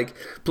yeah, but like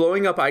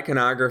blowing up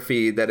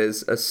iconography that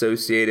is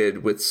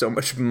associated with so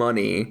much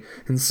money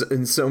and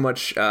so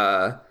much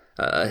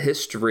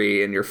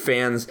history, and your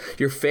fans,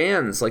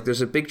 like,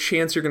 there's a big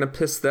chance you're gonna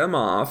piss them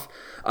off.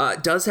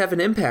 Does have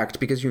an impact,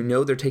 because you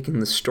know they're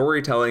taking the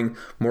storytelling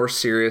more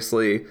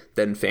seriously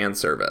than fan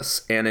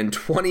service. And in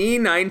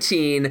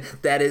 2019,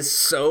 that is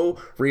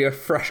so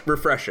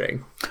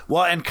refreshing.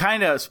 Well, and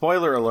kind of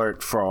spoiler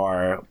alert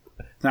for,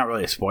 not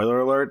really a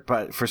spoiler alert,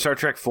 but for Star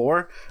Trek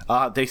 4,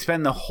 they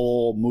spend the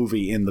whole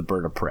movie in the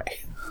Bird of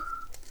Prey.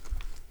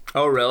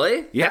 Oh,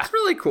 really? Yeah. That's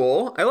really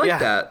cool. I like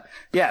that.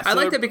 Yeah, I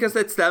like that because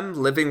it's them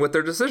living with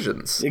their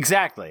decisions.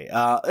 Exactly.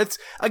 It's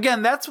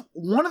again, that's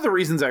one of the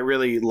reasons I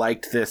really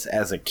liked this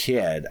as a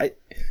kid.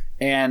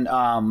 And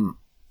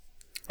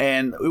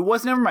it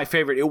was never my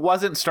favorite. It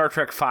wasn't Star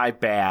Trek V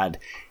bad,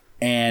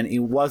 and it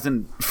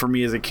wasn't for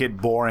me as a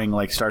kid boring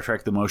like Star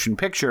Trek the Motion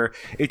Picture.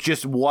 It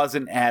just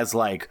wasn't as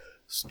like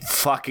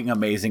fucking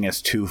amazing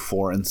as 2,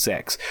 4, and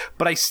 6.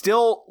 But I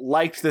still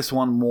liked this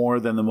one more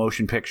than the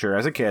motion picture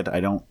as a kid. I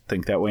don't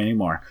think that way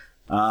anymore.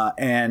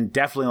 And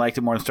definitely liked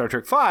it more than Star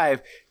Trek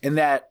V, in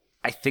that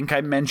I think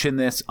I mentioned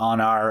this on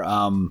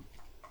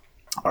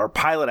our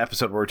pilot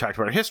episode where we talked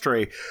about our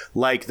history.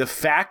 Like the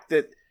fact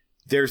that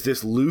there's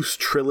this loose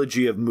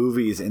trilogy of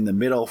movies in the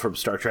middle from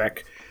Star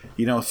Trek,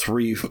 2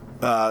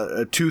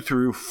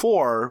 through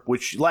 4,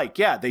 which, like,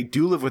 yeah, they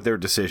do live with their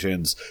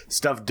decisions.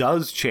 Stuff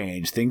does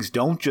change. Things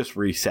don't just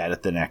reset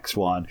at the next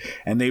one.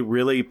 And they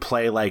really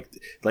play like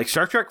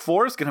Star Trek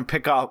 4 is going to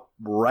pick up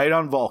right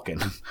on Vulcan.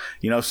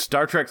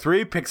 Star Trek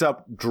 3 picks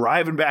up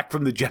driving back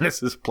from the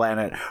Genesis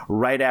planet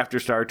right after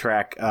Star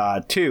Trek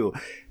 2.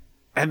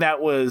 And that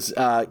was...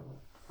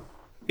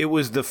 it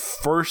was the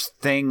first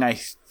thing I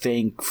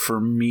think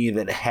for me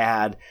that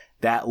had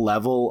that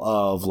level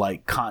of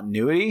like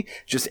continuity.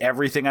 Just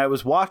everything I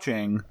was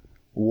watching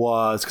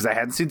was, because I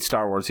hadn't seen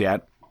Star Wars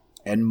yet,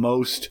 and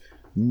most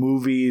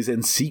movies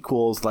and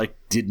sequels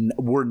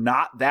were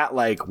not that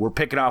like we're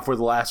picking off where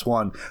the last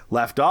one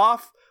left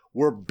off.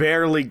 We're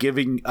barely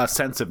giving a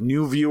sense of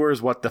new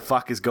viewers what the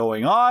fuck is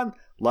going on.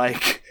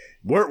 Like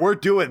we're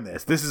doing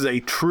this. This is a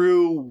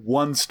true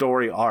one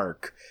story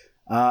arc.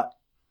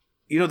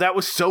 That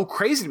was so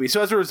crazy to me.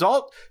 So as a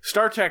result,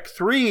 Star Trek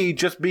 3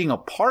 just being a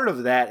part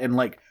of that and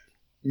like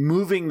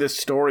moving the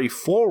story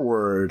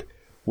forward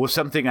was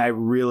something I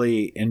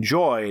really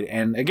enjoyed.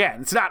 And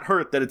again, it's not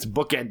hurt that it's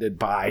bookended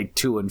by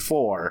 2 and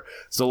 4.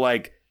 So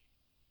like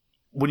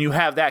when you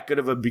have that good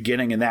of a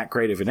beginning and that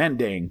great of an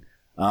ending,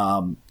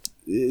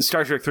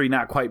 Star Trek 3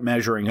 not quite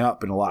measuring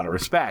up in a lot of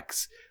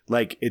respects.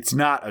 Like it's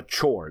not a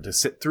chore to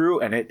sit through,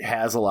 and it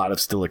has a lot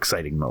of still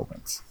exciting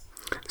moments.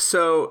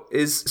 So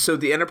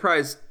the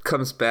Enterprise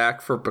comes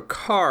back for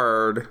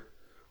Picard,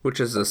 which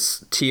is a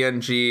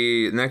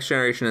TNG. Next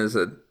Generation is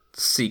a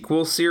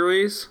sequel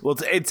series. Well,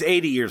 it's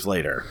 80 years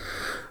later.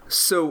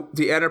 So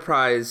the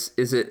Enterprise,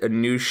 is it a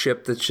new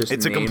ship that's just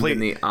named in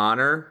the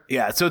honor?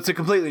 Yeah, so it's a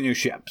completely new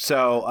ship.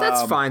 So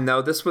that's fine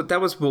though. That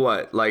was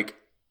what, like,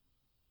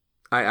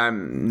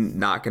 I'm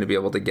not going to be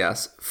able to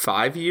guess,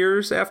 5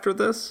 years after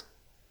this.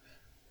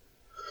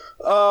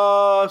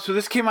 So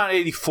this came out in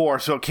 84,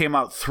 so it came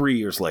out 3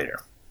 years later.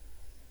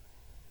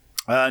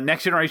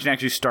 Next Generation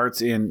actually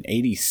starts in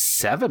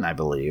 87, I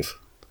believe.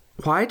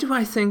 Why do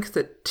I think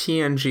that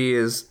TNG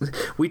is...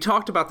 We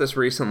talked about this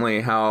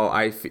recently, how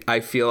I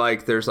feel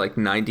like there's like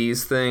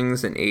 90s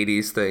things and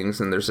 80s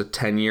things, and there's a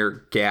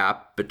 10-year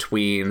gap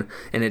between,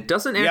 and it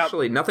doesn't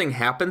actually... Yep. Nothing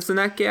happens in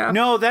that gap.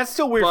 No, that's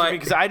still weird for me,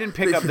 because I didn't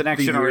pick up the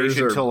Next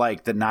Generation until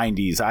like the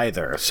 90s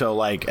either. So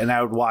like, and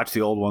I would watch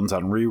the old ones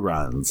on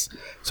reruns.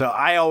 So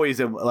I always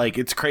am like,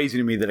 it's crazy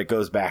to me that it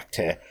goes back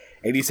to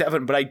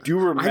 87, but I do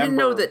remember... I didn't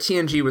know that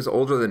TNG was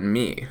older than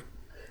me.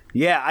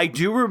 Yeah, I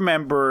do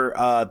remember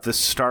the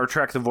Star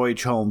Trek The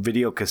Voyage Home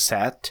video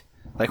cassette,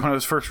 like when it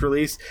was first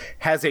released,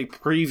 has a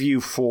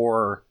preview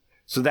for...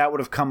 So that would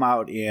have come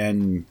out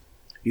in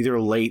either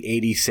late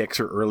 86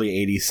 or early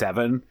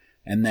 87,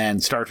 and then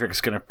Star Trek is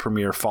going to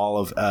premiere fall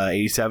of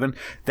 87.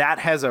 That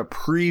has a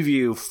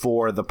preview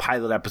for the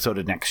pilot episode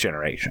of Next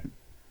Generation.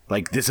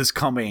 Like, this is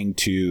coming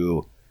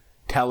to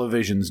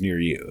televisions near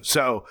you.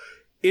 So...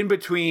 in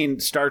between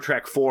Star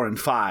Trek 4 and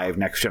 5,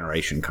 Next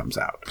Generation comes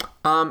out.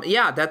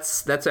 Yeah,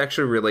 that's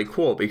actually really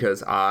cool,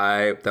 because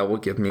that will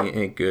give me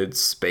a good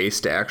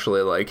space to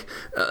actually like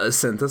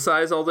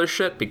synthesize all this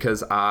shit,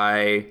 because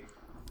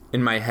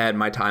in my head,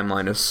 my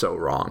timeline is so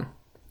wrong.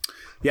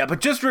 Yeah,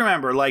 but just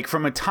remember, like,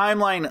 from a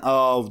timeline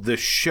of the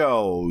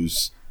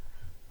shows,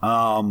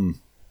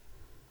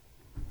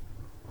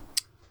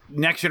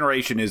 Next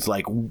Generation is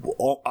like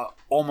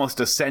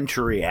almost a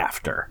century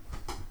after.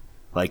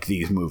 Like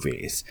these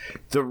movies.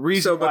 The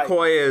reason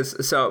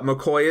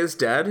McCoy is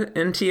dead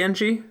in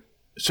TNG?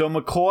 So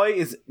McCoy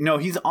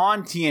he's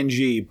on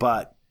TNG,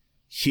 but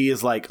he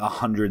is like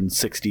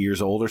 160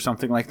 years old or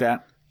something like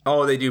that.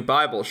 Oh, they do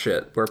Bible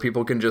shit where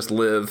people can just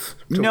live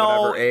to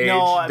whatever age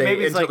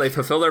until they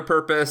fulfill their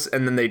purpose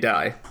and then they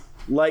die.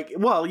 Like,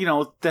 well,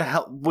 the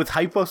hell with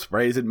hypo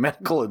sprays and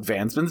medical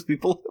advancements,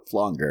 people live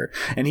longer,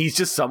 and he's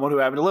just someone who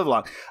happened to live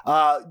long.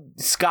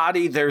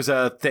 Scotty, there's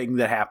a thing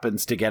that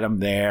happens to get him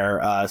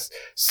there.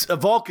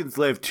 Vulcans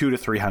live 200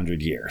 to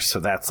 300 years,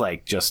 so that's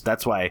why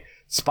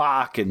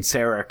Spock and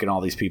Sarek and all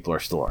these people are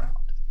still around.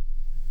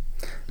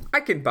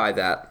 I can buy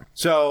that.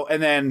 So,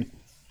 and then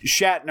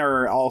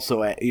Shatner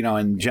also,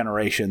 in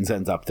Generations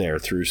ends up there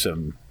through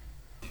some,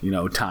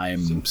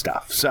 time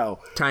stuff. So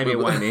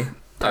timey-wimey.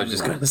 I was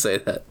just going to say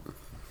that.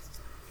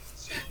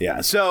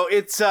 Yeah, so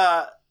it's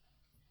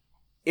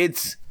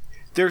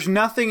there's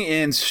nothing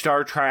in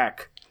Star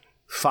Trek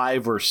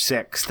 5 or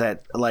 6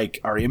 that like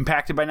are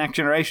impacted by Next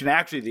Generation.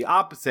 Actually, the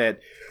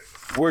opposite,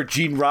 where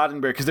Gene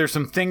Roddenberry, because there's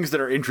some things that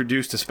are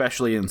introduced,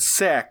 especially in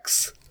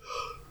 6,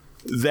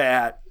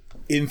 that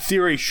in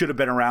theory should have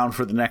been around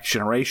for the Next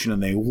Generation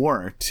and they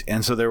weren't.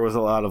 And so there was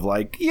a lot of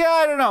like, yeah,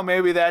 I don't know,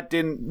 maybe that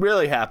didn't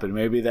really happen.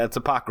 Maybe that's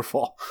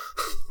apocryphal.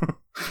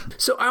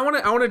 So I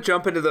want to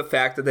jump into the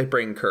fact that they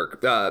bring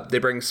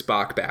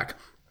Spock back.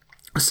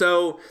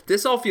 So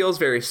this all feels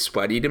very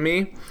sweaty to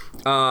me.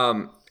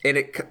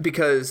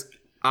 Because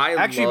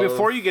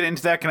before you get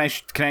into that,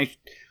 can I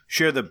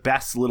share the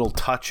best little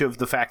touch of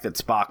the fact that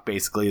Spock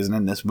basically isn't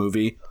in this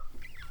movie?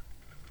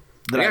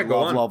 That I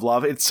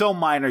love. It's so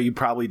minor you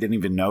probably didn't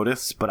even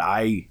notice, but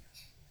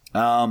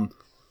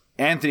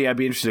Anthony, I'd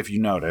be interested if you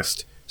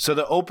noticed. So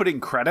the opening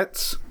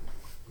credits,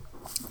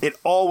 it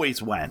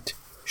always went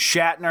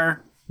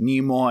Shatner,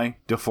 Nimoy,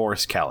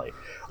 DeForest Kelley.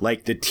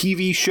 Like the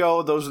TV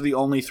show, those are the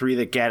only 3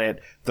 that get it.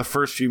 The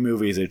first few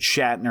movies, it's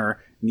Shatner,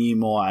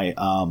 Nimoy,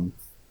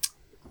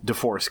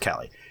 DeForest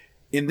Kelley.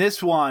 In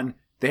this one,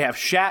 they have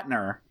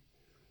Shatner,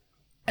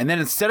 and then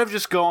instead of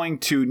just going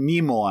to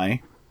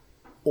Nimoy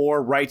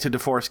or right to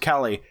DeForest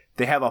Kelley,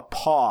 they have a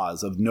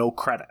pause of no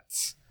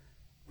credits.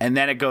 And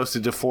then it goes to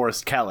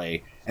DeForest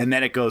Kelley, and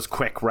then it goes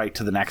quick right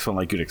to the next one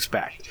like you'd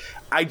expect.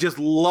 I just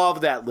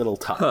love that little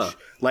touch. Huh.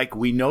 Like,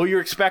 we know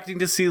you're expecting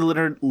to see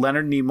Leonard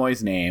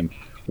Nimoy's name.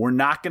 We're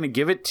not going to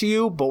give it to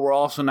you, but we're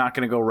also not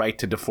going to go right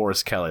to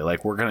DeForest Kelley.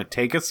 Like, we're going to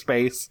take a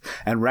space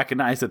and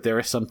recognize that there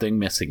is something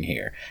missing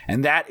here.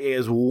 And that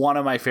is one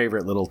of my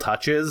favorite little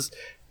touches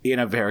in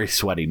a very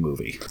sweaty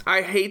movie.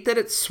 I hate that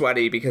it's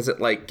sweaty because it,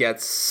 like,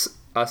 gets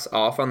us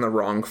off on the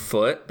wrong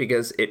foot,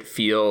 because it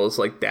feels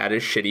like that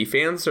is shitty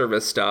fan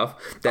service stuff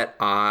that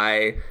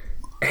I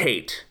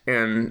hate.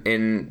 And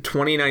in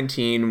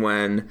 2019,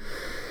 when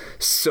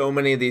so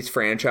many of these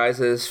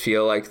franchises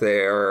feel like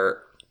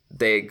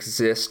they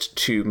exist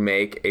to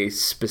make a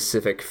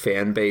specific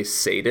fan base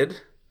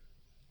sated,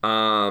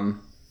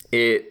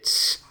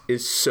 it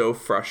is so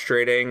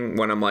frustrating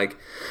when I'm like,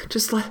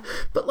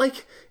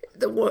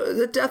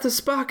 the death of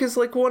Spock is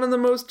like one of the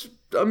most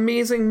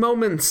amazing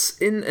moments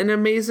in an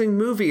amazing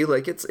movie.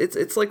 Like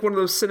it's like one of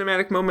those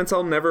cinematic moments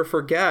I'll never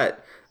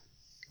forget,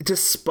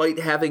 despite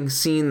having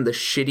seen the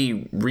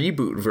shitty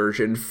reboot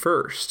version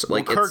first.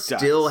 Like, it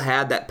still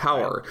had that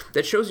power. Right.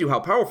 That shows you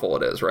how powerful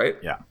it is, right?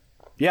 Yeah.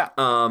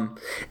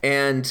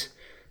 And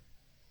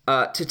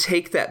to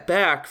take that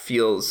back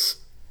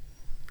feels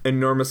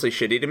enormously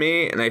shitty to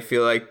me, and I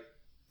feel like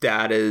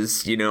that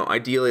is,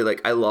 ideally, like,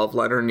 I love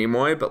Leonard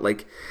Nimoy, but,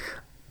 like,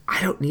 I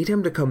don't need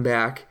him to come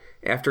back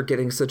after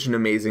getting such an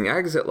amazing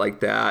exit like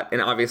that.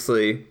 And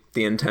obviously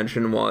the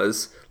intention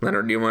was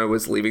Leonard Nimoy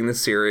was leaving the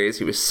series.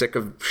 He was sick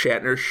of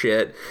Shatner's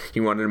shit. He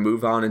wanted to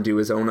move on and do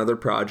his own other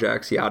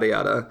projects, yada,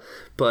 yada.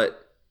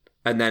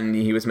 And then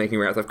he was making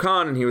Wrath of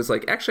Khan, and he was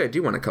like, actually, I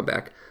do want to come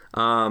back.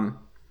 Yeah,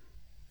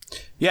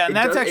 and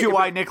that's actually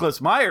why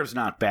Nicholas Meyer's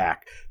not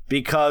back.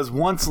 Because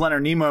once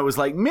Leonard Nimoy was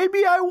like,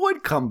 maybe I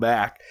would come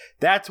back,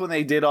 that's when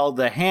they did all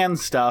the hand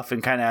stuff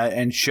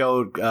and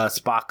showed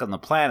Spock on the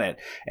planet,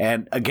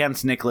 and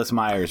against Nicholas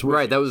Meyer's wish.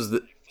 Right, that was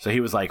so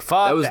he was like,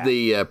 fuck that was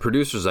the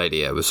producer's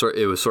idea. It was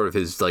sort of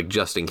his, like,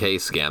 just in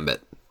case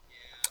gambit.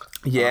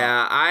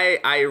 Yeah,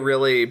 I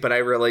really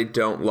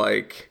don't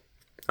like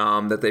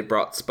that they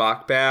brought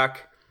Spock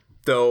back.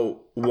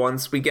 Though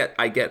once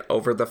I get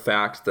over the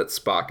fact that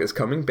Spock is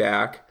coming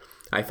back,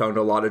 I found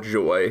a lot of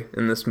joy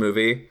in this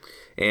movie.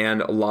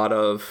 And a lot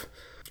of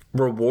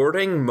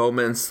rewarding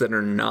moments that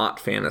are not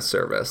fan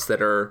service,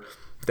 that are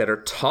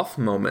tough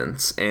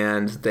moments,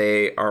 and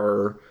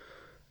they're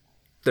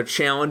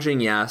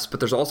challenging, yes, but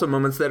there's also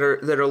moments that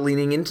are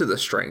leaning into the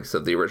strengths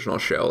of the original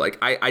show. Like,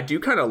 I do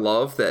kind of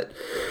love that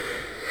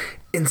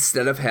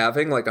instead of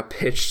having like a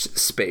pitched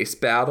space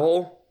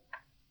battle,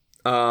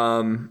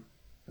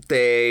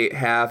 they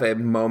have a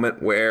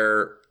moment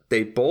where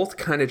they both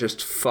kind of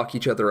just fuck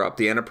each other up,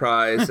 the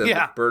Enterprise and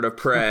the Bird of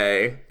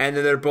Prey. And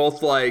then they're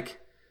both like,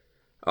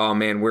 oh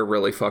man, we're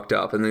really fucked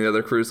up. And then the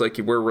other crew's like,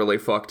 we're really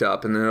fucked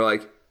up. And then they're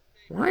like,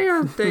 why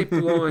aren't they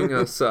blowing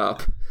us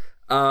up?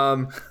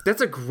 That's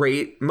a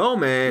great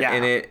moment. Yeah.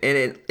 And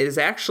it is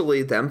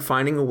actually them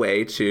finding a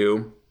way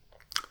to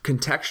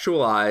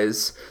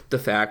contextualize the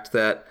fact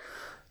that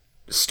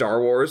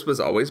Star Wars was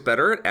always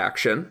better at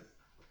action,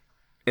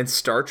 and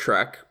Star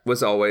Trek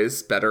was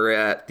always better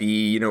at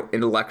the,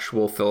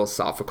 intellectual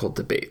philosophical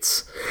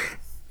debates.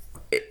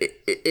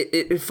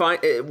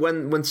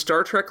 When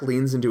Star Trek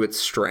leans into its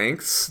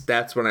strengths,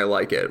 that's when I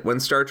like it. When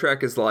Star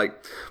Trek is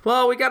like,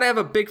 well, we got to have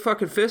a big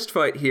fucking fist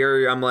fight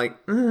here, I'm like,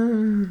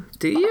 do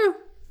you?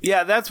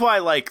 Yeah, that's why,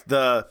 like,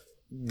 the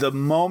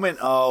moment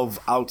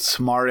of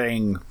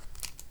outsmarting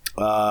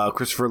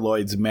Christopher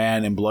Lloyd's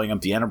men and blowing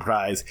up the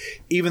Enterprise,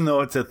 even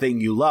though it's a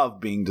thing you love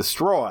being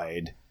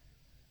destroyed,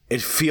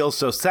 it feels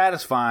so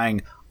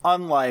satisfying,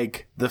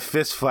 unlike the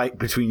fist fight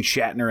between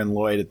Shatner and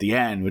Lloyd at the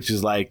end, which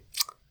is like,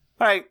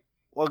 all right,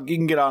 well, you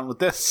can get on with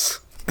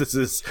this. This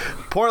is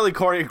poorly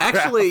choreographed.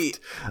 Actually,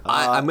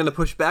 I'm going to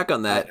push back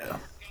on that.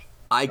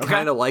 I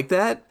kind of like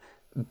that,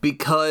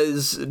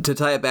 because to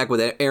tie it back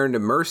with Errand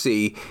of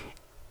Mercy,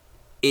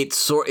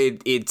 it's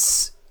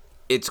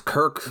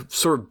Kirk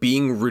sort of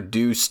being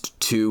reduced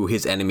to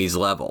his enemy's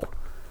level,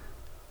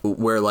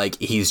 where like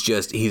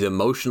he's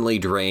emotionally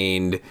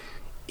drained.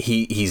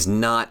 He's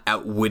not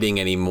outwitting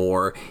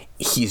anymore.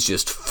 He's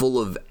just full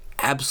of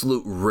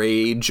absolute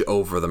rage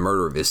over the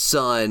murder of his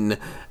son,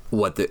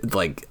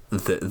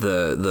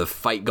 the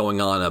fight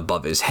going on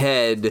above his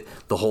head,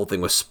 the whole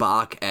thing with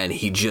Spock, and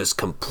he just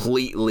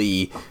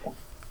completely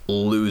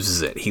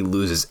loses it. He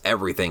loses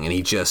everything, and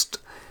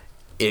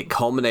it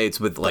culminates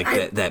with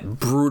like that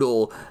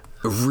brutal,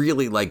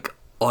 really like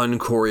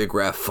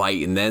unchoreographed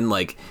fight, and then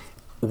like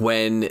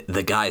when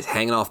the guy's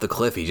hanging off the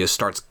cliff, he just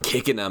starts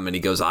kicking him, and he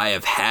goes, "I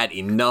have had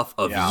enough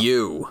of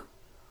you."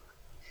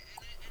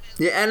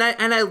 Yeah,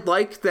 and I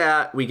like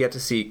that we get to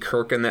see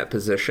Kirk in that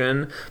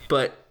position,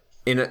 but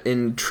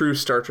in true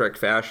Star Trek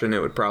fashion, it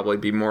would probably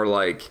be more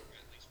like,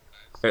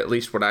 at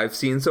least what I've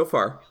seen so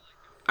far,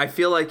 I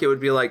feel like it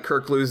would be like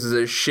Kirk loses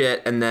his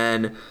shit, and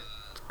then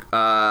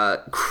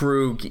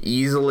Krug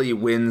easily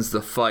wins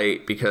the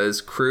fight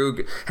because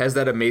Krug has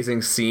that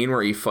amazing scene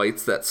where he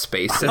fights that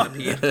space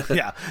centipede.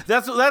 Yeah,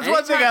 that's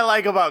one thing I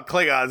like about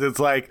Klingons. It's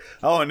like,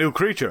 oh, a new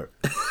creature.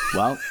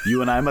 Well,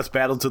 you and I must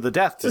battle to the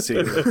death to see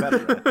who's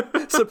better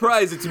at.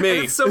 Surprise, it's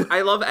me. So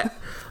I love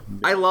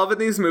in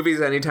these movies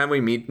anytime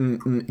we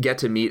get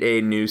to meet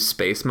a new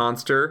space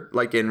monster,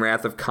 like in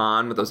Wrath of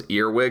Khan with those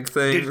earwig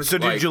things.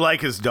 Did you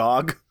like his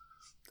dog?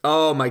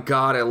 Oh my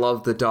god, I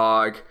love the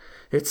dog.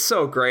 It's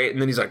so great.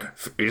 And then he's like,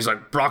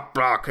 Brock,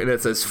 Brock. And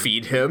it says,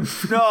 feed him.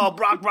 No,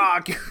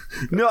 Brock.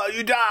 No,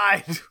 you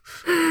died.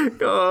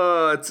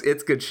 Oh,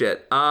 it's good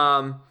shit.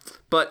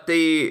 But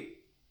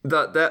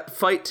that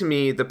fight, to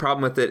me, the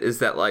problem with it is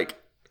that,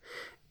 like,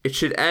 it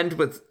should end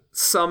with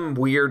some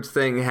weird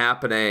thing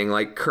happening,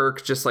 like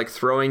Kirk just like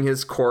throwing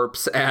his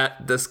corpse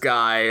at this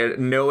guy,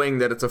 knowing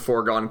that it's a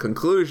foregone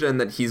conclusion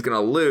that he's gonna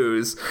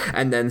lose,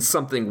 and then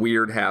something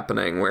weird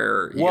happening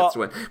where he gets to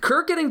win.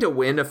 Kirk getting to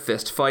win a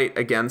fist fight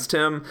against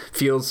him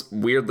feels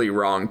weirdly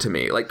wrong to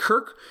me. Like,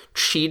 Kirk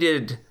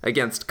cheated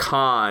against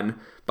Khan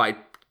by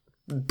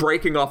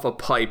breaking off a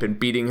pipe and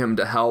beating him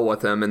to hell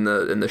with him in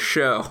the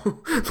show.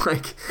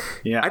 Like,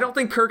 yeah. I don't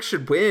think Kirk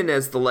should win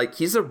as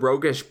he's a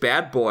roguish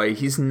bad boy.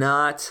 He's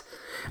not.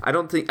 I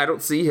don't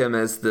see him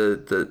as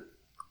the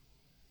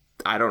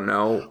I don't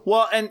know.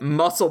 Well, and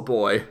muscle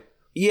boy.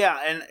 Yeah,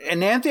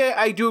 and Anthony,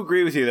 I do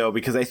agree with you though,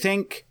 because I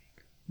think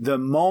the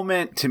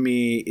moment to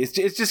me it's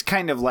just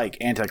kind of like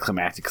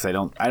anticlimactic because I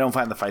don't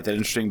find the fight that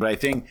interesting, but I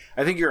think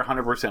you're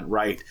 100%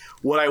 right.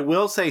 What I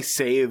will say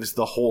saves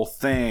the whole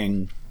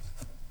thing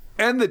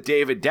and the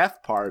David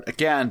death part.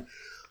 Again,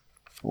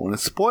 I don't want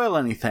to spoil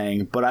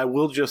anything, but I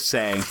will just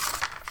say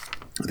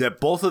that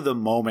both of the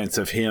moments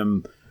of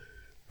him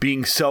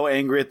being so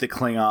angry at the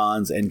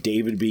Klingons and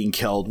David being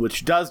killed,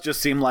 which does just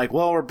seem like,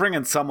 well, we're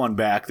bringing someone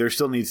back. There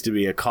still needs to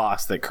be a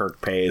cost that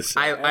Kirk pays.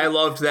 I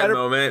loved that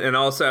moment, and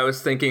also I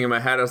was thinking in my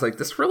head, I was like,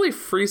 this really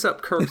frees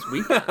up Kirk's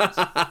weekends.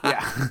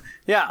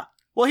 Yeah.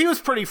 Well, he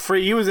was pretty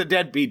free. He was a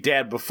deadbeat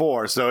dad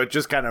before, so it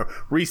just kind of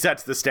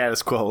resets the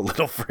status quo a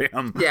little for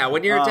him. Yeah,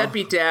 when you're a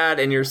deadbeat dad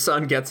and your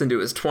son gets into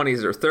his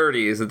 20s or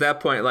 30s, at that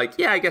point, like,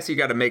 yeah, I guess you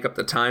got to make up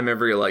the time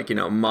every,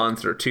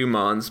 month or 2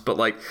 months, but,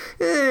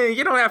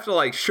 you don't have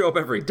to, show up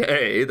every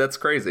day. That's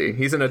crazy.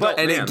 He's an adult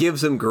man. And it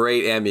gives him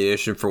great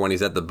ammunition for when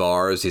he's at the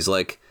bars. He's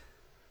like,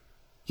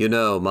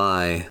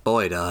 my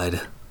boy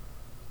died.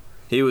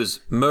 He was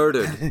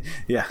murdered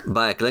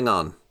by a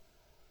Klingon.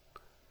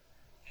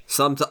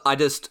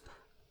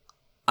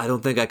 I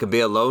don't think I could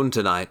be alone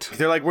tonight.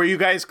 They're like, were you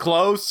guys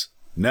close?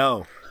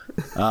 No.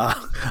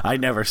 I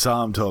never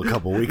saw him till a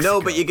couple weeks ago.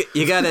 No, but you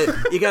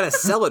gotta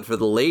sell it for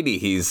the lady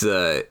he's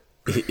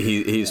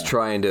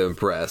trying to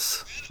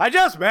impress. I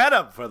just met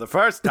him for the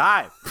first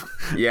time.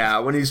 Yeah,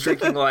 when he's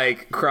drinking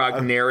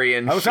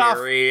Krognerian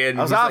sherry and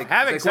I was off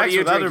having sex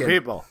with other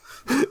people.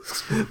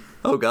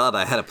 Oh God,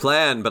 I had a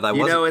plan, but I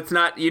wasn't. It's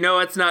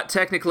not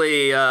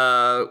technically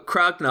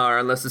Krognar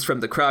unless it's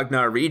from the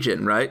Krognar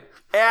region, right?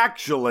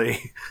 Actually,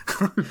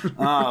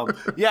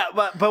 yeah,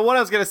 but what I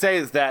was going to say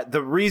is that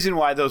the reason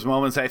why those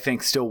moments I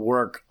think still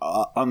work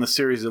on the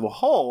series as a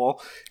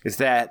whole is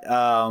that,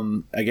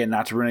 again,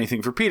 not to ruin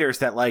anything for Peter, is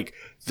that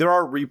there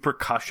are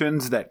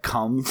repercussions that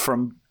come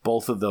from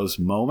both of those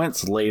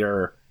moments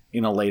later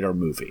in a later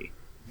movie,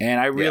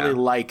 and I really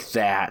like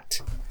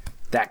that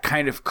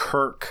kind of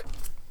Kirk,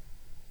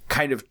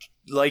 kind of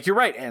like you're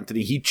right,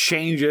 Anthony. He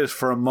changes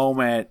for a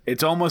moment.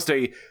 It's almost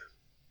a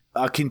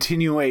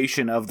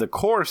continuation of the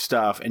core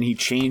stuff, and he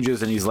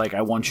changes and he's like,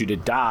 I want you to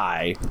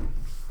die,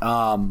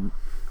 and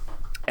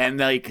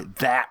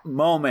that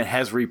moment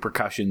has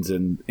repercussions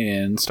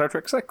in Star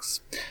Trek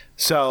 6.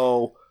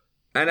 So,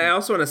 and I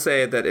also want to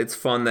say that it's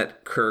fun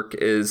that Kirk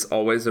is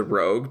always a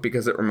rogue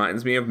because it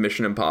reminds me of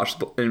Mission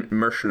Impossible oh,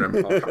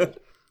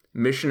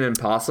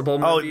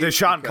 the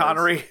Sean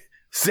Connery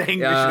saying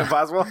Mission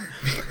Impossible.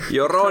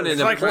 You're on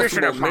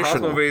Mission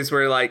Impossible movies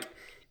where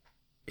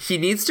he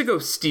needs to go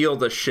steal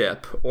the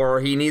ship,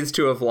 or he needs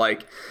to have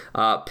like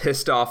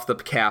pissed off the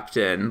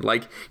captain.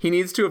 Like he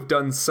needs to have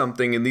done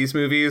something in these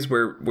movies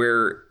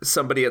where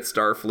somebody at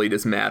Starfleet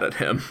is mad at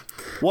him.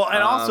 Well,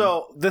 and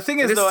also the thing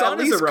is, his though, son at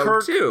least is a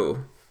rogue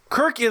too.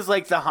 Kirk is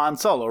like the Han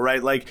Solo,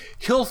 right? Like,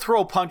 he'll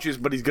throw punches,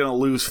 but he's going to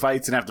lose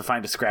fights and have to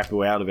find a scrappy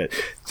way out of it.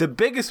 The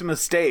biggest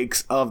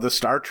mistakes of the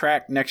Star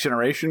Trek Next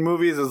Generation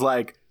movies is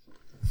like,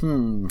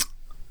 we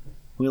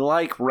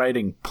like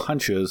writing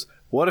punches.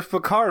 What if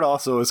Picard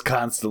also is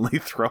constantly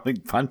throwing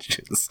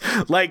punches?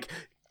 Like,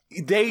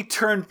 they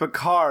turned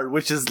Picard,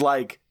 which is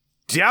like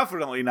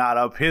definitely not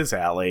up his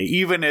alley,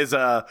 even as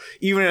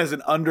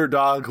an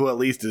underdog who at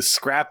least is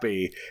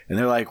scrappy. And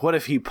they're like, what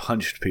if he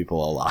punched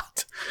people a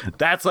lot?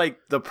 That's like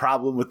the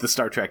problem with the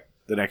Star Trek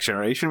The Next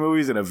Generation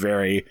movies in a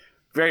very,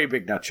 very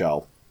big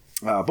nutshell.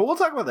 But we'll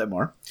talk about that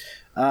more.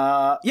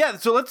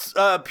 So let's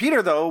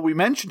Peter, though, we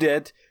mentioned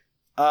it.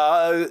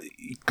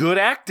 Good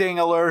acting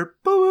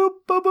alert. Boop,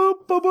 boop,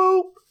 boop,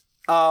 boop,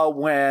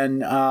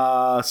 boop.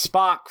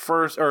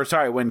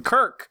 When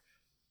Kirk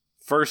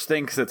first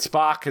thinks that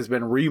Spock has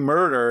been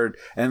re-murdered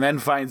and then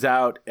finds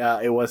out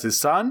it was his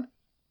son,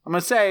 I'm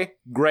going to say,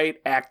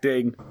 great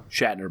acting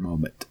Shatner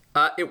moment.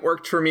 It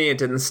worked for me. It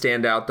didn't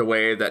stand out the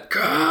way that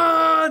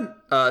Khan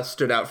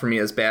stood out for me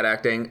as bad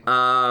acting.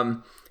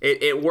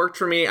 It worked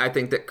for me. I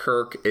think that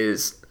Kirk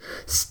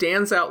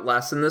stands out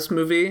less in this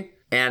movie.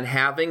 And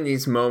having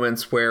these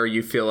moments where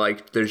you feel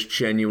like there's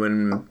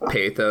genuine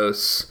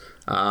pathos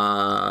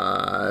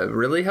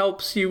really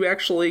helps you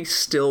actually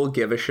still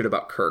give a shit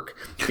about Kirk,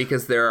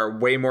 because there are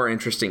way more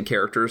interesting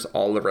characters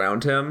all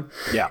around him.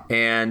 Yeah.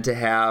 And to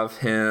have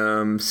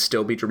him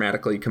still be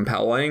dramatically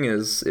compelling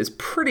is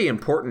pretty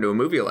important to a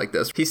movie like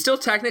this. He's still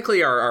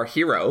technically our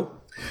hero.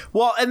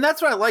 Well, and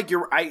that's what I like.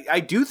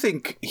 I do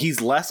think he's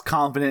less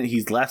confident,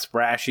 he's less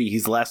brashy,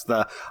 he's less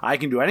the I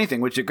can do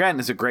anything, which again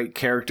is a great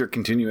character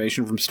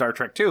continuation from Star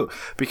Trek 2,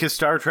 because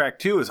Star Trek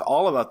 2 is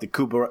all about the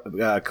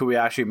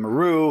Kobayashi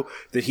Maru,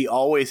 that he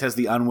always has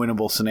the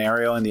unwinnable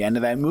scenario, and the end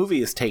of that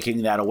movie is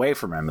taking that away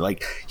from him.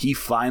 Like, he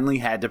finally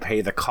had to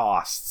pay the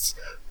costs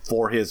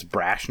for his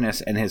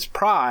brashness and his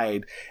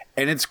pride.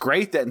 And it's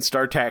great that in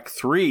Star Trek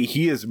 3,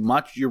 he is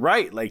much, you're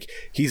right, like,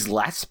 he's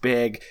less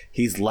big,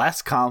 he's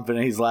less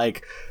confident, he's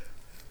like,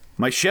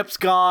 my ship's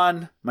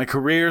gone, my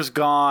career's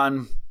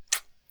gone,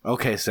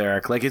 okay,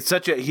 Sarek. Like,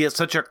 he has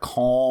such a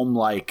calm,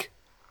 like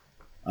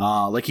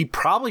he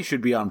probably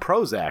should be on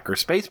Prozac or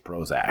Space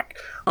Prozac.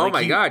 Oh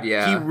my God,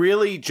 yeah. He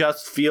really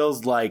just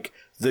feels like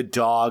the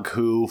dog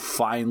who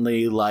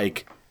finally,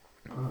 like,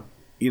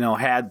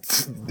 had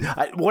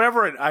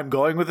whatever I'm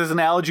going with this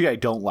analogy, I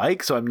don't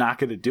like, so I'm not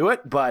going to do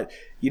it. But,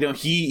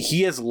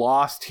 he has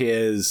lost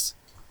his,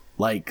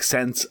 like,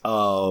 sense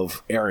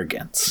of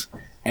arrogance.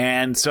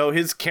 And so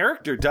his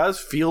character does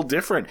feel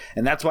different.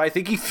 And that's why I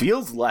think he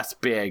feels less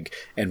big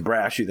and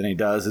brashy than he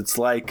does. It's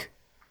like,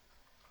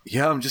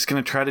 yeah, I'm just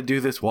going to try to do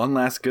this one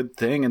last good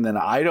thing and then,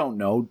 I don't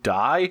know,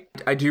 die.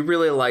 I do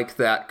really like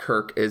that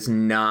Kirk is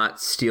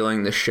not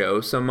stealing the show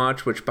so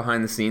much, which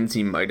behind the scenes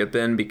he might have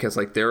been, because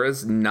like there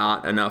is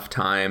not enough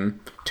time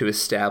to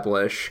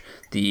establish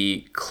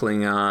the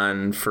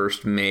Klingon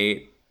first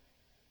mate.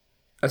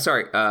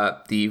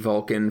 The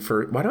Vulcan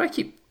first. Why do I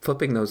keep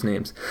flipping those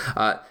names?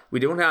 We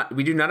do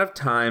not have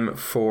time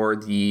for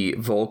the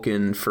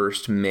Vulcan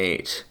first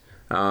mate.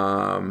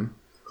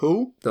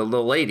 Who? The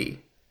little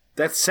lady.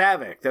 That's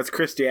Saavik. That's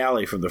Kirstie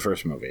Alley from the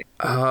first movie.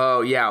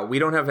 Oh, yeah. We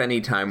don't have any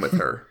time with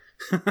her.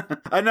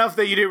 Enough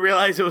that you didn't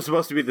realize it was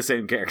supposed to be the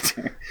same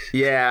character.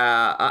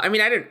 Yeah.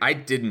 I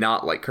did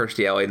not like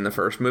Kirstie Alley in the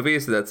first movie,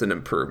 so that's an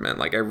improvement.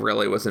 Like, I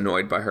really was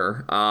annoyed by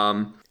her.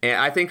 And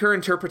I think her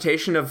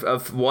interpretation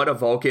of what a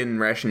Vulcan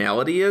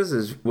rationality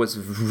was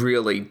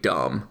really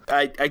dumb.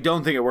 I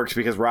don't think it works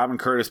because Robin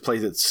Curtis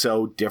plays it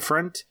so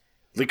different.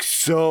 Like,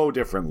 so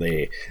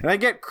differently. And I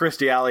get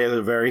Kirstie Alley as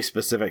a very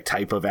specific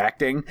type of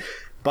acting.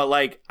 But,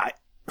 like,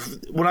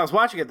 when I was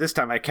watching it this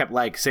time, I kept,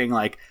 like, saying,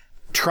 like,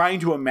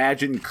 trying to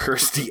imagine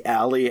Kirstie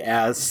Alley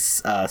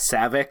as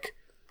Saavik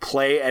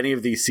play any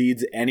of these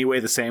scenes anyway,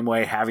 the same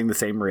way, having the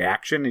same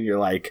reaction. And you're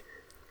like,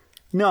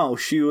 no,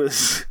 she would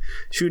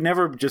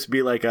never just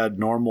be, like, a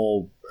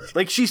normal...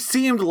 Like, she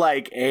seemed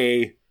like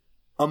a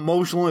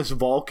emotionless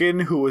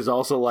Vulcan who was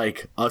also,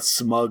 like, a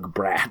smug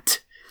brat.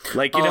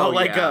 Like,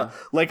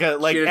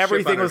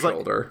 everything was, like...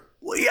 Shoulder.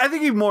 I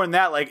think even more than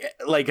that,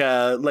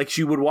 like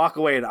she would walk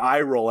away and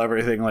eye roll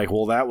everything, like,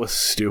 well, that was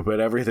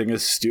stupid. Everything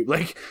is stupid.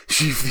 Like,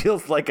 she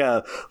feels like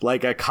a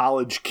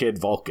college kid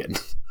Vulcan.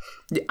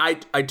 I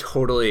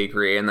totally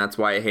agree, and that's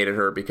why I hated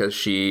her, because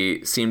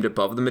she seemed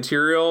above the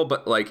material,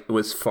 but like it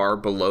was far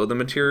below the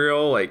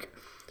material. Like,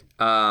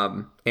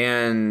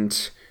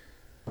 and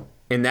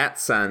in that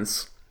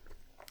sense,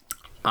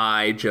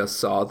 I just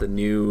saw the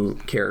new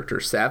character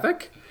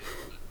Saavik.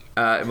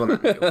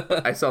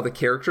 I saw the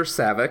character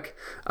Saavik,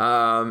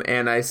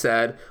 and I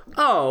said,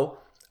 oh,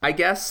 I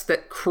guess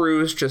that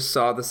Cruz just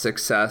saw the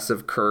success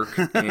of Kirk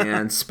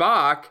and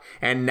Spock,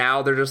 and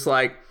now they're just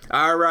like,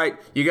 all right,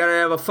 you gotta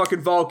have a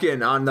fucking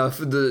Vulcan on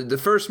the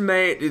first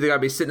mate. They gotta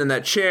be sitting in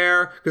that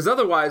chair, because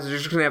otherwise they're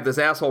just gonna have this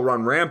asshole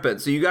run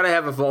rampant. So you gotta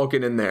have a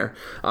Vulcan in there.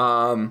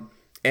 And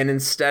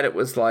instead it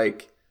was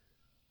like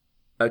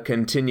a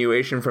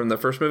continuation from the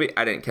first movie.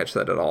 I didn't catch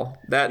that at all.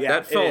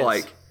 That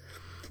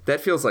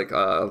feels like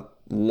a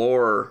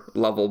lore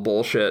level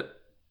bullshit.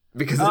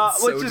 Because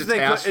it's so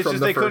detached from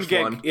the first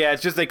one. Yeah,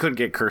 it's just they couldn't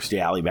get Kirstie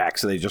Alley back,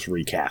 so they just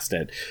recast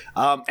it.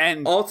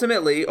 And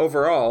ultimately,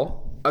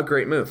 overall, a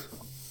great move.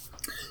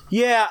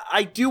 Yeah,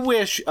 I do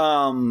wish.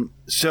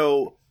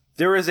 So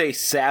there is a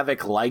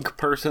Saavik-like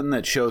person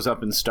that shows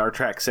up in Star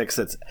Trek 6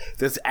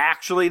 that's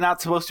actually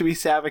not supposed to be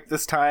Saavik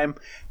this time,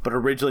 but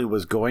originally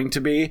was going to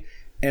be.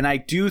 And I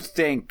do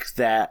think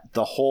that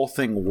the whole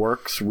thing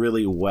works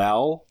really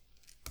well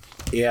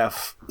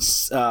if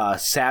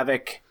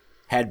Saavik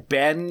had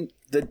been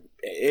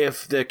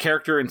if the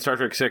character in Star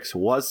Trek 6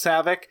 was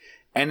Saavik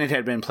and it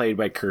had been played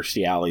by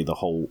Kirstie Alley the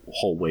whole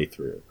way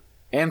through.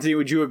 Anthony,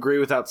 would you agree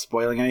without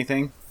spoiling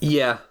anything?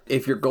 Yeah,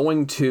 if you're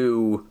going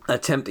to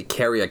attempt to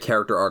carry a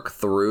character arc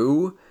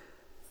through,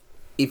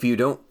 if you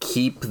don't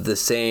keep the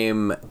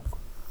same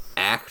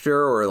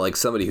actor or like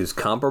somebody who's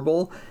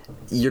comparable,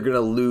 you're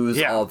gonna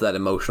lose all of that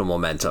emotional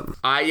momentum.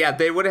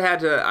 They would have had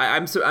to.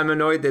 I'm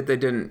annoyed that they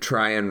didn't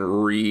try and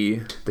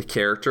the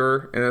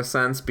character in a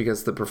sense,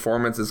 because the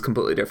performance is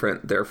completely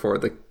different. Therefore,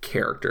 the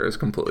character is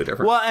completely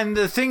different. Well, and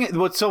the thing,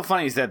 what's so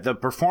funny is that the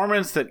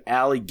performance that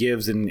Alley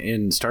gives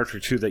in Star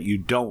Trek 2 that you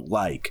don't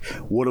like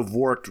would have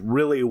worked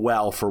really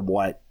well for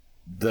what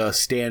the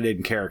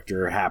stand-in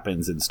character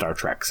happens in Star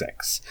Trek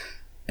 6,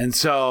 and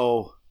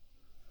so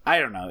I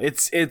don't know.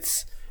 It's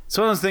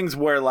one of those things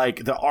where,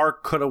 like, the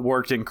arc could have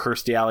worked and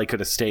Kirstie Alley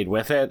could have stayed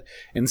with it.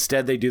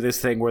 Instead, they do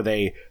this thing where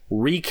they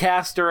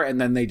recast her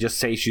and then they just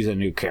say she's a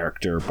new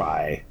character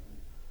by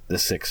the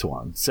sixth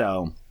one.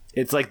 So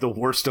it's like the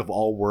worst of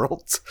all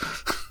worlds.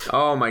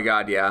 Oh my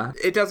god, yeah.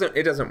 It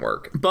doesn't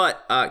work.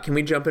 But can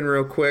we jump in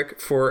real quick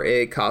for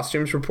a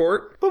costumes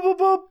report? Boop, boop,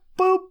 boop,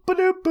 boop,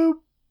 boop, boop,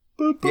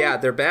 boop. Yeah,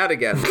 they're bad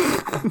again.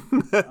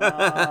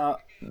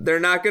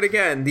 They're not good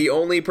again. The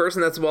only person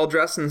that's well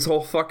dressed in this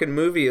whole fucking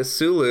movie is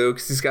Sulu,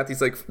 because he's got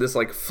this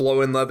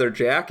flowing leather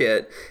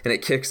jacket and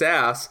it kicks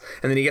ass.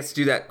 And then he gets to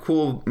do that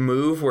cool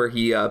move where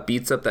he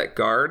beats up that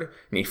guard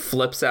and he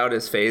flips out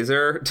his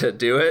phaser to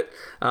do it.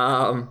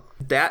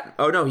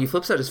 He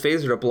flips out his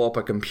phaser to blow up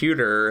a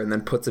computer and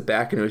then puts it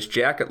back into his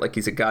jacket like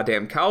he's a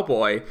goddamn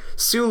cowboy.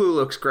 Sulu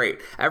looks great.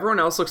 Everyone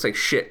else looks like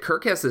shit.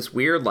 Kirk has this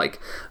weird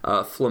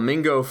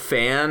flamingo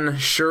fan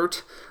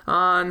shirt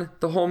on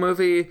the whole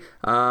movie.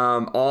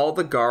 All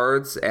the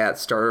guards at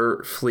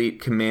Starfleet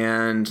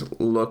Command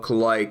look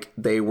like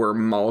they were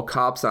mall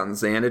cops on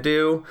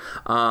Xanadu.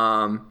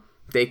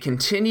 They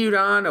continued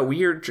on a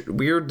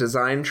weird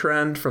design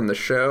trend from the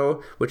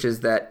show, which is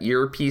that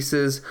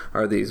earpieces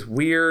are these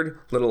weird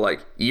little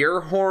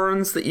ear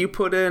horns that you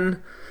put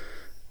in.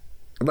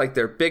 Like,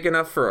 they're big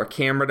enough for a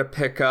camera to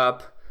pick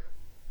up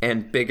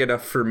and big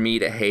enough for me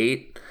to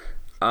hate.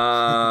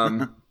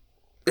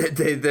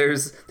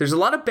 There's a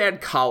lot of bad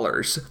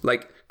collars.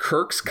 Like,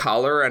 Kirk's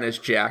collar on his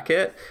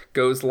jacket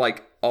goes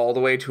all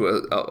the way to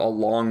a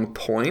long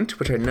point,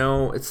 which I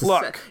know it's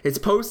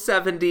post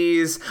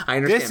 70s. I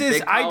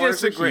understand. I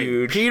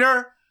disagree,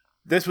 Peter.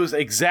 This was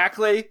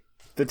exactly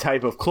the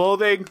type of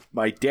clothing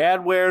my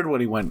dad wore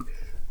when he went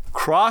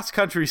cross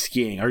country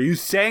skiing. Are you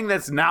saying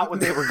that's not what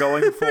they were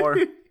going for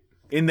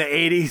in the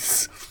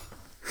 80s?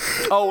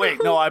 Oh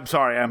wait, no, I'm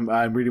sorry.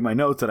 I'm reading my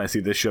notes and I see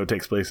this show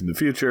takes place in the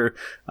future,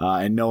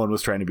 and no one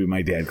was trying to be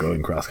my dad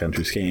going cross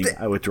country skiing.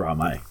 I withdraw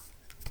my.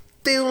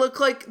 They look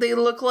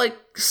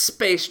like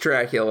space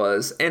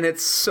Draculas, and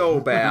it's so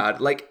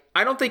bad.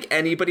 I don't think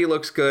anybody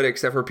looks good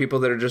except for people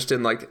that are just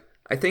in I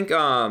think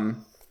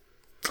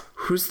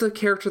who's the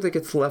character that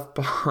gets left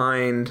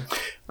behind?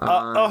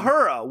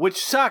 Uhura,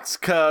 which sucks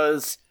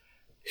because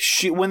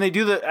when they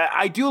do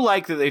I do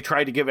like that they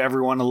try to give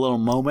everyone a little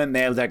moment.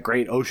 They have that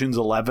great Ocean's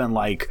 11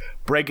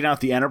 breaking out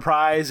the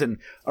Enterprise, and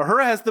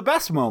Uhura has the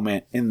best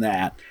moment in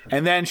that.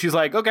 And then she's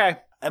like, okay.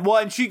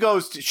 And she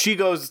goes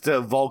to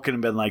Vulcan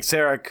and been like,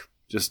 Sarek,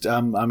 just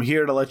I'm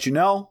here to let you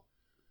know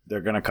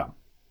they're gonna come.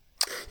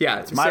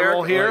 Yeah, it's my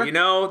role here. You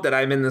know that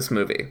I'm in this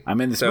movie.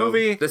 I'm in this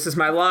movie. This is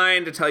my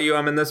line to tell you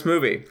I'm in this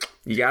movie.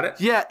 You got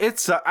it? Yeah,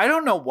 it's. I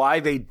don't know why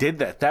they did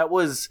that.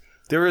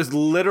 There is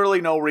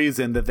literally no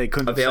reason that they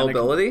couldn't.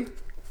 Availability?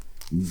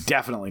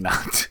 Definitely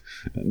not.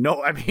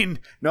 No, I mean,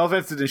 no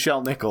offense to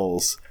Nichelle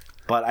Nichols,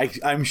 but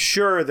I'm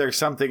sure there's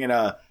something in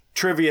a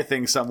trivia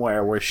thing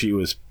somewhere where she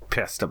was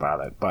pissed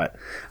about it, but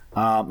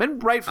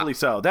and rightfully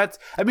so. That's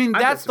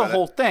the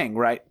whole thing,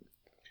 right?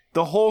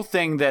 The whole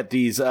thing that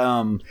these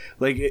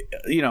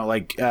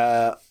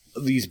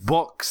these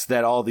books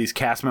that all these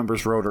cast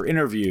members wrote or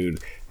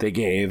interviewed they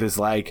gave is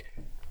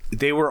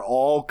they were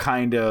all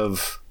kind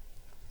of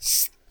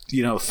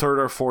third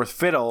or fourth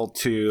fiddle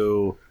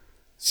to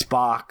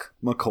Spock,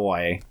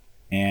 McCoy,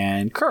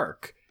 and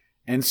Kirk.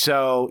 And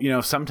so,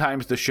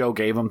 sometimes the show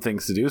gave them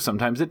things to do,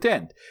 sometimes it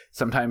didn't.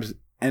 Sometimes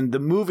And the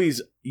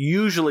movies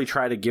usually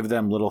try to give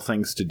them little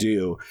things to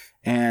do.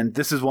 And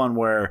this is one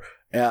where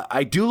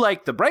I do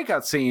like the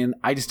breakout scene.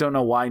 I just don't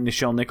know why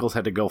Nichelle Nichols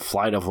had to go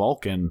fly to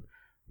Vulcan.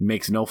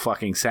 Makes no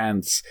fucking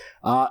sense.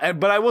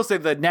 But I will say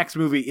the next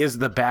movie is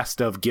the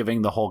best of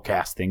giving the whole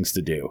cast things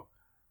to do.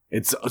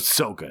 It's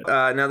so good.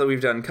 Now that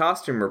we've done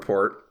costume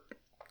report,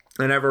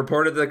 and I've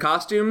reported the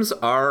costumes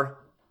are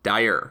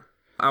dire.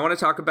 I want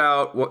to talk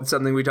about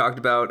something we talked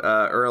about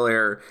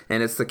earlier,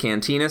 and it's the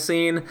cantina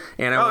scene.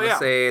 And I want to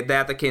say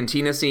that the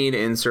cantina scene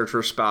in Search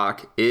for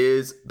Spock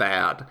is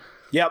bad.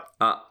 Yep.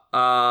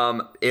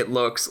 It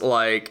looks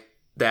like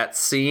that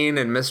scene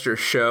in Mr.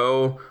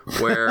 Show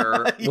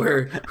where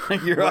David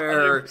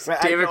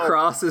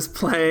Cross is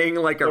playing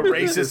like a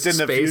racist in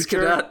the space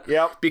cadet.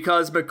 Yep.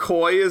 Because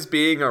McCoy is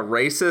being a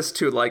racist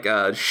to like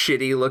a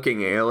shitty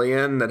looking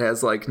alien that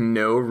has like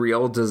no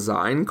real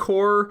design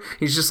core.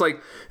 He's just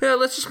like, yeah,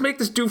 let's just make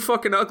this dude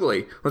fucking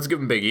ugly. Let's give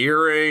him big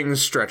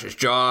earrings, stretch his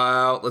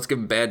jaw out, let's give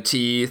him bad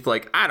teeth.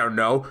 Like, I don't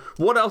know.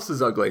 What else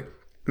is ugly?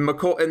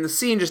 McCoy, and the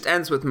scene just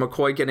ends with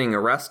McCoy getting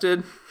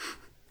arrested.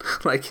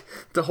 Like,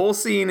 the whole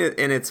scene,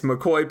 and it's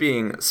McCoy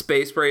being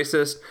space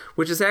racist,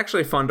 which is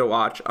actually fun to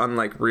watch,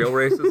 unlike real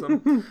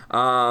racism,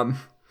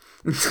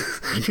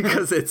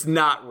 because it's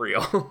not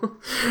real.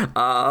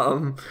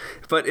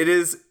 But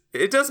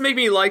it does make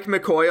me like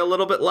McCoy a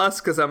little bit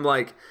less, because I'm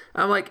like,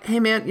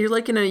 hey man, you're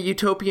like in a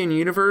utopian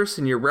universe,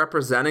 and you're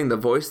representing the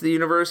voice of the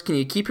universe. Can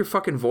you keep your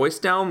fucking voice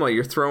down while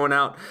you're throwing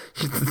out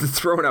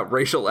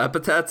racial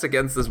epithets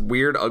against this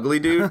weird, ugly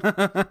dude?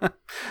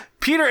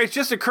 Peter, it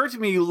just occurred to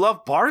me you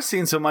love bar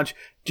scenes so much.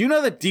 Do you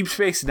know that Deep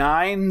Space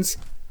Nine's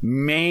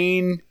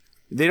they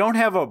don't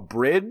have a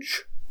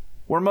bridge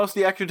where most of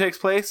the action takes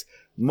place?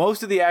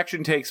 Most of the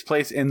action takes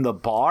place in the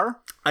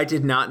bar. I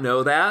did not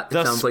know that.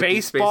 The sounds space like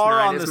Deep Space bar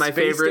Nine on is the my space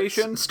favorite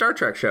station? Star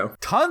Trek show.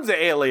 Tons of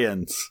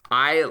aliens.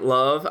 I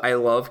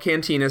love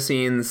cantina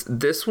scenes.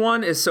 This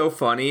one is so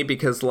funny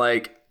because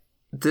like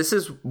this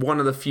is one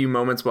of the few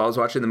moments while I was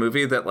watching the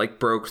movie that like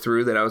broke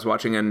through that I was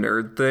watching a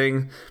nerd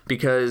thing,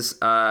 because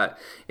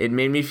it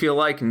made me feel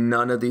like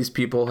none of these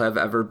people have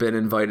ever been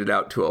invited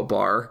out to a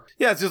bar.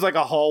 Yeah, it's just like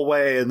a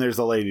hallway and there's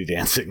a lady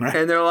dancing, right?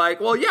 And they're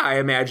like, well, yeah, I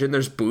imagine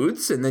there's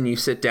booths, and then you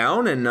sit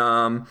down and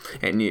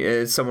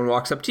someone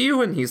walks up to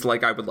you and he's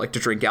like, I would like to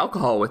drink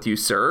alcohol with you,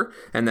 sir.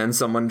 And then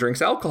someone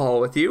drinks alcohol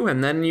with you,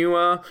 and then you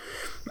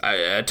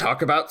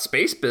talk about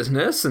space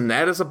business, and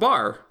that is a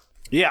bar.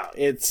 Yeah,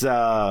 it's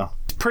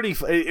pretty.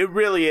 It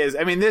really is.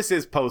 I mean, this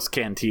is post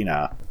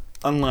Cantina,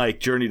 unlike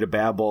Journey to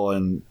Babel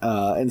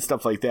and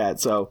stuff like that.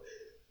 So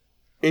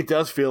it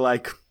does feel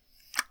like,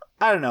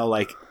 I don't know,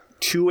 like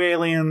 2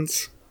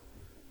 aliens,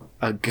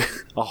 a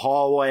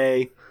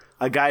hallway,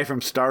 a guy from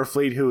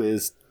Starfleet who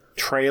is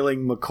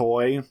trailing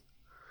McCoy.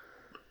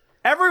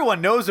 Everyone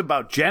knows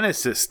about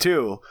Genesis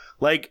too.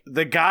 Like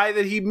the guy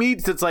that he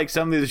meets that's like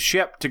somebody's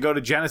ship to go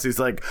to Genesis,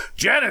 like,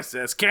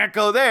 Genesis, can't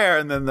go there.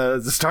 And then the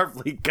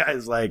Starfleet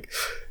guy's like,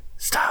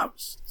 stop,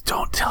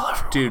 don't tell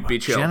everyone. Dude, be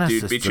chill.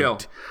 Genesis. Dude, be chill.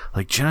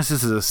 Like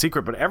Genesis is a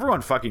secret, but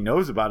everyone fucking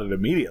knows about it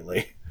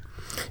immediately.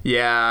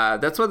 Yeah,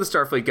 that's why the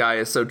Starfleet guy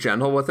is so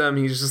gentle with him.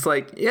 He's just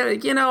like, yeah,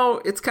 you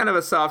know, it's kind of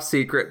a soft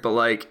secret, but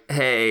like,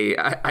 hey,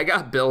 I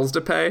got bills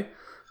to pay.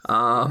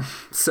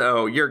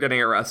 So you're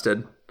getting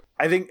arrested.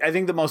 I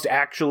think the most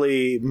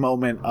actually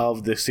moment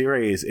of the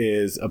series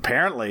is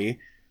apparently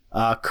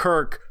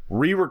Kirk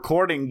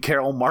re-recording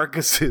Carol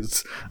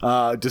Marcus's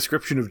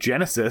description of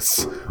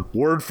Genesis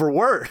word for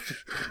word.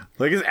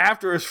 Like, it's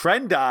after his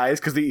friend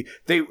dies, because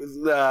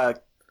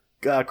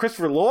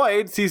Christopher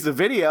Lloyd sees the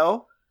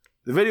video.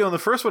 The video in the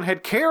first one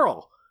had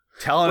Carol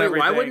telling everything.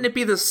 Why wouldn't it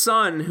be the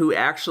son who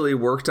actually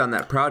worked on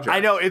that project?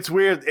 I know, it's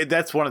weird.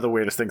 That's one of the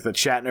weirdest things, that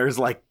Shatner is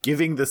like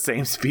giving the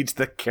same speech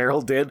that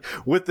Carol did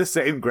with the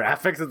same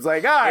graphics. It's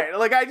like, all right,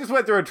 like, I just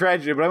went through a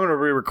tragedy, but I'm going to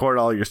re-record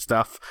all your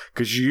stuff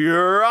because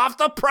you're off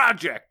the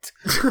project.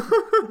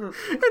 And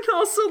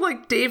also,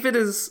 like, David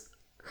is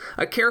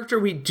a character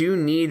we do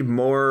need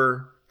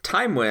more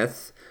time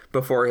with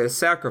before his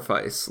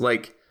sacrifice.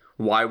 Like,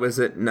 why was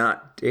it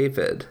not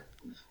David?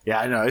 Yeah,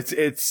 I know,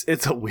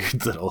 it's a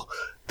weird little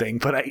thing,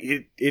 but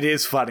it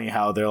is funny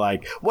how they're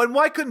like,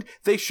 why couldn't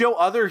they show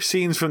other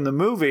scenes from the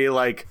movie?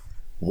 Like,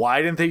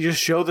 why didn't they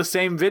just show the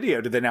same video?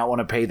 Did they not want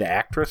to pay the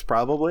actress?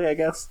 Probably, I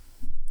guess.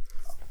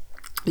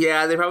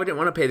 Yeah, they probably didn't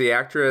want to pay the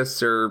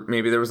actress, or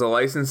maybe there was a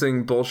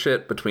licensing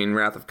bullshit between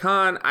Wrath of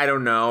Khan. I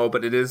don't know,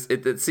 but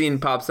that scene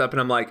pops up,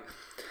 and I'm like,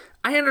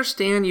 I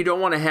understand you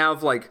don't want to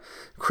have like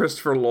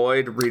Christopher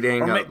Lloyd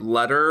reading a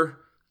letter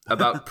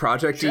about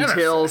project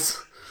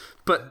details.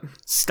 But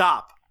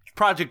stop.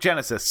 Project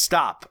Genesis,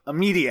 stop.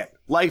 Immediate.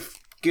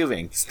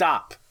 Life-giving.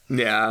 Stop.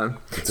 Yeah.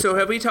 So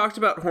have we talked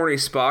about Horny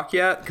Spock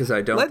yet? Because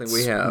I don't think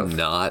we have.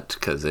 Not,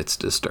 because it's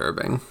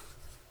disturbing.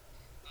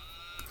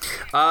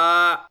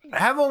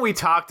 Haven't we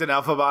talked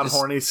enough about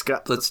Horny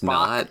Spock? Let's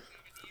not.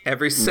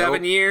 Every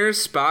 7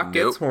 years, Spock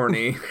gets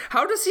horny.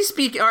 How does he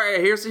speak? All right,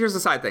 here's the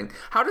side thing.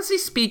 How does he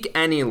speak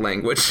any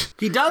language?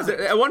 He doesn't.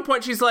 At one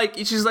point, she's like,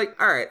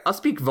 all right, I'll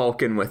speak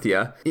Vulcan with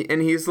you.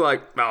 And he's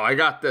like, oh, I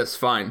got this,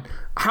 fine.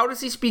 How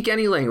does he speak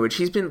any language?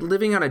 He's been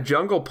living on a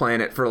jungle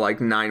planet for like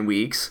 9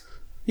 weeks.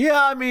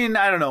 Yeah, I mean,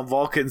 I don't know.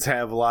 Vulcans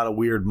have a lot of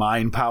weird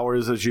mind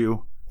powers, as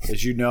you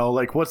know.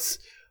 Like,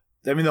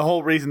 the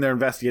whole reason they're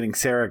investigating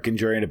Sarek and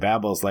Journey to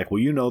Babel is like,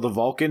 well, you know the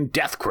Vulcan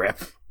death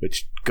grip,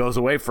 which goes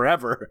away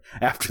forever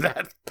after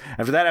that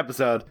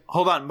episode.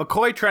 Hold on,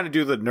 McCoy trying to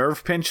do the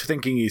nerve pinch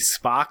thinking he's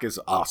Spock is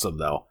awesome,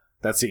 though.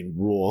 That scene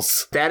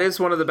rules. That is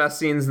one of the best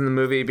scenes in the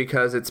movie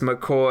because it's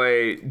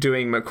McCoy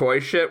doing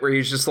McCoy shit where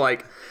he's just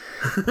like...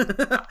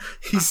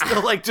 He's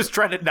still like just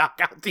trying to knock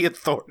out the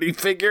authority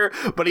figure,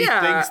 but he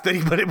thinks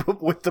that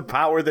with the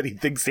power that he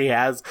thinks he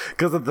has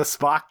because of the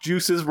Spock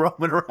juices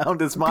roaming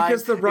around his mind.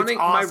 Because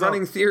my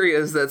running theory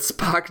is that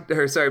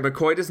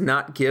McCoy does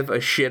not give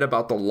a shit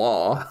about the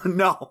law.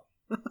 No.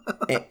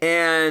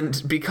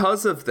 And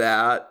because of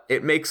that,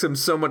 it makes him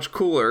so much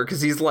cooler because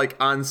he's like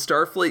on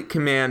Starfleet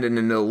Command in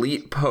an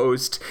elite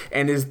post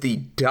and is the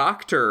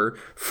doctor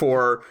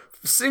for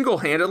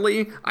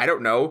single-handedly, I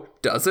don't know,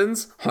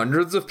 dozens,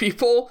 hundreds of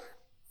people.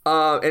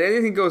 And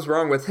anything goes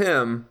wrong with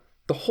him,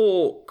 the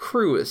whole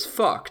crew is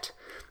fucked.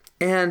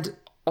 And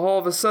all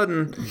of a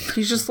sudden,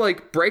 he's just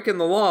like breaking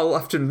the law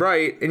left and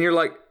right. And you're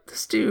like,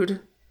 this dude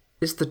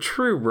is the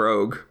true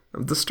rogue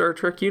of the Star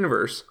Trek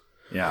universe.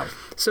 Yeah.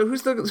 So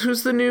who's the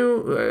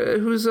new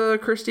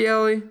Kirstie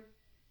Alley?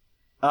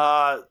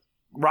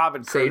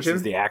 Robin Curtis Sajin?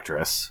 is the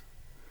actress.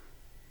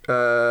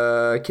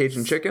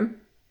 Cajun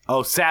Chicken?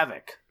 Oh,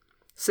 Saavik.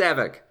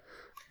 Saavik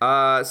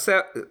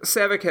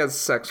has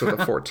sex with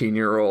a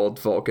 14-year-old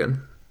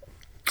Vulcan.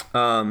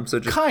 So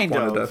just kind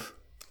of.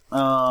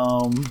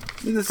 I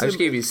just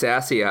gave you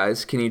sassy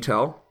eyes. Can you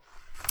tell?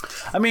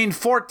 I mean,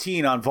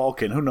 14 on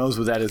Vulcan. Who knows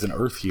what that is in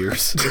Earth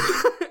years?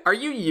 Are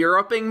you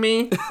Europing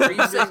me? Are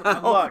you saying?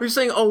 You're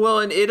saying, oh well,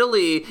 in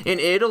Italy,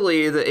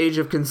 the age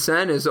of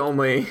consent is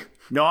only.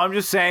 No, I'm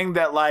just saying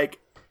that like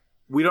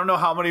we don't know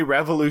how many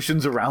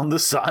revolutions around the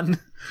sun.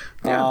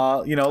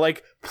 Yeah.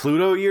 Like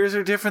Pluto years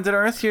are different than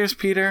Earth years,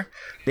 Peter.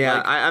 Yeah,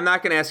 like, I'm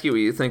not going to ask you what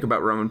you think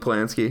about Roman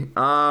Polanski.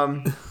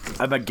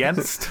 I'm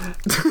against.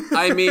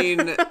 I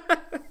mean,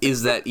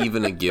 is that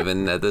even a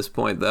given at this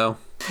point, though?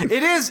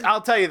 It is.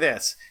 I'll tell you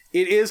this.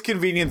 It is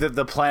convenient that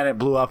the planet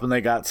blew up and they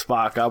got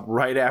Spock up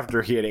right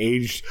after he had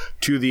aged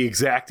to the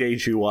exact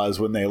age he was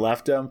when they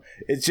left him.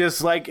 It's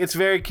just like, it's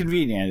very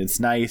convenient.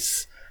 It's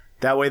nice.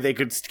 That way they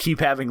could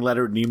keep having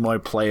Leonard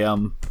Nimoy play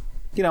him.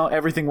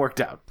 Everything worked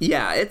out.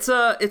 Yeah, it's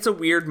a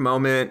weird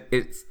moment.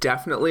 It's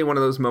definitely one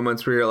of those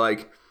moments where you're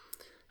like,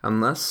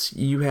 unless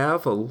you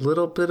have a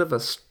little bit of a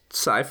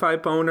sci-fi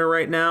boner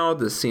right now,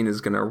 this scene is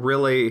going to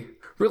really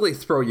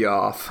throw you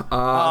off.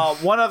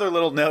 One other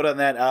little note on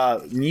that.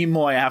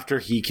 Nimoy, after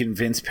he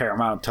convinced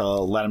Paramount to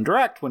let him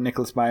direct when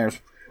Nicholas Myers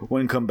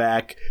wouldn't come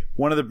back,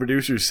 one of the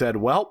producers said,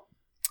 well,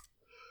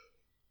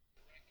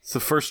 it's the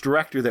first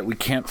director that we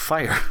can't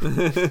fire.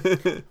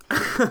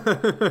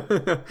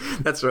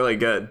 That's really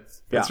good.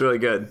 That's really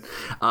good.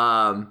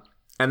 And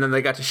then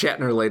they got to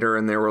Shatner later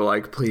and they were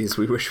like, please,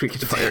 we wish we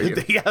could fire you.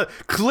 Yeah,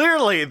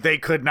 clearly they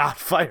could not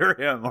fire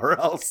him or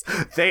else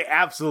they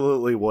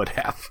absolutely would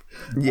have.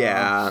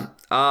 Yeah.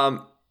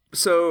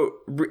 So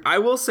I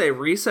will say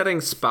resetting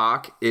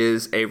Spock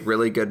is a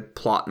really good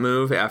plot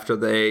move after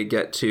they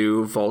get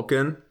to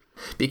Vulcan.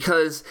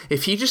 Because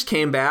if he just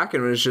came back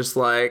and was just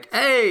like,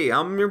 hey,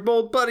 I'm your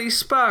bold buddy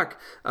Spock,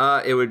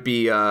 it would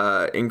be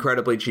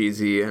incredibly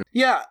cheesy.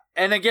 Yeah.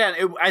 And again,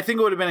 I think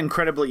it would have been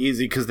incredibly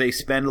easy because they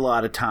spend a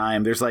lot of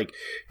time. There's like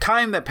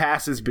time that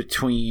passes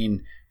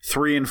between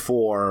 3 and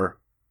 4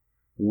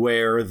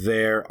 where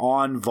they're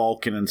on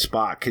Vulcan and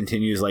Spock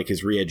continues like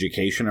his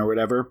re-education or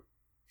whatever.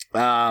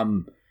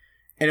 And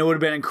it would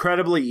have been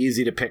incredibly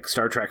easy to pick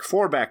Star Trek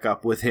 4 back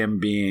up with him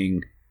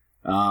being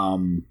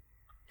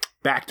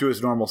back to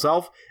his normal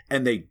self.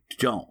 And they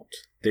don't.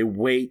 They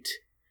wait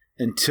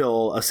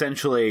until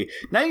essentially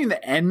not even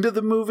the end of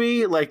the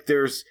movie. Like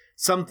there's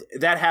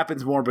that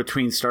happens more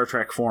between Star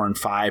Trek 4 and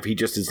 5. He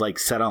just is like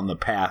set on the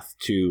path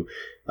to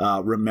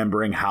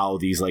remembering how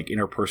these like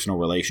interpersonal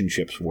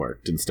relationships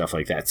worked and stuff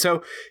like that.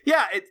 So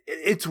yeah,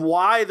 it's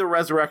why the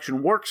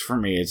resurrection works for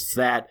me. It's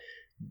that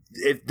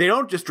they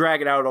don't just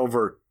drag it out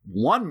over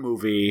one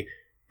movie.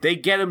 They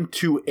get him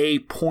to a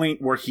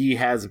point where he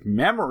has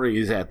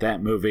memories at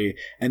that movie,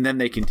 and then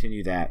they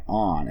continue that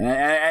on.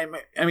 And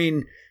I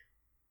mean,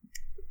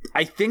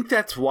 I think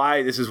that's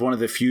why this is one of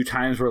the few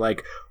times where,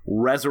 like,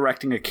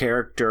 resurrecting a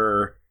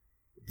character,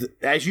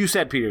 as you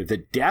said, Peter, the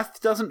death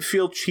doesn't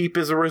feel cheap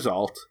as a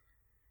result,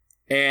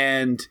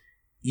 and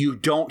you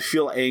don't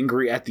feel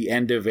angry at the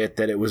end of it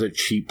that it was a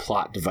cheap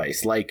plot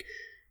device. Like,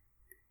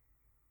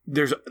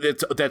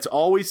 that's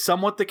always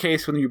somewhat the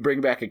case when you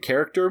bring back a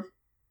character,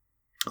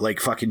 like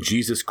fucking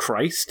Jesus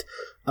Christ,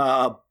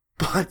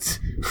 but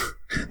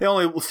they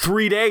only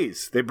 3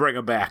 days they bring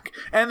him back,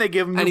 and they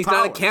give him new and he's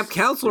powers. not a camp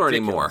counselor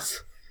anymore.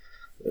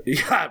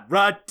 Yeah,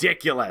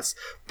 ridiculous.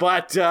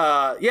 But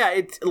yeah,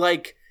 it's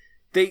like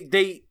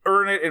they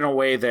earn it in a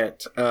way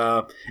that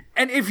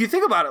and if you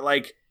think about it,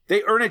 like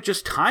they earn it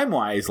just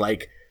time-wise,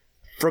 like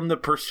from the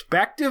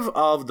perspective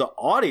of the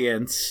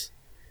audience,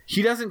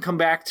 he doesn't come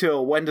back to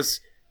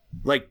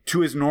to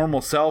his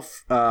normal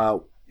self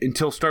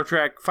until Star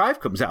Trek V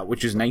comes out,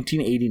 which is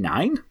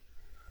 1989.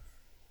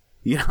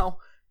 You know,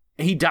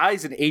 he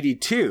dies in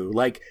 82.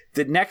 Like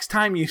the next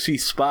time you see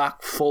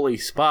Spock fully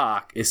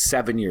Spock is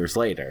 7 years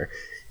later.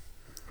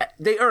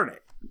 They earn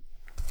it.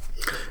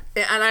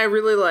 And I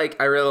really like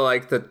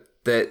that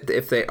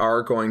if they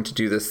are going to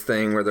do this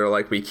thing where they're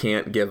like, we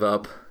can't give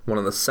up one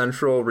of the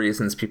central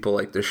reasons people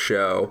like the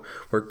show,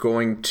 we're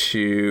going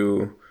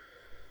to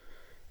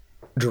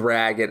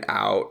drag it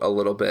out a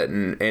little bit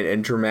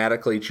and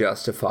dramatically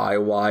justify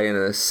why in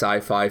a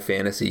sci-fi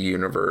fantasy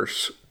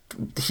universe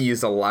he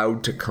is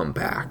allowed to come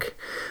back.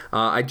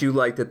 I do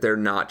like that they're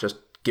not just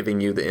giving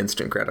you the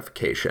instant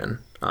gratification.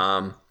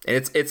 And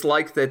it's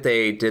like that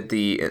they did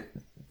the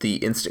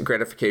instant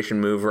gratification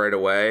move right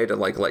away to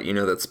like let you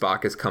know that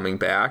Spock is coming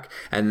back,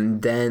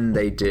 and then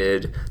they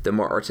did the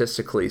more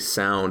artistically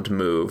sound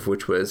move,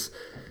 which was,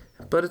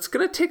 but it's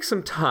gonna take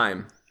some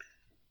time.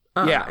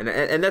 Yeah,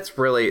 and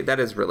that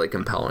is really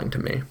compelling to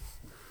me.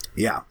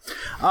 Yeah.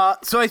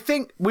 So I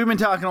think we've been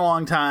talking a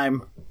long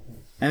time.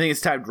 I think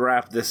it's time to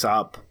wrap this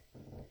up.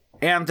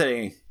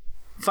 Anthony,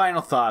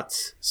 final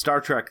thoughts: Star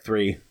Trek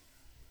 3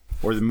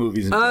 or the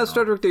movies in general?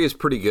 Star Trek 3 is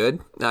pretty good.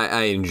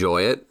 I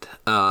enjoy it.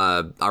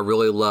 I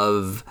really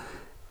love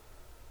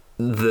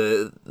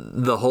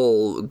the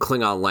whole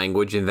Klingon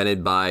language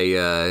invented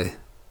by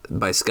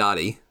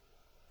Scotty.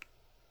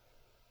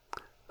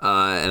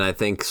 And I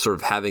think sort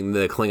of having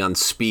the Klingons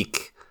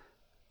speak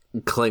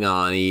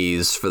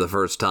Klingonese for the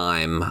first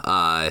time,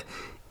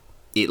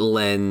 it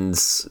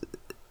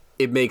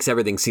makes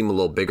everything seem a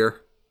little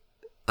bigger.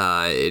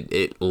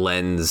 It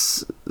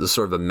lends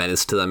sort of a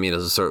menace to them,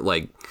 sort of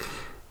like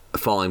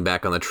falling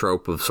back on the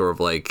trope of sort of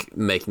like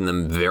making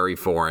them very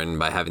foreign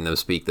by having them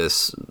speak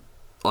this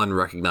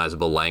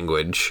unrecognizable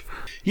language.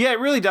 Yeah, it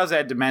really does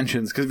add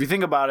dimensions, because if you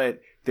think about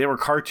it, they were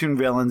cartoon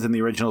villains in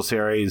the original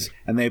series,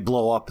 and they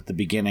blow up at the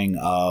beginning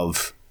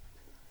of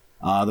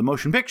the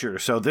motion picture.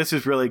 So this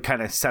is really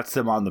kind of sets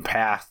them on the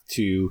path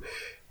to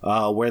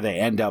where they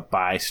end up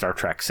by Star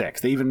Trek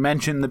 6. They even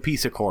mention the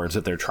Peace Accords,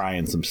 that they're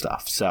trying some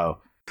stuff. So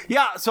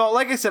yeah, so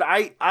like I said,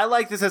 I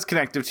like this as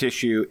connective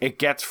tissue. It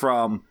gets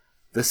from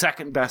the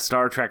second best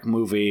Star Trek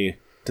movie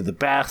to the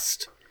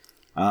best,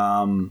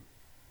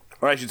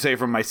 or I should say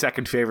from my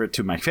second favorite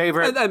to my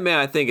favorite. I mean,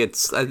 I think I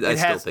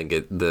still think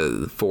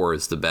the 4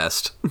 is the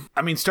best.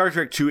 I mean, Star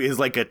Trek 2 is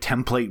like a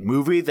template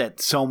movie that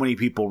so many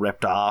people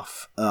ripped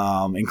off,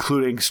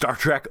 including Star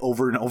Trek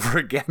over and over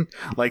again.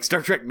 Like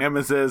Star Trek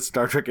Nemesis,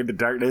 Star Trek Into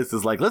Darkness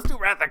is like, let's do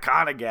Wrath of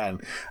Khan again.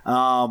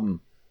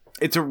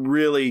 It's a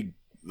really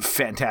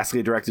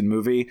fantastically directed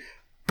movie,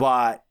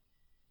 but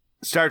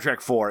Star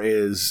Trek 4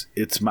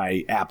 it's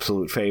my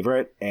absolute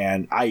favorite,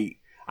 and I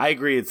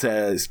agree it's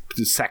the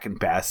second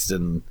best,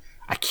 and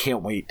I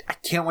can't wait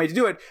to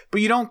do it.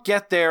 But you don't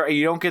get there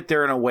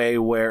in a way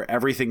where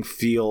everything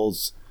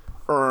feels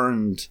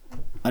earned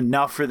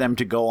enough for them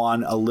to go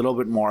on a little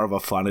bit more of a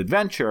fun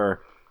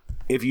adventure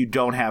if you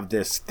don't have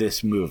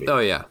this movie. Oh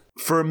yeah.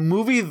 For a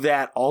movie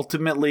that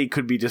ultimately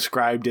could be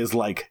described as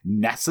like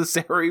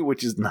necessary,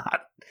 which is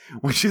not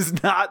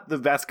the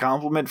best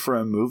compliment for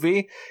a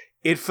movie,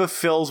 it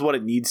fulfills what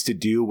it needs to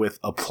do with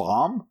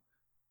aplomb.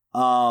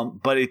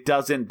 But it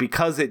doesn't,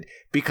 because it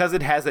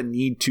has a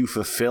need to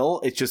fulfill,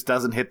 it just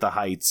doesn't hit the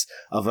heights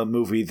of a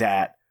movie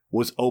that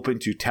was open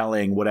to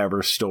telling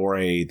whatever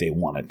story they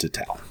wanted to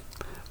tell.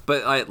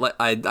 But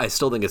I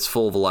still think it's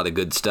full of a lot of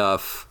good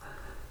stuff.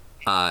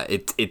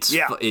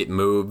 It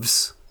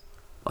moves.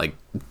 Like,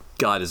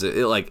 God, is it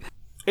like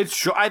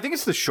it's I think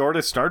it's the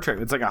shortest Star Trek.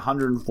 It's like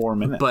 104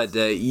 minutes. But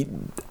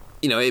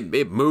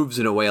it moves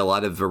in a way a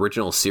lot of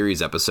original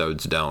series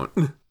episodes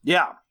don't.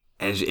 Yeah.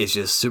 And it's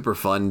just super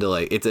fun to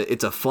like.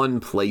 It's a fun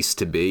place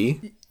to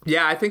be.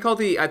 Yeah, I think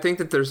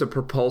that there's a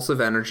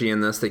propulsive energy in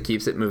this that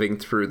keeps it moving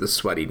through the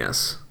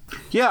sweatiness.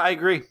 Yeah, I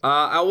agree.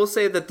 I will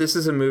say that this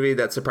is a movie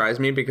that surprised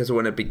me, because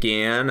when it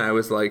began, I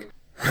was like,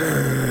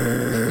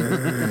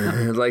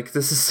 like,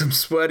 this is some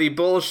sweaty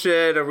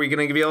bullshit. Are we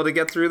going to be able to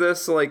get through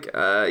this? Like,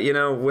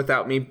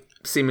 without me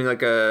seeming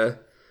like a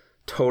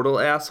total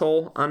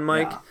asshole on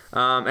mic.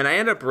 Yeah. And I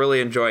end up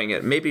really enjoying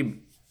it. Maybe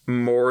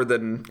more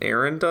than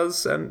Aaron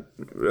does. And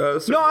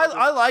no,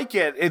 I like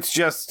it. It's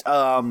just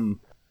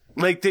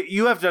like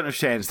you have to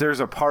understand, there's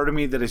a part of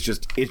me that is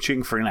just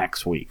itching for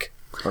next week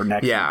or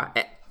next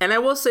week. And I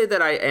will say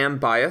that I am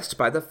biased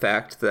by the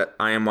fact that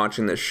I am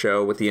watching this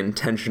show with the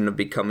intention of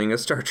becoming a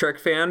Star Trek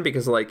fan,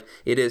 because like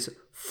it is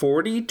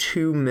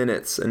 42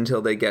 minutes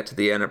until they get to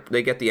the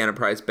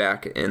Enterprise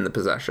back in the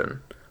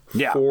possession.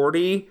 Yeah.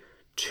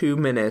 42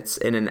 minutes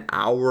in an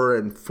hour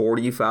and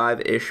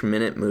 45-ish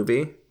minute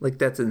movie. Like,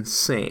 that's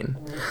insane.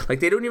 Like,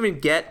 they don't even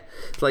get,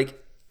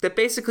 like, that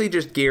basically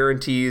just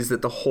guarantees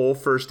that the whole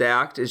first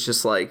act is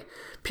just like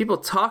people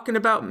talking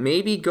about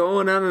maybe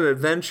going on an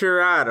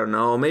adventure. I don't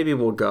know. Maybe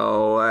we'll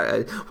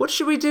go. What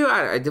should we do?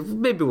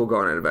 Maybe we'll go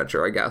on an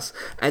adventure, I guess.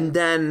 And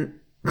then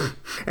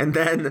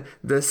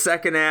the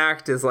second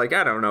act is like,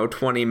 I don't know,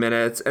 20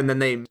 minutes. And then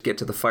they get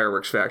to the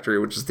fireworks factory,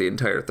 which is the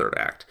entire third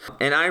act.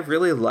 And I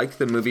really like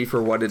the movie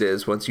for what it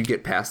is once you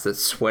get past the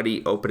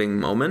sweaty opening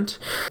moment.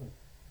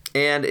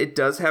 And it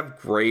does have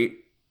great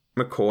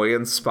McCoy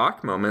and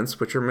Spock moments,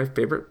 which are my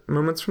favorite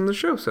moments from the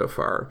show so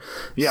far.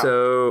 Yeah.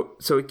 So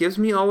it gives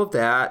me all of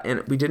that.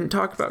 And we didn't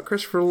talk about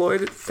Christopher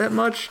Lloyd that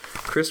much.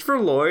 Christopher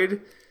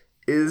Lloyd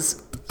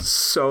is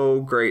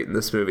so great in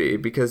this movie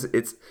because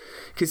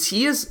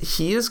he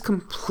is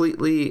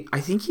completely, I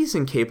think he's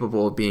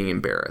incapable of being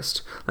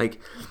embarrassed.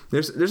 Like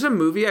there's a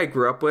movie I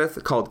grew up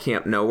with called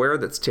Camp Nowhere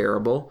that's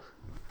terrible.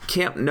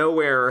 Camp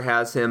Nowhere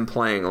has him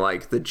playing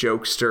like the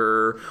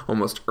jokester,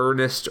 almost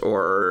earnest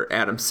or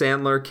Adam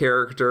Sandler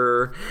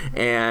character,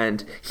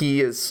 and he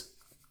is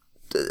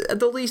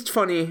the least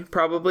funny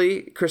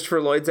probably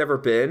Christopher Lloyd's ever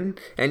been,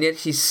 and yet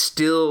he's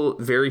still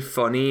very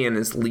funny and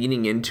is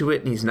leaning into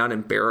it, and he's not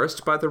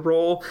embarrassed by the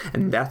role,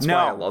 and that's why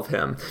I love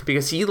him,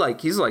 because he's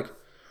like,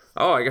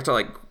 oh, I get to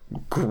like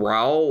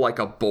growl like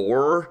a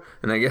boar,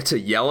 and I get to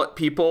yell at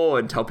people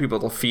and tell people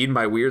to feed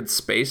my weird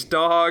space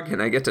dog,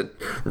 and I get to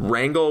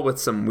wrangle with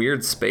some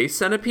weird space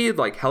centipede.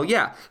 Like, hell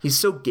yeah, he's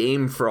so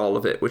game for all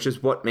of it, which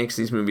is what makes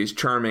these movies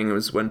charming,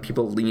 is when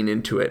people lean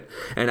into it.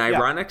 An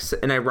ironic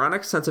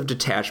sense of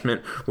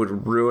detachment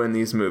would ruin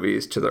these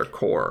movies to their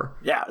core.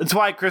 Yeah, it's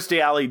why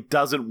Kirstie Alley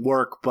doesn't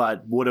work,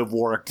 but would have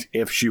worked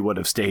if she would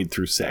have stayed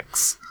through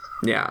 6.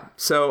 Yeah,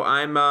 so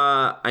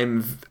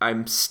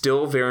I'm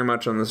still very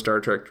much on the Star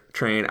Trek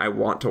train. I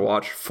want to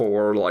watch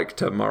 4 like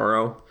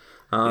tomorrow.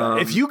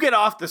 If you get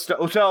off the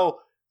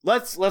so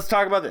let's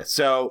talk about this.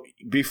 So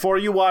before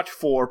you watch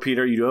 4,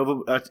 Peter, you do have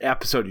an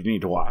episode you need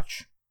to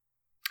watch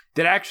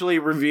that actually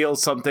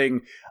reveals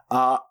something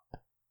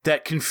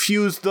that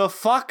confused the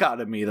fuck out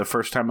of me the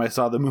first time I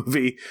saw the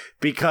movie,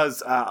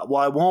 because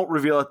while I won't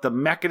reveal it, the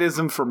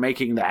mechanism for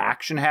making the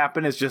action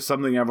happen is just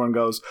something everyone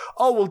goes,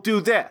 "Oh, we'll do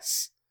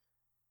this."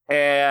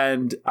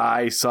 And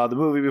I saw the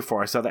movie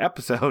before I saw the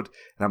episode,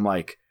 and I'm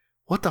like,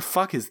 what the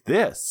fuck is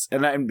this?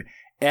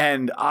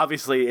 And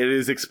obviously it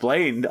is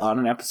explained on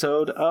an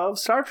episode of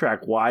Star Trek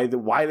why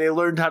they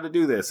learned how to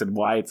do this and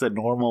why it's a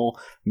normal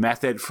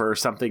method for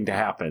something to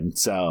happen.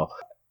 So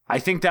I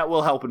think that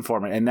will help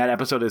inform it. And that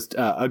episode is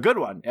a good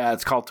one.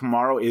 It's called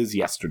Tomorrow is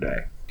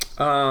Yesterday.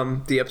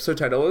 The episode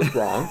title is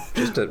wrong.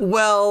 Just to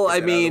well, I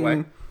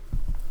mean,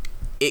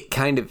 it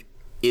kind of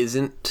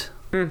isn't.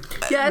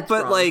 Yeah, it's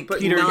but wrong, like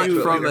but Peter, not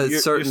from a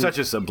certain. You're such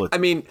a simpleton. I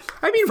mean,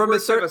 from a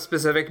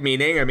specific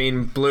meaning. I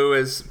mean, blue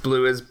is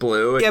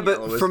blue. And yeah,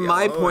 but from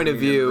my point of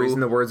view, the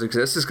reason the words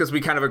exist is because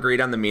we kind of agreed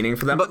on the meaning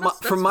for them.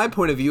 But from my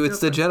point of view, it's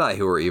the Jedi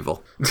who are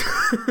evil.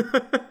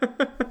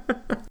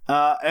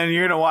 And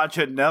you're gonna watch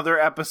another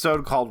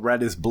episode called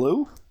Red is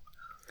Blue.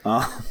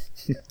 And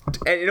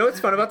you know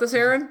what's fun about this,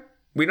 Aaron?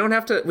 We don't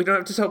have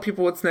to tell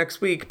people what's next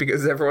week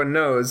because everyone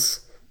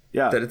knows.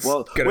 Yeah, that it's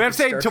we have to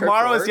say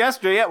tomorrow is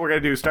yesterday. Yeah, we're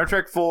going to do Star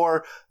Trek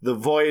 4, The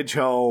Voyage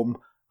Home,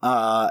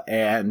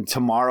 and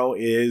tomorrow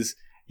is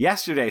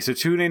yesterday. So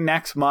tune in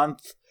next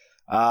month.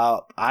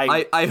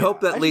 I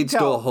hope that leads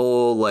to a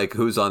whole like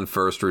who's on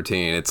first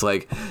routine. It's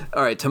like,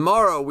 all right,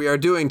 tomorrow we are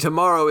doing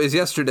Tomorrow is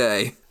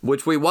Yesterday,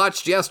 which we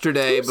watched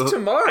yesterday. Who's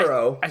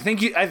tomorrow? I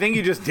think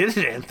you just did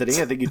it, Anthony.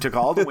 I think you took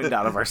all the wind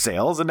out of our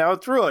sails, and now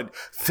it's ruined.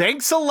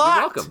 Thanks a lot.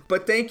 You're welcome.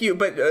 But thank you.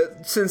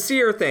 But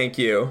sincere thank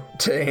you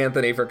to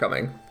Anthony for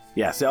coming.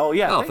 Yes. Oh,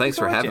 yeah. Oh, thanks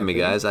for having me,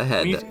 guys.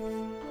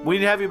 We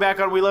need to have you back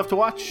on We Love to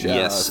Watch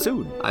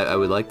soon. I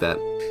would like that.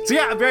 So,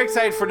 yeah, I'm very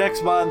excited for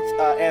next month.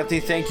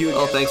 Anthony, thank you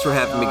again. Oh, thanks for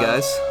having me,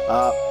 guys.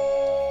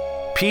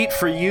 Pete,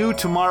 for you,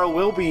 tomorrow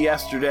will be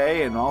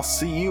yesterday, and I'll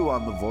see you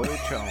on the voyage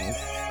home.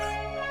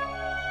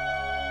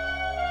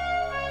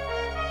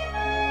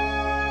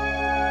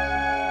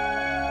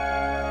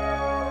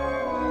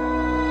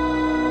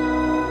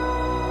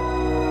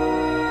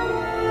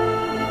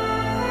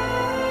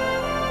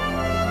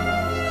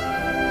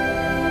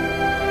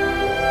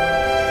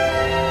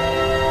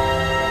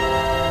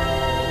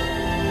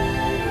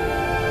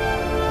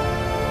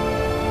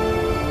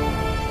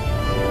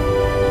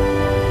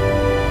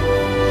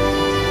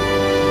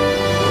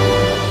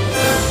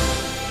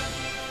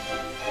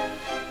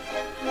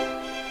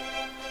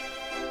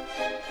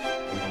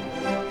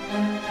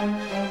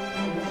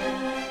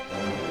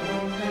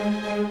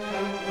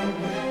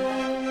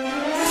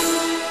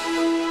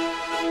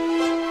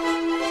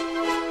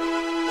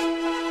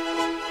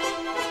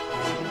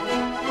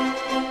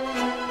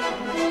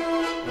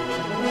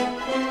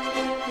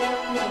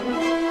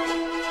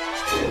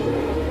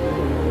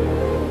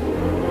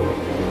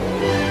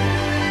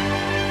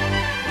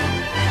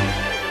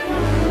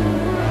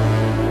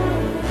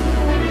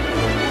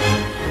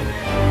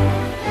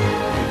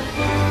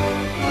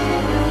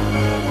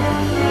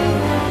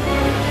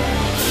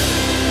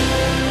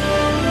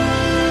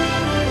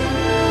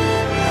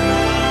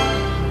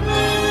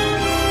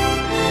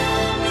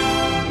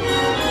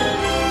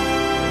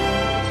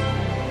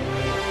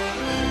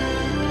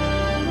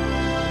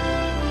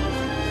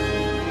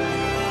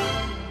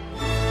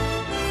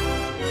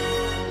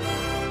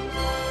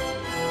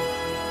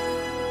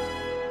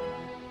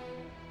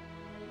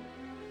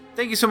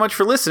 Thank you so much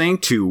for listening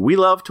to We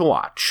Love to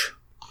Watch.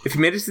 If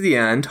you made it to the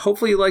end,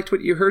 hopefully you liked what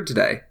you heard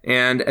today.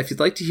 And if you'd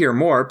like to hear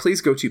more, please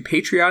go to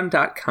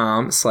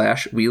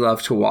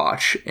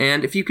patreon.com/WeLoveToWatch.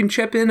 And if you can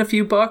chip in a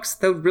few bucks,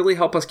 that would really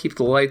help us keep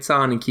the lights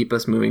on and keep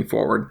us moving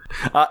forward.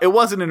 It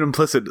wasn't an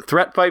implicit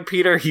threat by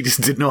Peter. He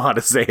just didn't know how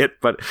to say it.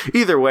 But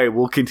either way,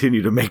 we'll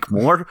continue to make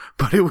more.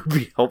 But it would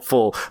be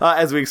helpful,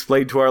 as we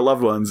explained to our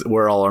loved ones,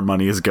 where all our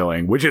money is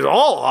going, which is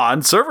all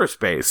on server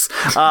space.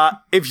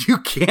 If you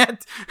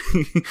can't,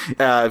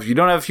 if you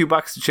don't have a few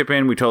bucks to chip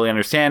in, we totally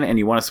understand. And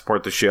you want to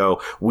support the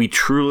show, we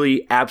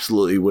truly,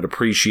 absolutely would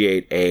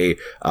appreciate a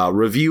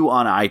review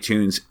on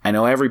iTunes. I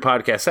know every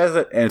podcast says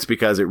it, and it's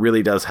because it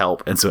really does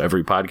help, and so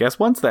every podcast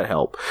wants that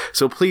help.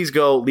 So please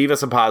go leave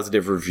us a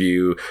positive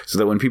review so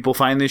that when people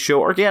find this show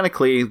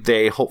organically,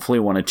 they hopefully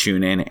want to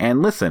tune in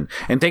and listen.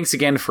 And thanks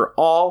again for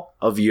all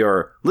of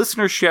your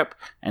listenership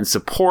and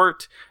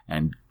support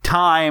and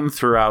time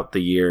throughout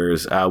the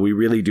years. We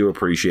really do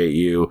appreciate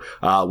you.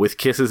 With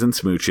kisses and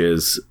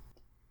smooches,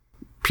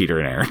 Peter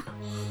and Aaron.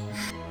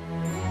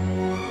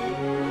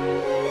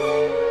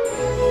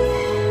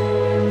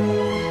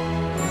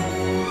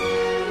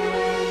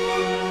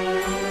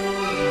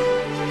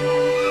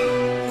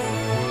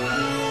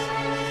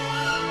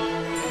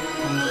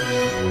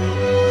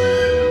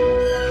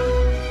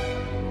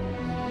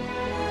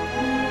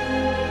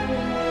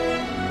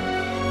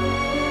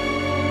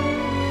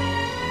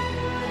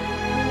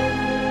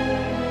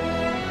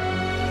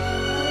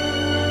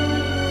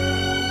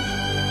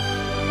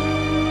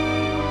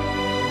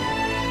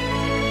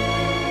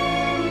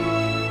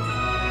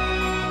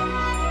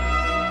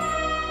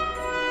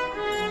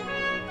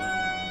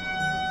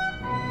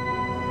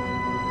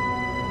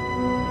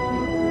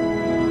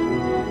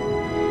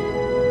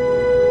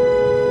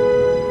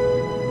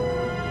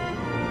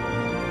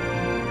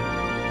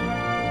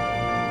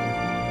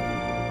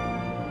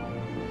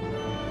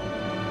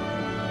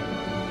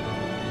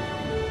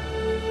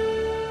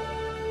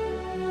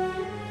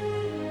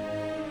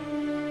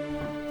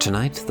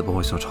 Tonight, the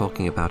boys are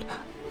talking about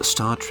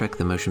Star Trek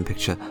the Motion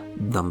Picture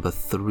number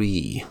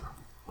 3,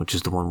 which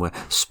is the one where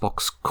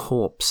Spock's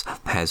corpse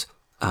has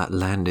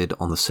landed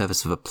on the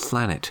surface of a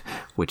planet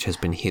which has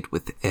been hit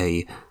with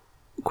a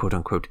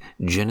quote-unquote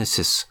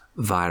Genesis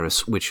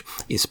virus, which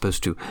is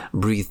supposed to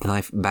breathe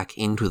life back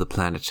into the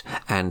planet.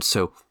 And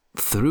so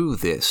through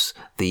this,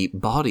 the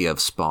body of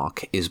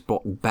Spock is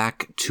brought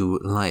back to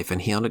life,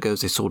 and he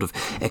undergoes a sort of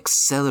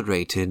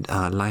accelerated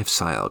life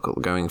cycle,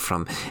 going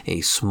from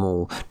a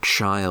small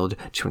child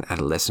to an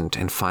adolescent,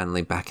 and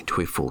finally back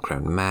into a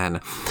full-grown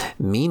man.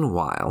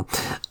 Meanwhile,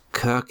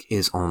 Kirk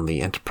is on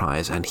the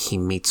Enterprise, and he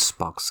meets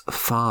Spock's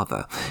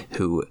father,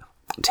 who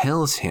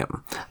tells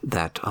him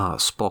that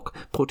Spock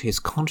put his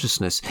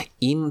consciousness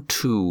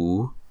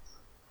into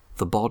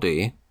the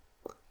body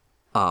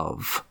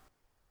of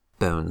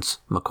Bones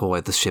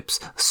McCoy, the ship's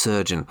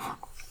surgeon.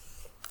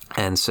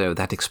 And so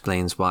that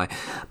explains why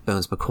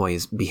Bones McCoy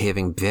is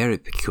behaving very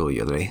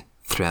peculiarly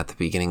throughout the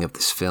beginning of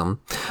this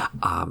film.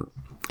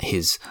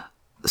 His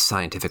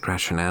scientific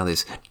rationale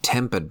is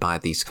tempered by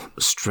these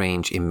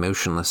strange,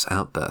 emotionless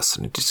outbursts,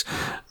 and it is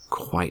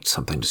quite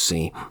something to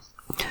see.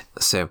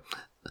 So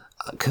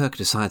Kirk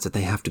decides that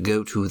they have to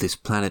go to this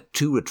planet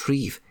to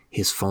retrieve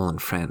his fallen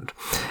friend.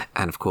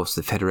 And of course,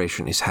 the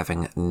Federation is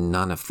having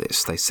none of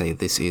this. They say,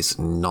 "This is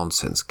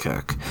nonsense,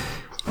 Kirk.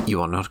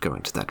 You are not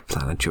going to that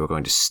planet. You are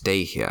going to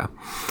stay here."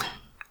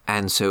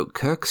 And so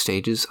Kirk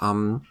stages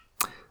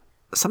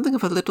something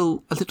of a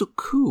little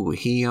coup.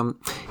 He and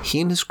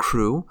his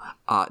crew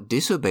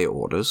disobey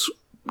orders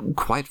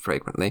quite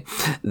frequently.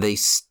 They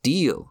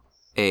steal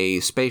a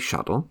space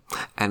shuttle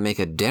and make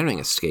a daring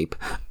escape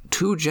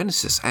to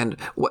Genesis. And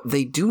what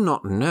they do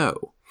not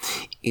know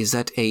is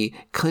that a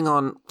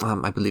Klingon,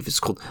 I believe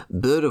it's called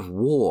Bird of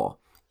War,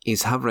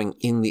 is hovering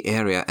in the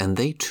area, and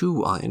they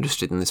too are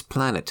interested in this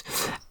planet.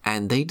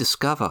 And they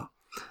discover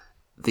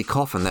the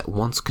coffin that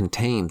once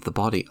contained the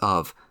body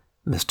of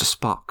Mr.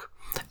 Spock.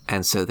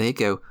 And so they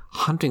go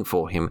hunting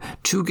for him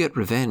to get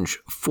revenge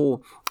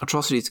for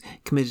atrocities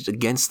committed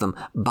against them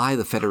by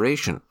the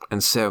Federation.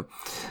 And so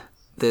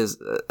there's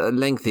a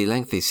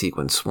lengthy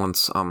sequence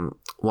once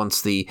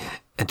the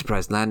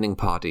Enterprise landing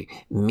party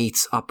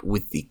meets up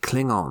with the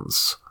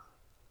Klingons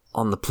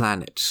on the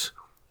planet.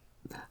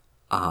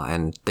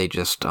 And they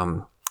just,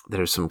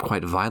 there's some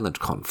quite violent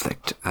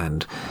conflict,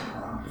 and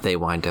they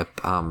wind up,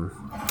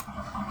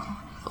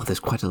 there's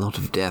quite a lot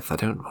of death. I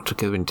don't want to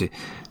go into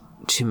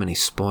too many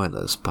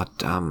spoilers, but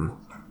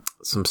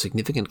some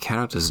significant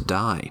characters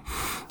die.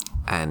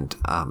 And,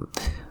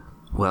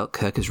 well,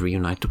 Kirk is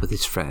reunited with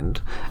his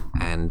friend,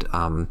 and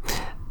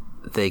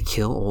they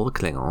kill all the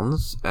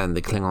Klingons, and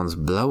the Klingons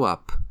blow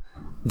up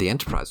the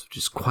Enterprise, which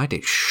is quite a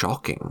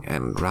shocking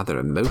and rather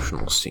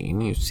emotional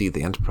scene. You see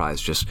the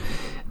Enterprise just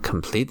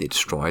completely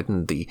destroyed,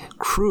 and the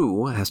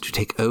crew has to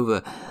take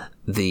over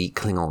the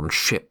Klingon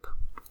ship.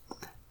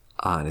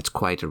 And it's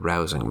quite a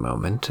rousing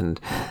moment, and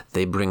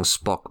they bring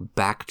Spock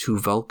back to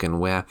Vulcan,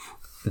 where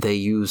they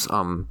use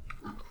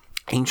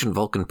ancient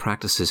Vulcan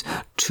practices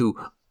to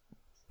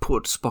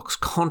put Spock's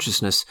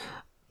consciousness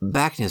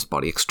back in his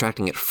body,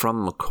 extracting it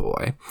from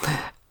McCoy.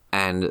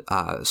 And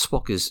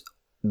Spock is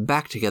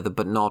back together,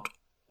 but not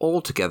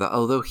all together,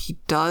 although he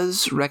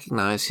does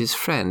recognize his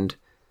friend,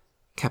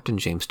 Captain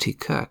James T.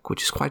 Kirk,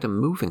 which is quite a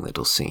moving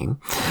little scene.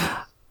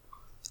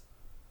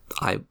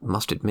 I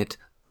must admit,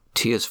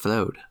 tears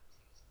flowed.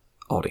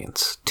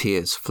 Audience,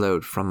 tears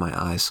flowed from my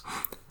eyes.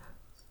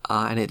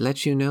 And it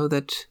lets you know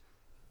that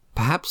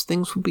perhaps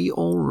things will be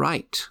all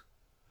right.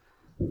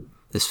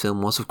 This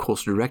film was, of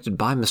course, directed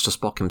by Mr.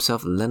 Spock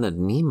himself, Leonard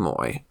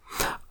Nimoy,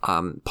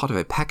 part of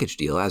a package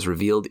deal, as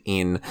revealed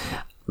in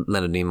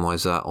Leonard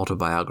Nimoy's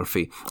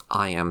autobiography,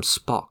 I Am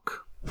Spock,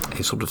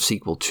 a sort of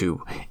sequel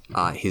to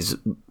his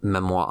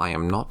memoir, I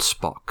Am Not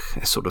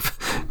Spock, a sort of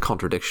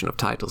contradiction of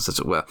titles, as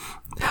it were.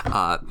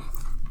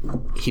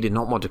 He did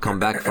not want to come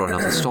back for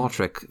another Star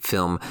Trek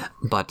film,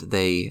 but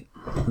the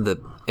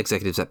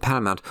executives at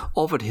Paramount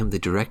offered him the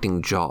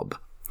directing job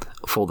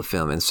for the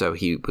film, and so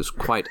he was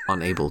quite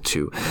unable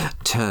to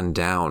turn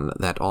down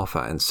that offer,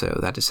 and so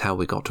that is how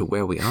we got to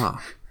where we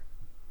are.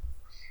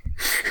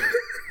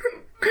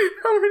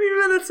 How many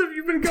minutes have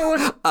you been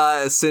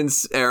going?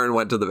 Since Aaron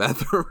went to the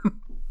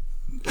bathroom.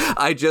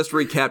 I just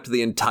recapped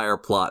the entire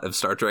plot of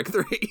Star Trek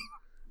 3.